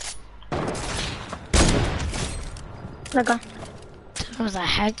 There we go. That was a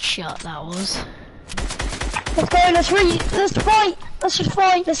headshot, that was. Let's go, let's fight. Let's just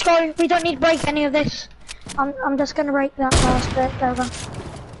fight, let's go. We don't need to break any of this. I'm just gonna break that last bit, there we go.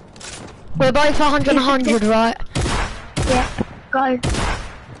 We're both 100, right? Yeah, go.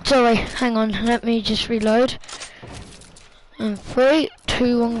 Sorry, hang on, let me just reload. And 3,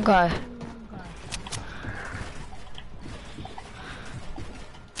 2, 1, go.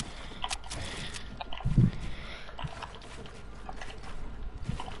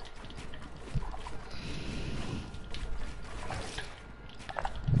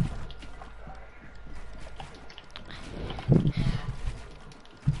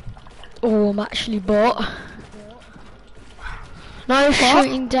 Oh, I'm actually bot. No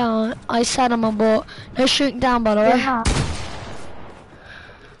shooting down. I said I'm a bot. No shooting down, by the way. Yeah.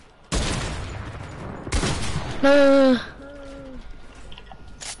 No.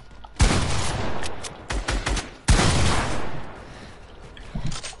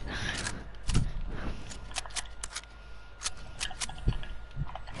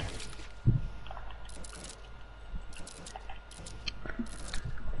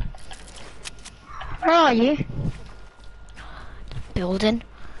 Where are you? Building.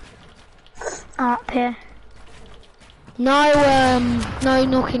 Oh, up here. No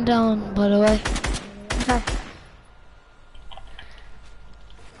knocking down, by the way. Okay.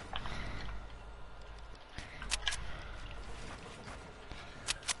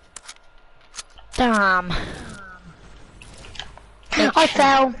 Damn. I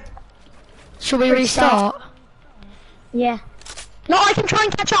fell. Should we restart? Yeah. No, I can try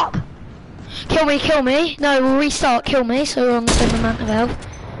and catch up. Kill me. No, we'll restart, kill me, so we're on the same amount of health.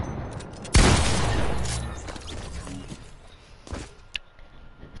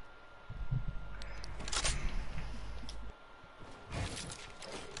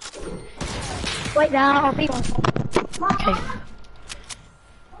 Wait there, I'll be on. Okay.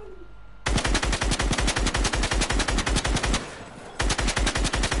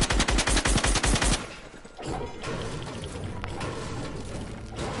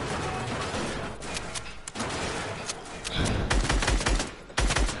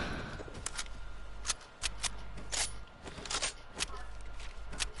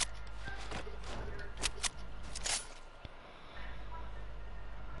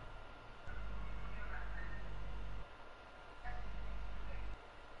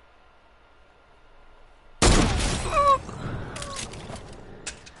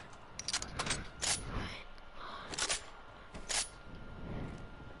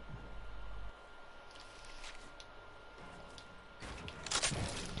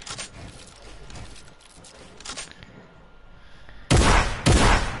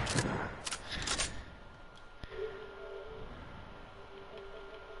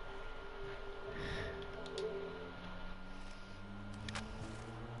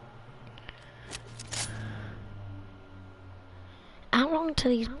 How long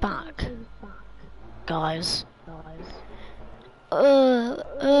till he's back, guys?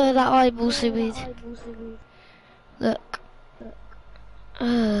 That eyeball seaweed. Look.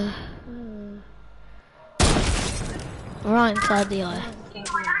 Right inside the eye.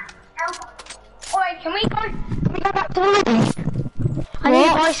 Alright, can we go back to the lobby? I need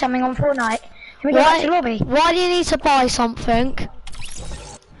to buy something on Fortnite. Can we go back to the lobby? Why do you need to buy something?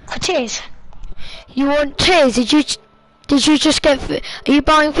 For cheers. You want cheers? Did you just get? Are you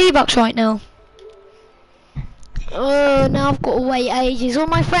buying V-Bucks right now? Oh, now I've got to wait ages. All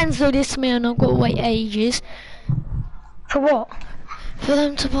my friends do this to me, and I've got to wait ages. For what? For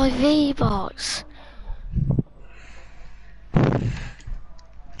them to buy V-Bucks.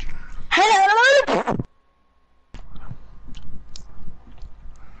 Hello.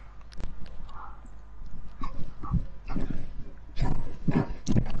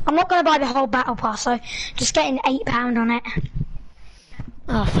 I'm not going to buy the whole battle pass, so just getting £8 on it.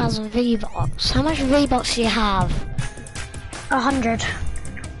 Oh, 1,000 V-Bucks. How much V-Bucks do you have? 100.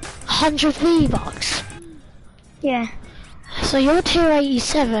 100 V-Bucks? Yeah. So you're tier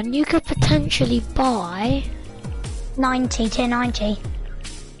 87, you could potentially buy... 90, tier 90.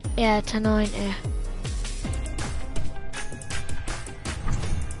 Yeah, to 90.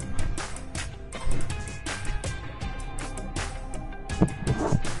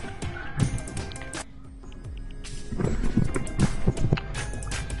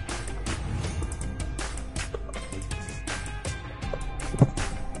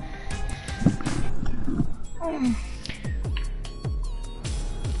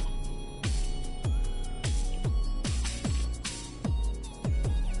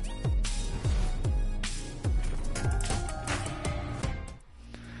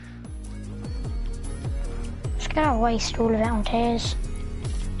 Just gonna waste all of it on tears.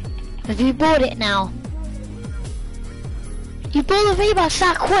 Have you bought it now? You bought the V-Bucks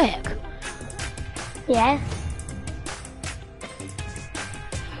that quick? Yeah.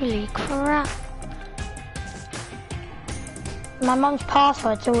 Holy crap. My mum's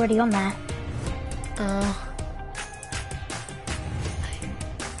password's already on there. Oh.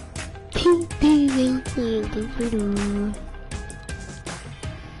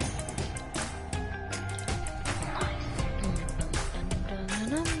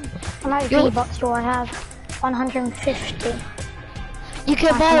 How much V-Bucks do I have? 150. You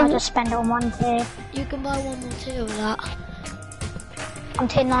can I buy. just spend it on one tier. You can buy one more tier of that. I'm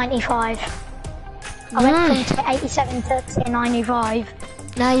tier 95. I went from tier 87 to tier 95.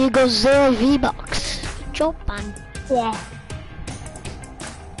 Now you got 0 V-Bucks. Good job, man. Yeah.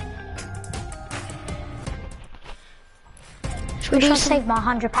 Should we Should I save my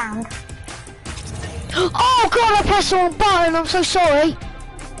 £100? Oh god, I pressed the wrong button, I'm so sorry.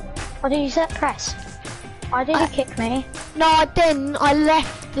 What did you set press? Why did you kick me? No, I didn't. I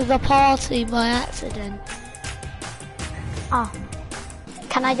left the party by accident. Oh.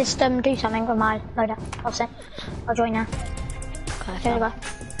 Can I just do something with my loader? I'll join now. Okay, There we go.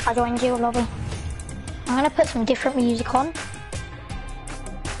 I joined your lobby. I'm gonna put some different music on.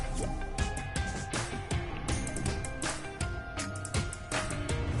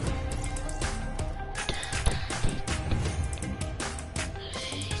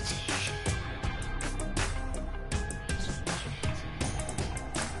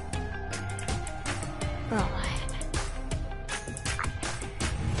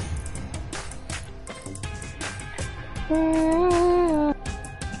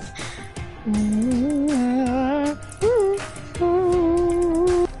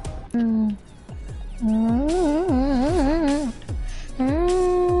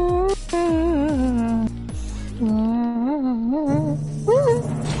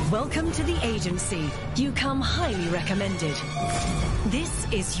 see, you come highly recommended. This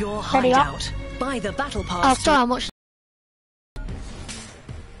is your Ready up? hideout. Buy the battle Oh, pass. sorry, I'm watching.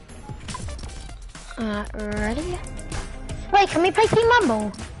 Ready? Wait, can we play Team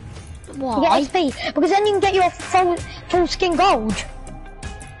Rumble? To Why? get XP? Because then you can get your full skin gold.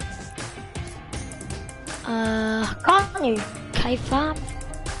 Can't you? Okay, fam.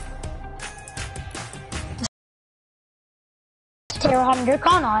 Tier 100,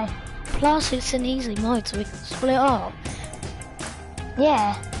 can't I? Plus, it's an easy mode, so we can split up.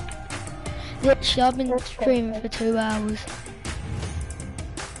 Yeah. Literally, I've been streaming for 2 hours.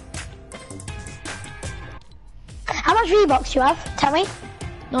 How much V-Bucks do you have? Tell me.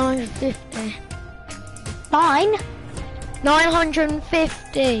 950. 9?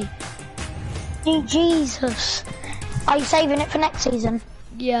 950. Jesus. Are you saving it for next season?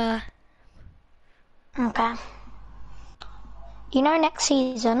 Yeah. Okay. You know next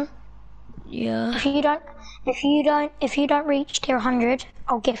season, Yeah. if you don't reach tier 100,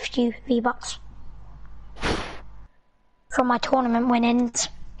 I'll gift you V-Bucks. From my tournament winnings.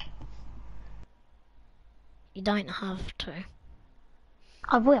 You don't have to.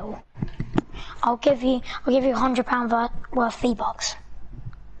 I will. I'll give you £100 worth V-Bucks.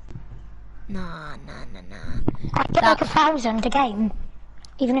 Nah. I get like 1,000 a game,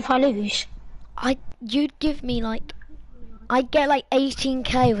 even if I lose. You'd give me like, I'd get like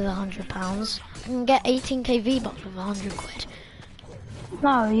 18k with £100. I can get 18k V-Bucks with 100 quid.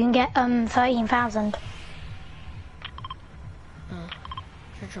 No, you can get 13,000.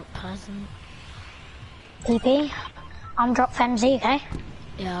 Should drop person. PP. I'm drop FMZ, okay?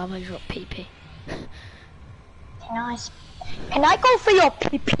 Yeah, I'm gonna drop PP. Nice. Can I go for your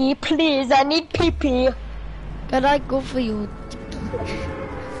PP, please? I need PP. Can I go for your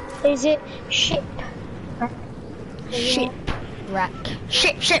Is it ship? ship rack?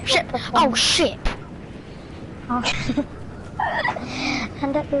 Ship. Oh, ship. Okay.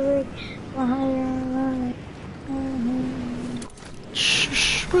 And at the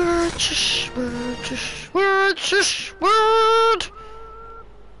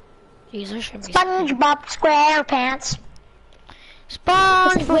Jesus, should be SpongeBob SquarePants.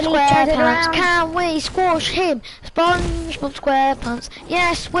 SpongeBob Willy turns it SquarePants, around. can we squash him? SpongeBob SquarePants,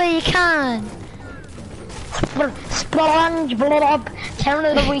 yes we can. SpongeBob,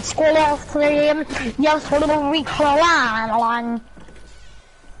 can we squash him? Yes, we can.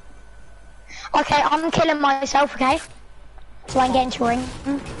 Okay, I'm killing myself, okay? So I can get into a ring.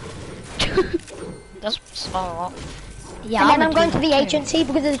 That's smart. Yeah, And then I'm gonna going do to the that too. agency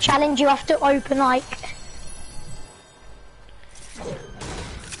because of the challenge you have to open like...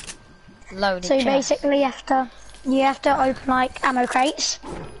 Loaded So chest. basically you have to open like ammo crates.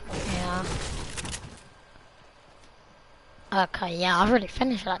 Yeah. Okay, yeah, I've already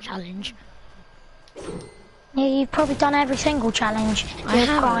finished that challenge. Yeah, you've probably done every single challenge. I You're a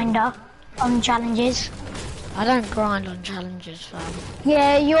haven't. grinder on challenges. I don't grind on challenges, fam.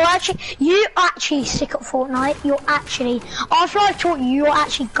 Yeah, you actually sick at Fortnite. You're actually, after I've taught you, you're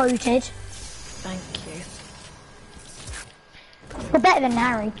actually goated. Thank You're better than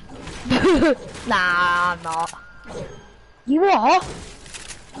Harry. you. Nah, I'm not. You are?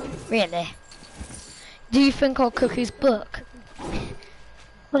 Really? Do you think I'll cook his book?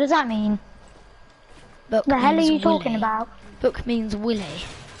 What does that mean? Book The hell are means you talking Willy. about? Book means Willy.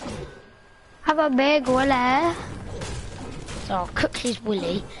 Have a big willy. So I'll cook his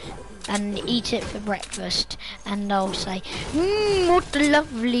willy and eat it for breakfast, and I'll say, what a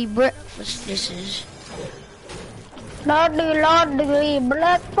lovely breakfast this is. Lovely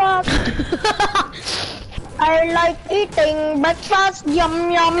breakfast. I like eating breakfast.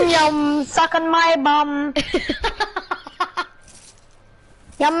 Yum, yum, yum. Suck on my bum.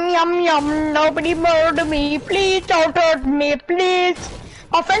 Yum, yum, yum. Nobody murder me. Please don't hurt me, please.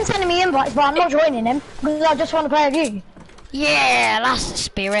 My friend's sending me invites, but I'm not joining him because I just want to play with you. Yeah, that's the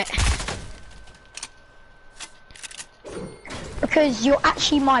spirit. Because you're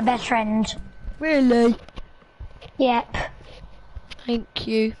actually my best friend. Really? Yep. Thank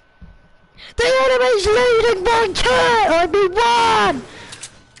you. The enemy's leading by 2, I mean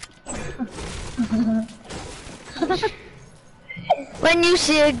 1! When you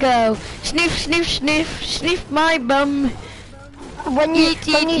see a girl, sniff, sniff, sniff, sniff my bum. When you Eat,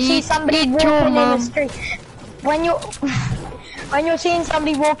 see eat, somebody eat walking your in the mum. street, when you're seeing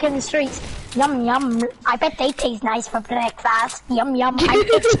somebody walk in the streets, yum yum. I bet they taste nice for breakfast. Yum yum. I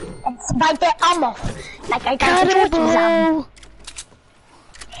itch and bite their arm off like I got the George's arm.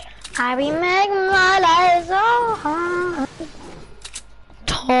 I will make my life so hard.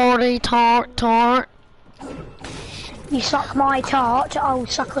 Tarty tart tart. You suck my tart, I'll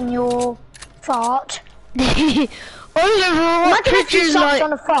suck on your Fart. Oliver, what Imagine if would you you sucked like?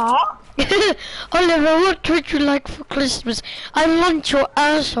 on a fart. Oliver, what would you like for Christmas? I want your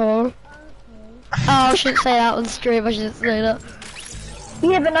asshole. Oh, I shouldn't say that on stream. I shouldn't say that.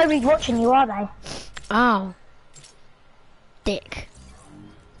 Yeah, but nobody's watching you, are they? Oh, dick.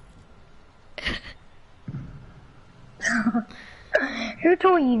 Who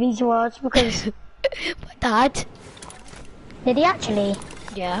taught you these words? Because My dad. did he actually?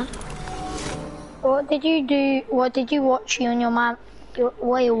 Yeah. What did you do? What did you watch you and your mum?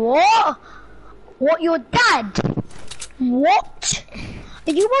 Wait, what? What, your dad? What?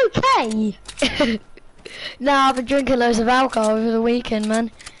 Are you okay? Nah, I've been drinking loads of alcohol over the weekend,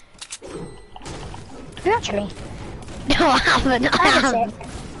 man. You actually? No, I haven't. I That is haven't.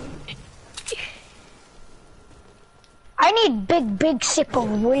 it. I need big sip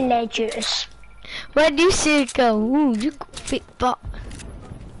of willy juice. Where do you see it go? Ooh, you got fit butt.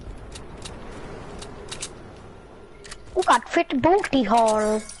 You got fit booty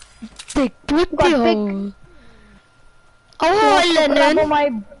hole. Big booty got big- hole. Oh, hi, Lennon. My...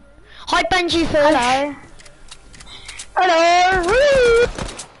 Hi, Benji Fish. Hello. Hello. Woo.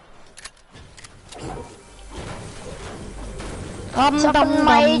 Suck on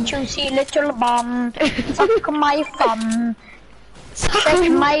my juicy little bum. Suck my thumb.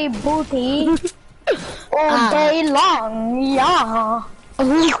 Shake my booty all day long. Yeah.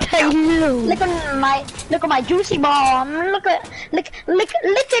 All day long. Look at my juicy bum. Lick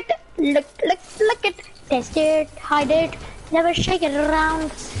it. Test it, hide it, never shake it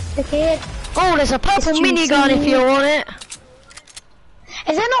around. Lick it. Oh, there's a purple It's minigun if juicy. you want it.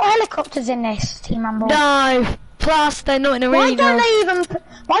 Is there not helicopters in this, Team Rumble? No, plus they're not in Why arena. don't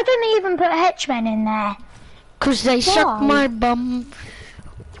they even put henchmen in there? Cause they suck Why? my bum.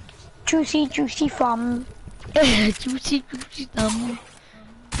 Juicy thumb. Juicy thumb.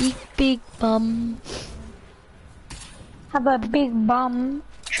 Big bum. Have a big bum.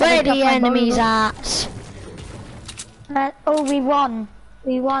 Where Shove it up the my enemies bum. at? Oh, we won.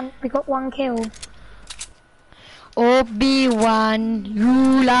 We got one kill. Obi-Wan,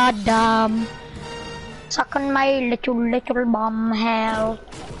 you la damn. Suck on my little bum hair.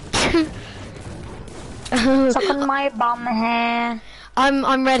 Suck on my bum hair.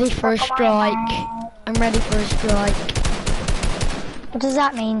 I'm ready for a Suck on my strike. hair. I'm ready for a strike. What does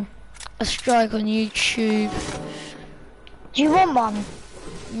that mean? A strike on YouTube. Do you want one?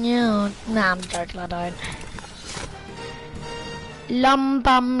 Yeah, nah, I'm joking, I don't. Lum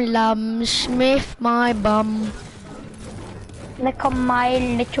bum lum, Smith my bum. Lick on my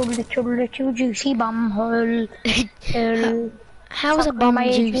little juicy bum hole. How's a Suck on bum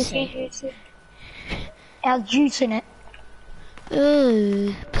my juicy? Juicy. It has juice in it. Ooh,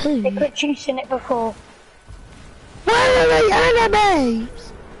 They poo. put juice in it before. Where are the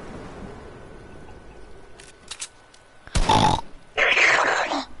enemies?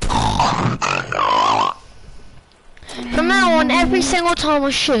 From now on, every single time I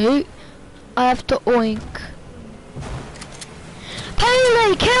shoot, I have to oink.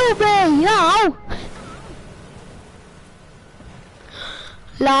 Paley, kill me! No!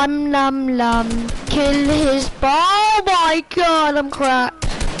 Lum, kill his oh my god, I'm cracked.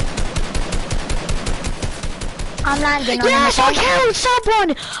 I'm landing on Yes, I him. killed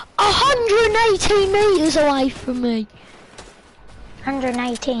someone 118 meters away from me.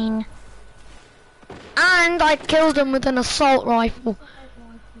 118. And I killed him with an assault rifle.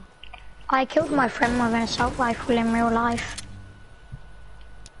 I killed my friend with an assault rifle in real life.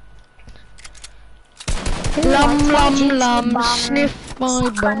 Lum, sniff my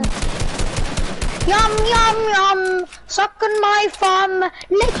bum. Yum. Suck on my thumb.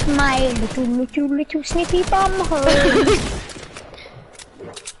 Lick my little sniffy bum hole.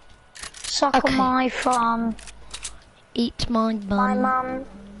 Suck Okay. on my thumb. Eat my My bum.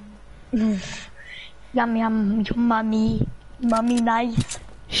 mum. Yum, mummy nice.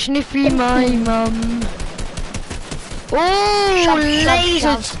 Sniffy my mum. Oh, Shove,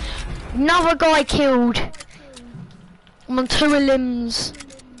 lasers. Another guy killed. I'm on 2 limbs.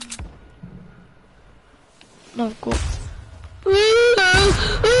 No, I've got.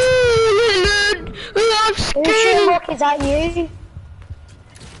 I'm Who's shooting scared. rockets at you?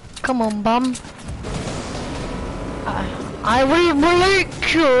 Come on, bum. I will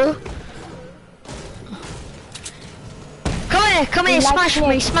break you. Come here,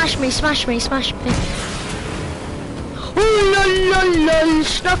 Like smash me. Ooh, la,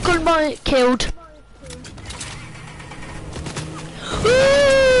 snuck on my, killed.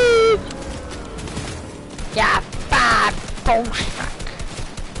 Ooh. Yeah, bad bullshit.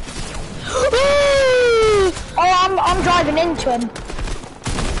 Ooh. Oh, I'm driving into him.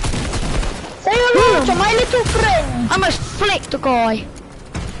 Say hello to my little friend. I almost flicked the guy.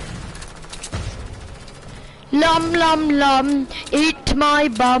 Lum lum lum, eat my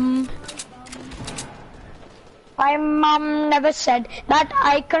bum. My mom never said that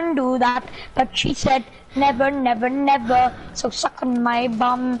I can do that, but she said never, never, never. So suck on my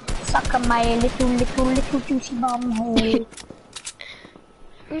bum, suck on my little juicy bum hole.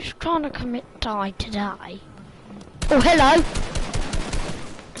 Who's trying to commit die today? Oh, hello.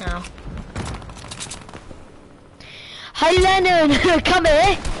 Oh. Hey, Lennon, come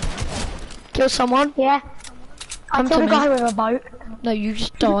here. Kill someone. Yeah. Come I killed to a guy me. with a boat. No, you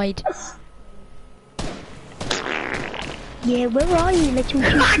just died. Yeah, where are you, little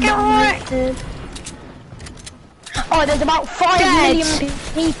juicy bum? Oh, there's about 5 million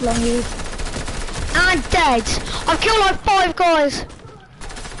people on you. I'm dead. I've killed like 5 guys.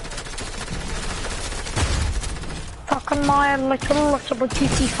 Fuck on my little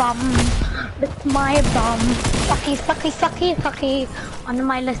juicy bum. With my bum. Sucky, sucky, sucky, sucky. On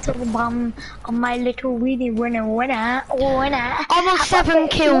my little bum. On my little weedy winner. I'm on 7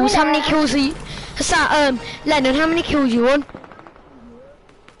 kills. How many kills are you? Lennon, how many kills you on?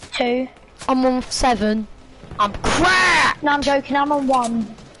 2. I'm on 7. I'm cracked! No, I'm joking, I'm on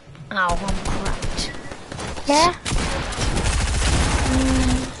 1. Oh, I'm cracked. Yeah?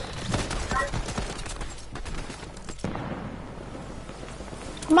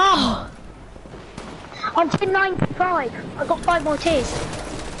 Mum! I'm 1095. I got 5 more tears.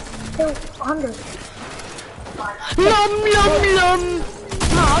 Still 100. Lum lum lum!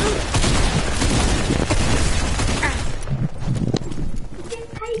 Mum?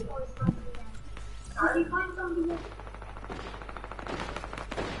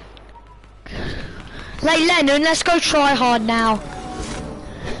 Hey Lennon, let's go try hard now.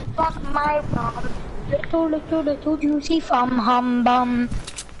 Fuck my bum. Little juicy from bum.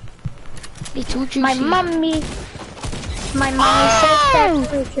 Little juicy. My mommy said that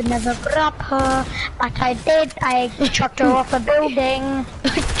we should never grab her, but I did. I chucked her off a building.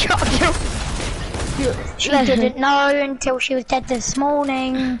 She didn't know until she was dead this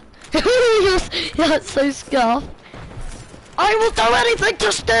morning. That's so scuffed. I will do anything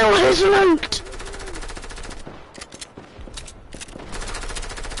to steal his loot.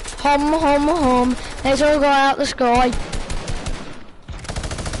 Hum hum hum. There's a guy out the sky.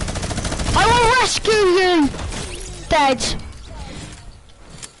 I will rescue you. Dead.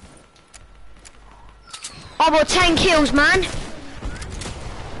 I got 10 kills, man.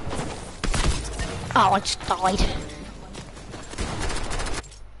 Oh, I just died.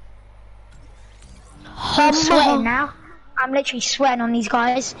 I'm sweating now. I'm literally sweating on these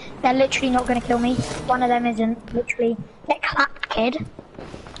guys. They're literally not gonna kill me. One of them isn't. Literally. Get clapped, kid.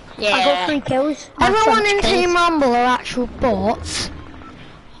 Yeah. I got 3 kills. Everyone in Team Rumble are actual bots.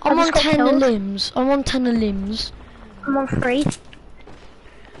 I'm on 10 limbs. I'm on 10 limbs. I'm on 3.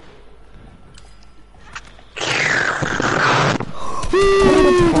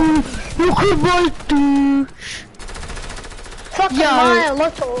 Look at my douche. Fucking my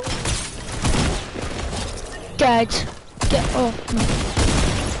little. Dead. Get off me.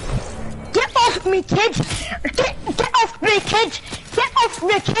 Get off me, kid! Get off me, kid! Get off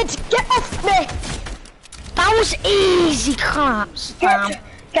me, kid! Get off me! That was easy claps.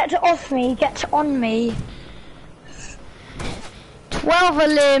 Get off me, get on me. 12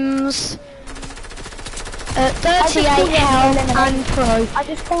 limbs. 38 health and pro. I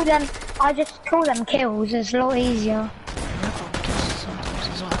just call them kills, it's a lot easier.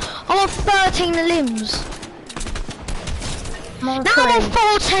 I'm on 13 limbs. Now Now I'm on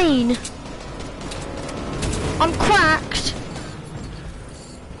 14. I'm cracked.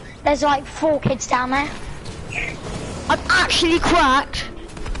 There's like 4 kids down there. I'm actually cracked.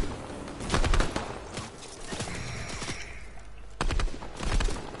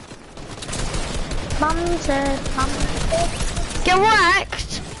 Mum said. Get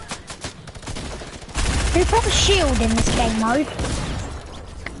wrecked. Who put a shield in this game mode?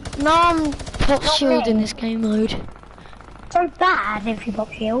 No, I'm pop Not shield me. in this game mode. So bad if you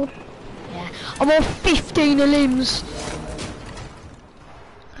pop shield. Yeah. I'm on 15 limbs.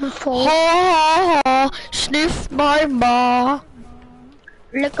 I'm 4. Ha ha ha. Sniff my ma.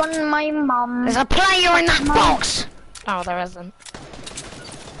 Look on my mum. There's a player in that box. Oh, there isn't.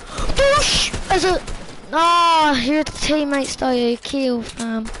 Whoosh! There's a... Ah, your teammates stole your kill,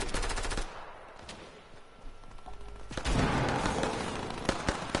 fam.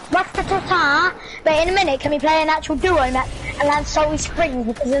 But in a minute, can we play an actual duo match and land Salty Springs?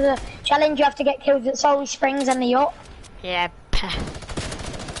 Because there's a challenge you have to get kills at Salty Springs and the yacht. Yeah.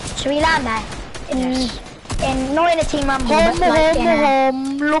 Should we land there? Yes. not in a team rumble, Home, but like in a...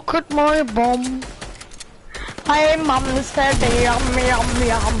 home, look at my bum. My mum said yum yum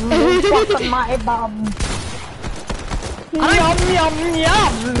yum, look on my bum. Yum yum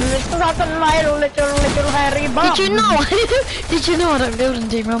yum, look on my little hairy bum. Did you know? Did you know I don't build in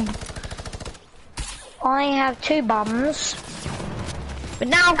Team Rumble? I have 2 bums. But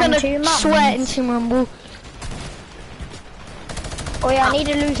now I'm gonna sweat in Team Rumble. Oh yeah, I need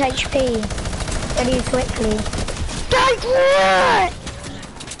to lose HP really quickly. Don't worry!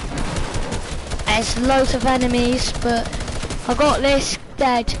 There's loads of enemies, but I got this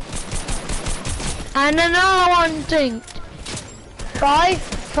dead. And another one dinked. 5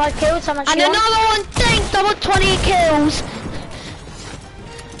 kills, how much And you want? another one dinked, I want 20 kills.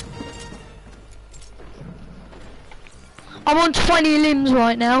 I'm on 20 limbs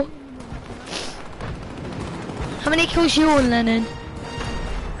right now. How many kills you on, Lennon?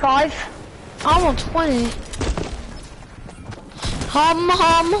 5. I'm on 20. Hum,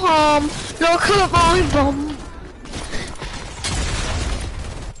 hum, hum. Look at my bum.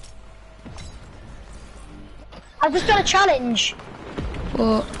 I've just done a challenge.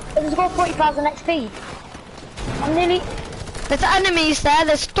 What? It was got 40,000 XP. I'm nearly... There's enemies there.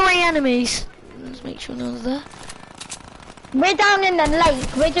 There's 3 enemies. Let's make sure no one's there. We're down in the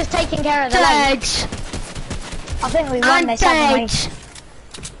lake. We're just taking care of the lake. Dead. I think we've won I'm this, haven't dead. we?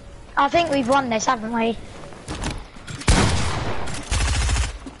 I think we've won this, haven't we?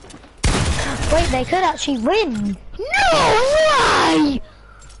 Wait, they could actually win. No way!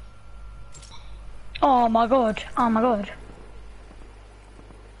 Oh my god. Oh my god.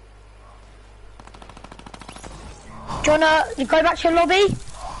 Do you wanna go back to your lobby?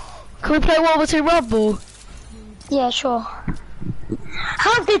 Can we play World War II Rumble? Yeah, sure.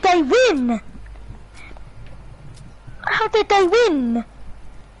 How did they win? How did they win?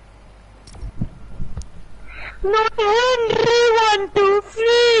 No, Henry, 1, 2,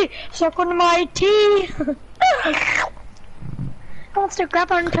 3. Suck on my teeth. Wants to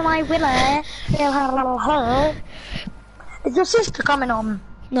grab onto my willow. Is your sister coming on?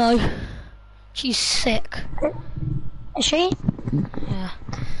 No. She's sick. Is she? Yeah.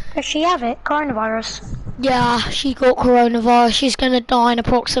 Does she have it? Coronavirus. Yeah, she got coronavirus. She's gonna die in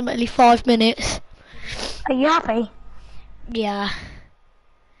approximately 5 minutes. Are you happy? Yeah.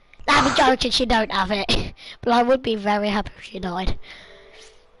 I'm joking, she don't have it. But I would be very happy if she died.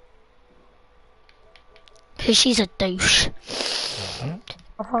 Because she's a douche.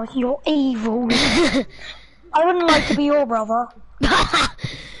 Oh, you're evil. I wouldn't like to be your brother.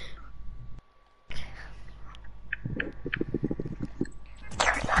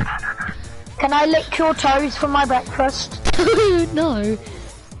 Can I lick your toes for my breakfast? No.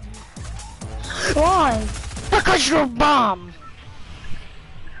 Why? Because you're a bum.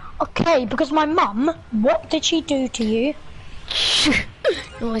 Okay, because my mum, what did she do to you?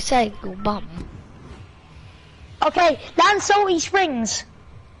 I say you're a bum. Okay, land Salty Springs.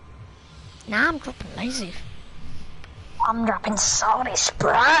 Nah, I'm dropping lazy. I'm dropping Salty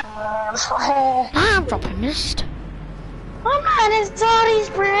Springs. Nah, I'm dropping mist. I'm landing Salty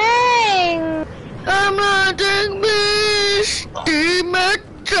Springs. I'm landing misty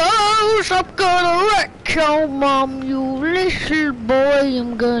meadows. I'm gonna wreck your mom, you little boy.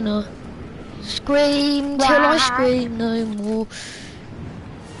 I'm gonna scream till I scream no more.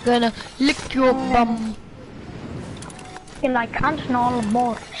 Gonna lick your bum. Till I can't no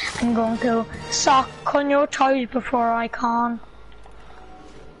more. I'm going to suck on your toes before I can.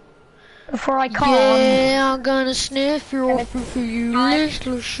 Yeah, I'm gonna sniff your for you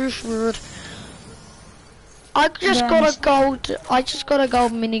little shishword. I just got a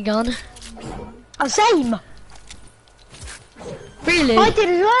gold minigun. Same. Really? I did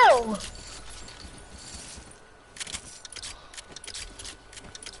as well.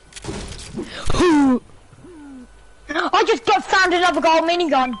 I just found another gold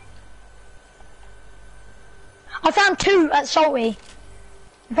minigun. I found 2 at Salty.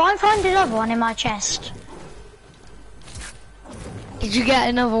 If I find another one in my chest. Did you get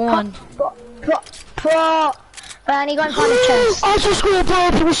another one? I only go and find a chest. I just got a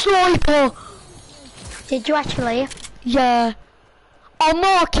purple sniper. Did you actually? Yeah. I'll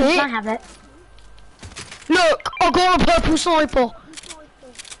mark I it. have it. Look, I got a purple sniper.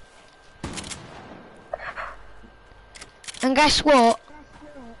 And guess what?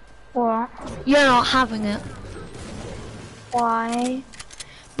 What? You're not having it. Why?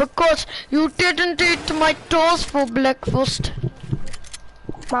 Because you didn't eat my toast for breakfast.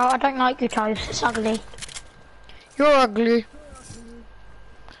 Well, I don't like your toast. It's ugly. You're ugly.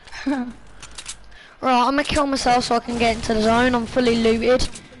 Right, I'm gonna kill myself so I can get into the zone. I'm fully looted.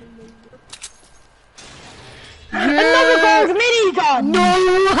 one.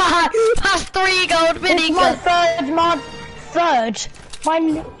 No! That's 3 gold It's my minigun. third.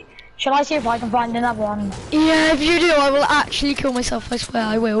 Shall I see if I can find another one? Yeah, if you do, I will actually kill myself. I swear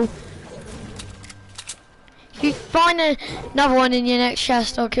I will. If you find another one in your next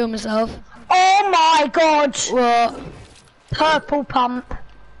chest, I'll kill myself. Oh my god! What? Purple pump.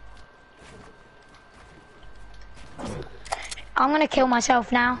 I'm gonna kill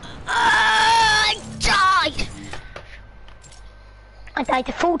myself now. I died! I died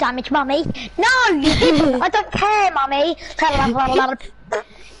to full damage, mummy. No, you didn't. I don't care, mummy.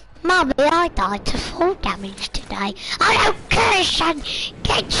 Mummy, I died to full damage today. I don't care, son.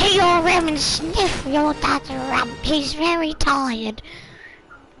 Get to your room and sniff your dad's rump. He's very tired.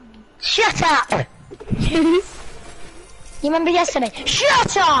 Shut up! You remember yesterday?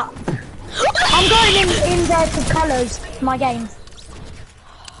 Shut up! I'm going in inverted colours for my game.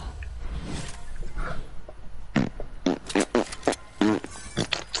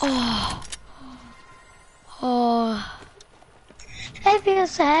 Oh. If you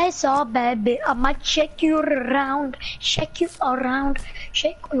say so, baby, I might shake you around, shake you around,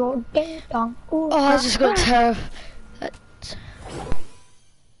 shake your ding dong. Oh, I just got terrified.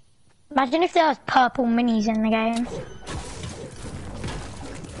 Imagine if there was purple minis in the game.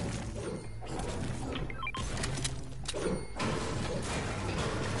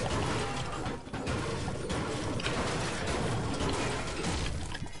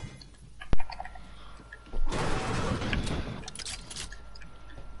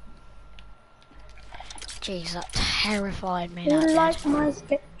 Jeez, that terrified me. You like my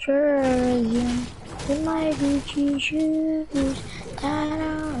Skechers, you my Gucci shoes.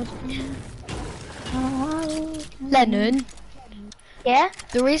 Lennon. Yeah?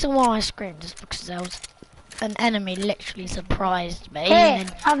 The reason why I screamed is because there was an enemy literally surprised me Here, and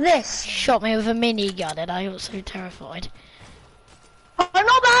then have this. shot me with a minigun, and I got so terrified. Oh, not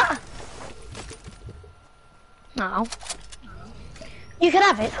that! No. You can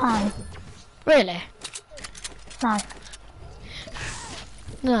have it, fine. Really? No.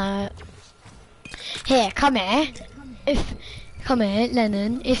 No. Here, come here. Come here,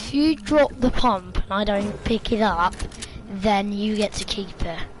 Lennon. If you drop the pump and I don't pick it up, then you get to keep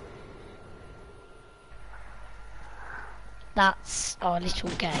it. That's our little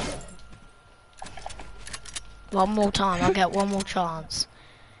game. One more time, I'll get one more chance.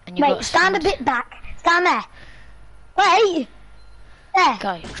 And you Wait, stand a bit back. Stand there. Wait! There.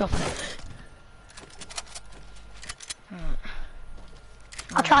 Go, drop it.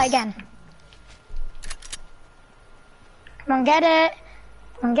 I'll try again. Come on, get it.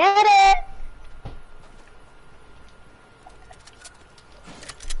 Come on, get it.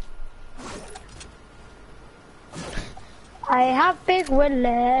 I have big willy,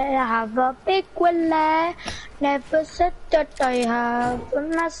 I have a big willy. Never said that I have a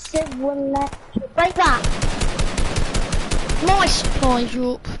massive willy. Like that. Nice supply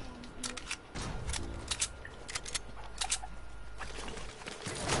drop.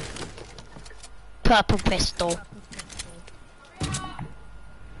 Purple pistol.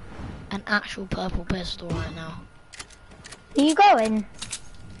 An actual purple pistol right now. Are you going?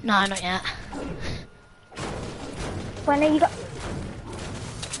 No, not yet. When are you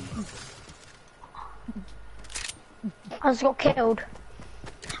I just got killed.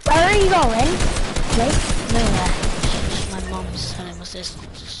 Where are you going? Wait. Nowhere. My mum's telling my sister to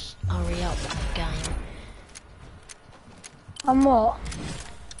just hurry up on the game. On what?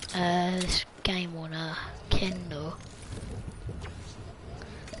 This game on a Kindle.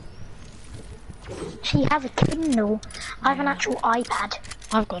 She has a Kindle. I have an actual iPad.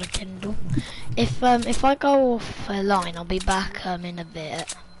 I've got a Kindle. If I go off a line, I'll be back in a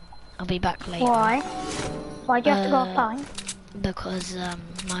bit. I'll be back later. Why? Why do you have to go offline? Because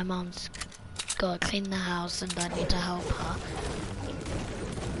my mum's got to clean the house and I need to help her.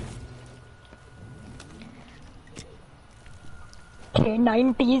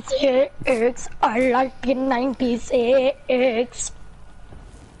 K96, I like K96.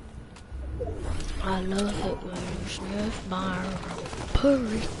 I love it when you sniff my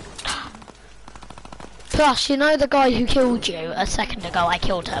purry. Plus, you know the guy who killed you a second ago, I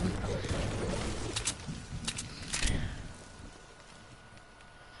killed him.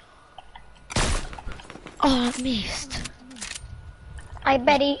 Oh, I missed. I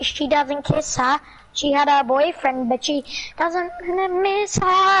bet she doesn't kiss her. She had a boyfriend, but she doesn't miss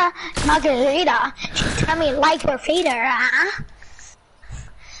her. Margarita, she tell me like her feeder, huh?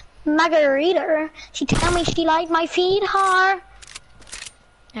 Margarita, she tell me she like my feed her.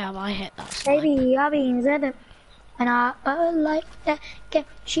 Yeah, but I hit that slide. Baby, I been said it, and I like that.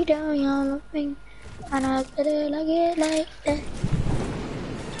 She tell me I'm a thing, and I said it like that.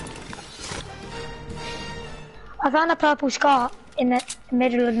 I found a purple scar in the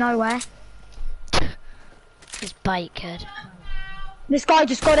middle of nowhere. It's bait, kid. This guy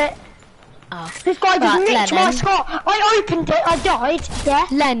just got it. Oh. This guy just Right, nicked my Lennon. scar. I opened it, I died. Yeah?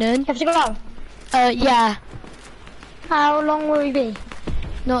 Lennon. You have to go. Yeah, How long will he be?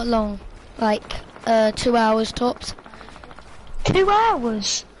 not long. Like, 2 hours tops. 2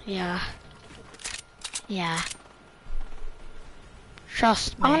 hours. Yeah. Yeah.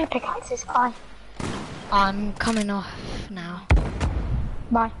 Trust I'm me. gonna pickaxe this guy. I'm coming off now.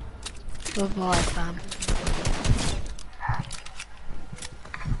 Bye. Bye-bye, fam.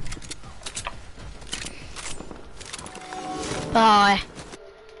 Bye.